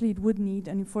effective. Actually, it would need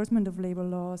an enforcement of labor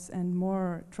laws and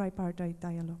more tripartite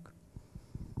dialogue.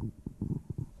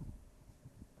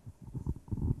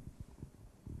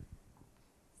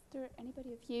 Is there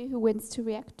anybody of you who wants to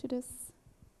react to this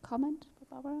comment,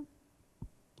 Barbara?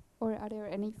 Or are there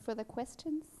any further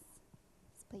questions?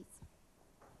 Please.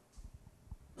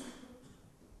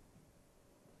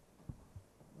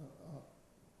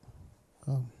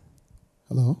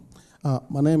 Hello.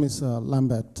 My name is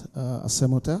Lambert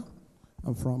Asemota.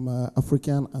 I'm from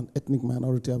African and Ethnic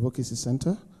Minority Advocacy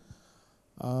Center.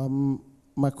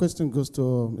 My question goes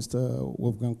to Mr.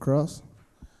 Wolfgang Kraus.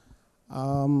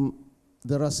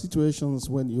 There are situations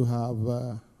when you have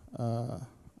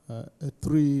a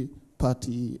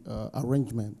three-party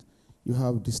arrangement. You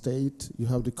have the state, you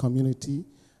have the community,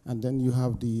 and then you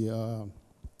have the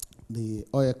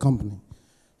oil company.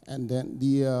 And then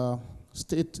the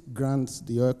state grants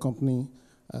the oil company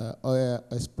oil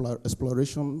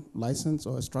exploration license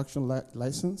or extraction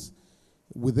license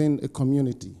within a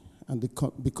community. And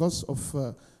because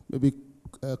of maybe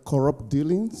corrupt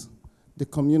dealings, the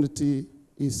community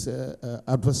is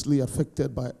adversely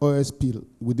affected by oil spill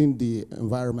within the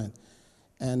environment.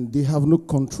 And they have no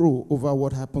control over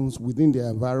what happens within the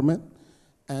environment.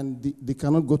 And they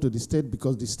cannot go to the state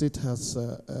because the state has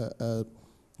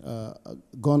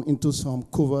gone into some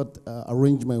covert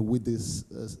arrangement with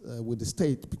the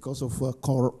state because of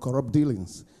corrupt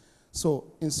dealings.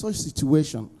 So in such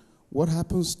situation, what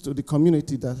happens to the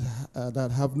community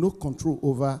that have no control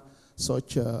over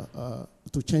such to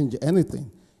change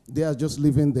anything? They are just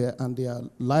living there, and their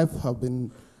life have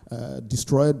been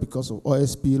destroyed because of oil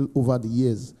spill over the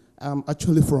years. I'm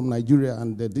actually from Nigeria,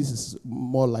 and this is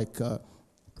more like a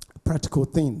practical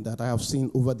thing that I have seen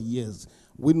over the years.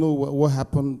 We know what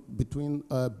happened between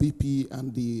BP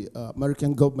and the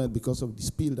American government because of the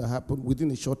spill that happened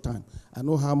within a short time. I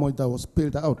know how much that was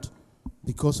spilled out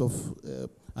because of,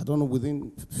 I don't know,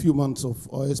 within a few months of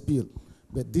oil spill.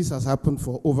 But this has happened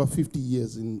for over 50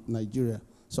 years in Nigeria.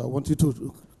 So I want you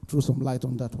to throw some light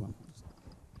on that one.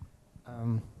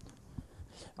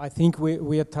 I think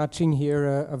we are touching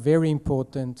here a very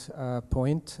important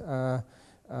point.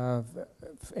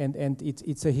 And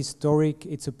it's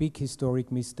a big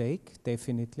historic mistake,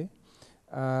 definitely,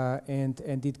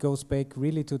 and it goes back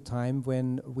really to time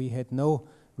when we had no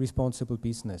responsible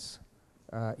business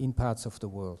in parts of the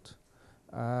world,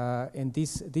 and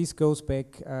this goes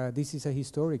back. This is a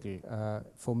historical,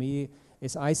 for me,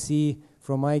 as I see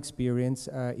from my experience,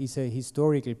 is a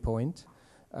historical point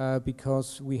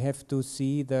because we have to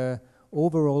see the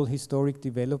overall historic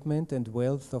development and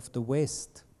wealth of the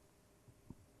West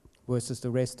versus the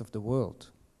rest of the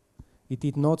world. It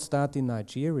did not start in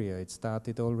Nigeria. It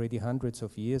started already hundreds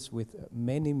of years with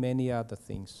many, many other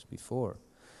things before.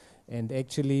 And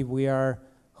actually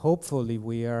hopefully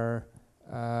we are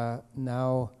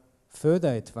now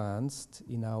further advanced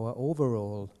in our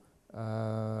overall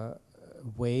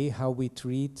way how we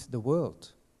treat the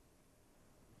world.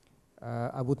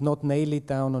 I would not nail it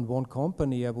down on one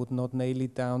company. I would not nail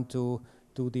it down to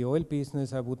the oil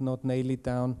business. I would not nail it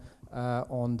down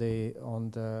on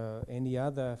any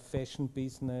other fashion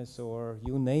business or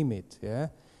you name it. Yeah,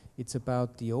 it's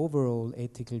about the overall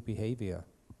ethical behavior.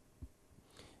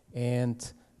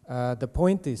 And the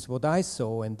point is, what I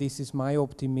saw, and this is my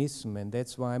optimism, and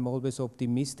that's why I'm always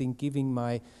optimistic, giving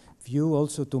my view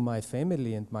also to my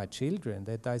family and my children,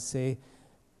 that I say,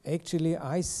 Actually,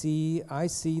 I see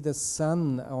the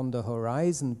sun on the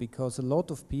horizon, because a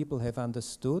lot of people have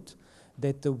understood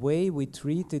that the way we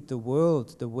treated the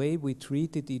world, the way we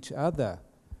treated each other,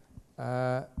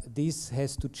 this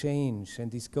has to change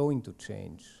and is going to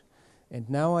change. And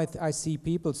now I see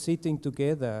people sitting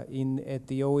together at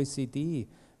the OECD.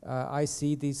 I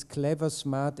see these clever,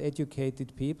 smart,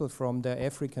 educated people from the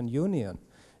African Union.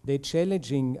 They're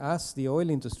challenging us, the oil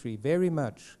industry, very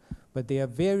much, but they are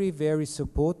very, very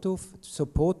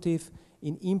supportive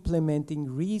in implementing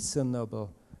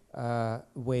reasonable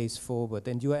ways forward.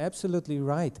 And you are absolutely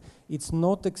right. It's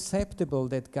not acceptable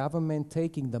that government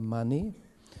taking the money,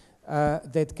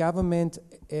 that government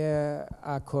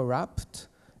are corrupt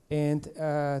and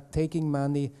taking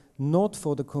money not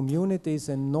for the communities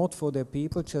and not for their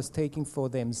people, just taking for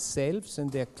themselves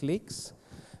and their cliques.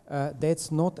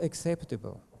 That's not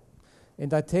acceptable.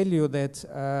 And I tell you that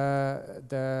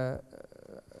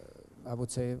I would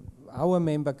say our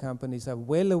member companies are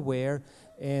well aware,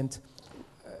 and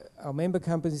our member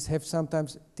companies have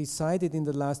sometimes decided in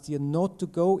the last year not to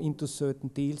go into certain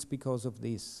deals because of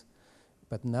this.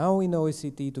 But now in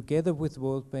OECD, together with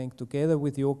World Bank, together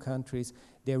with your countries,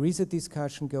 there is a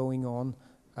discussion going on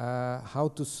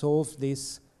how to solve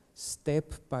this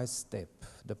step by step.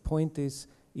 The point is,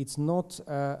 it's not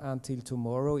until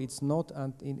tomorrow, it's not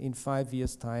in 5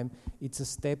 years' time, it's a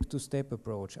step-to-step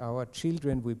approach. Our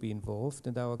children will be involved,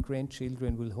 and our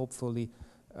grandchildren will hopefully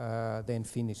then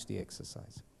finish the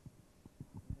exercise.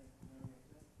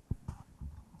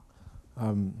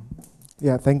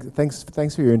 Yeah,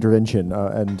 thanks for your intervention.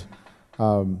 I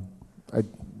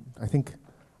think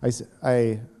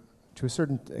to a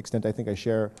certain extent, I think I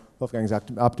share Wolfgang's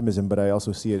optimism, but I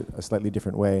also see it a slightly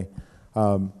different way.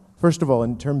 First of all,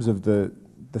 in terms of the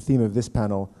theme of this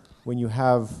panel, when you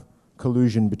have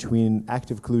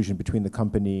active collusion between the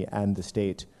company and the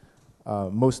state,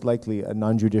 most likely a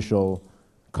non-judicial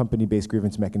company-based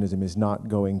grievance mechanism is not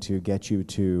going to get you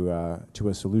to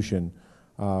a solution.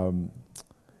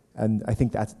 And I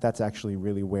think that's actually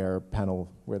really where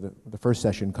the first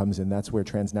session comes in. That's where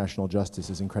transnational justice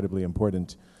is incredibly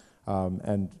important.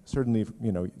 And certainly,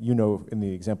 you know, in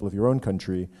the example of your own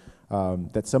country,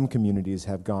 that some communities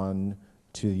have gone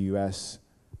to the US,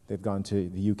 they've gone to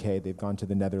the UK, they've gone to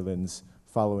the Netherlands,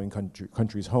 following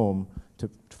countries home to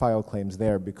file claims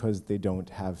there because they don't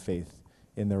have faith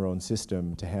in their own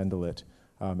system to handle it.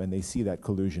 And they see that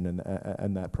collusion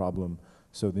and that problem.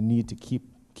 So the need to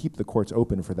keep the courts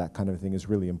open for that kind of thing is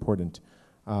really important.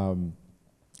 And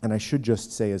I should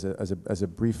just say as a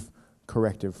brief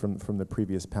corrective from the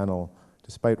previous panel,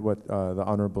 despite what the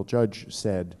Honorable Judge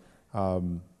said,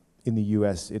 in the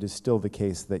US, it is still the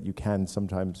case that you can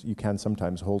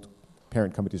sometimes hold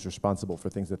parent companies responsible for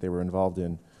things that they were involved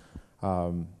in,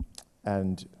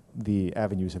 and the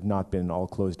avenues have not been all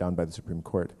closed down by the Supreme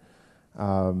Court.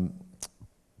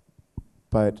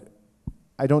 But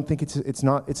I don't think it's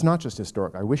not just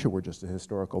historic. I wish it were just a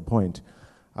historical point,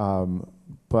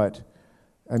 but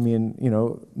I mean, you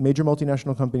know, major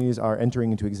multinational companies are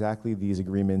entering into exactly these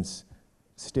agreements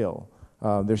still.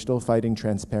 They're still fighting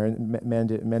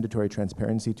mandatory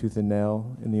transparency tooth and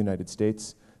nail in the United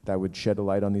States that would shed a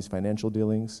light on these financial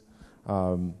dealings.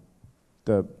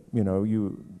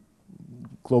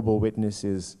 Global Witness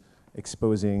is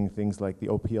exposing things like the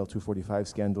OPL 245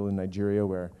 scandal in Nigeria,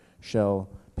 where Shell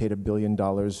paid $1 billion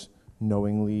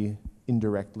knowingly,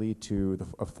 indirectly to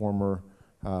a former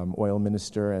oil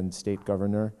minister and state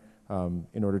governor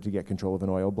in order to get control of an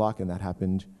oil block, and that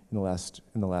happened in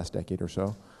the last decade or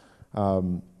so.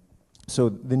 So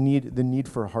the need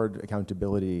for hard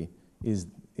accountability is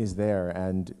there,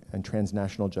 and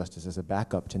transnational justice as a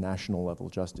backup to national level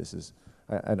justice is,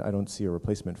 I don't see a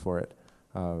replacement for it.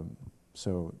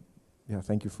 So yeah,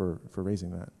 thank you for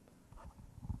raising that.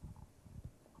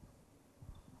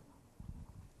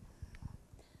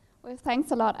 Well, thanks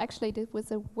a lot. Actually, this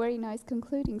was a very nice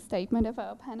concluding statement of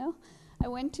our panel. I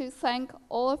want to thank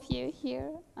all of you here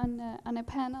on a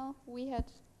panel. We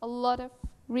had a lot of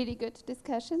really good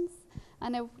discussions,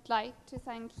 and I would like to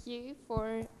thank you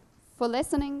for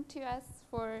listening to us,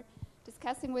 for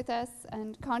discussing with us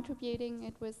and contributing.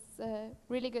 It was a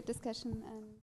really good discussion. And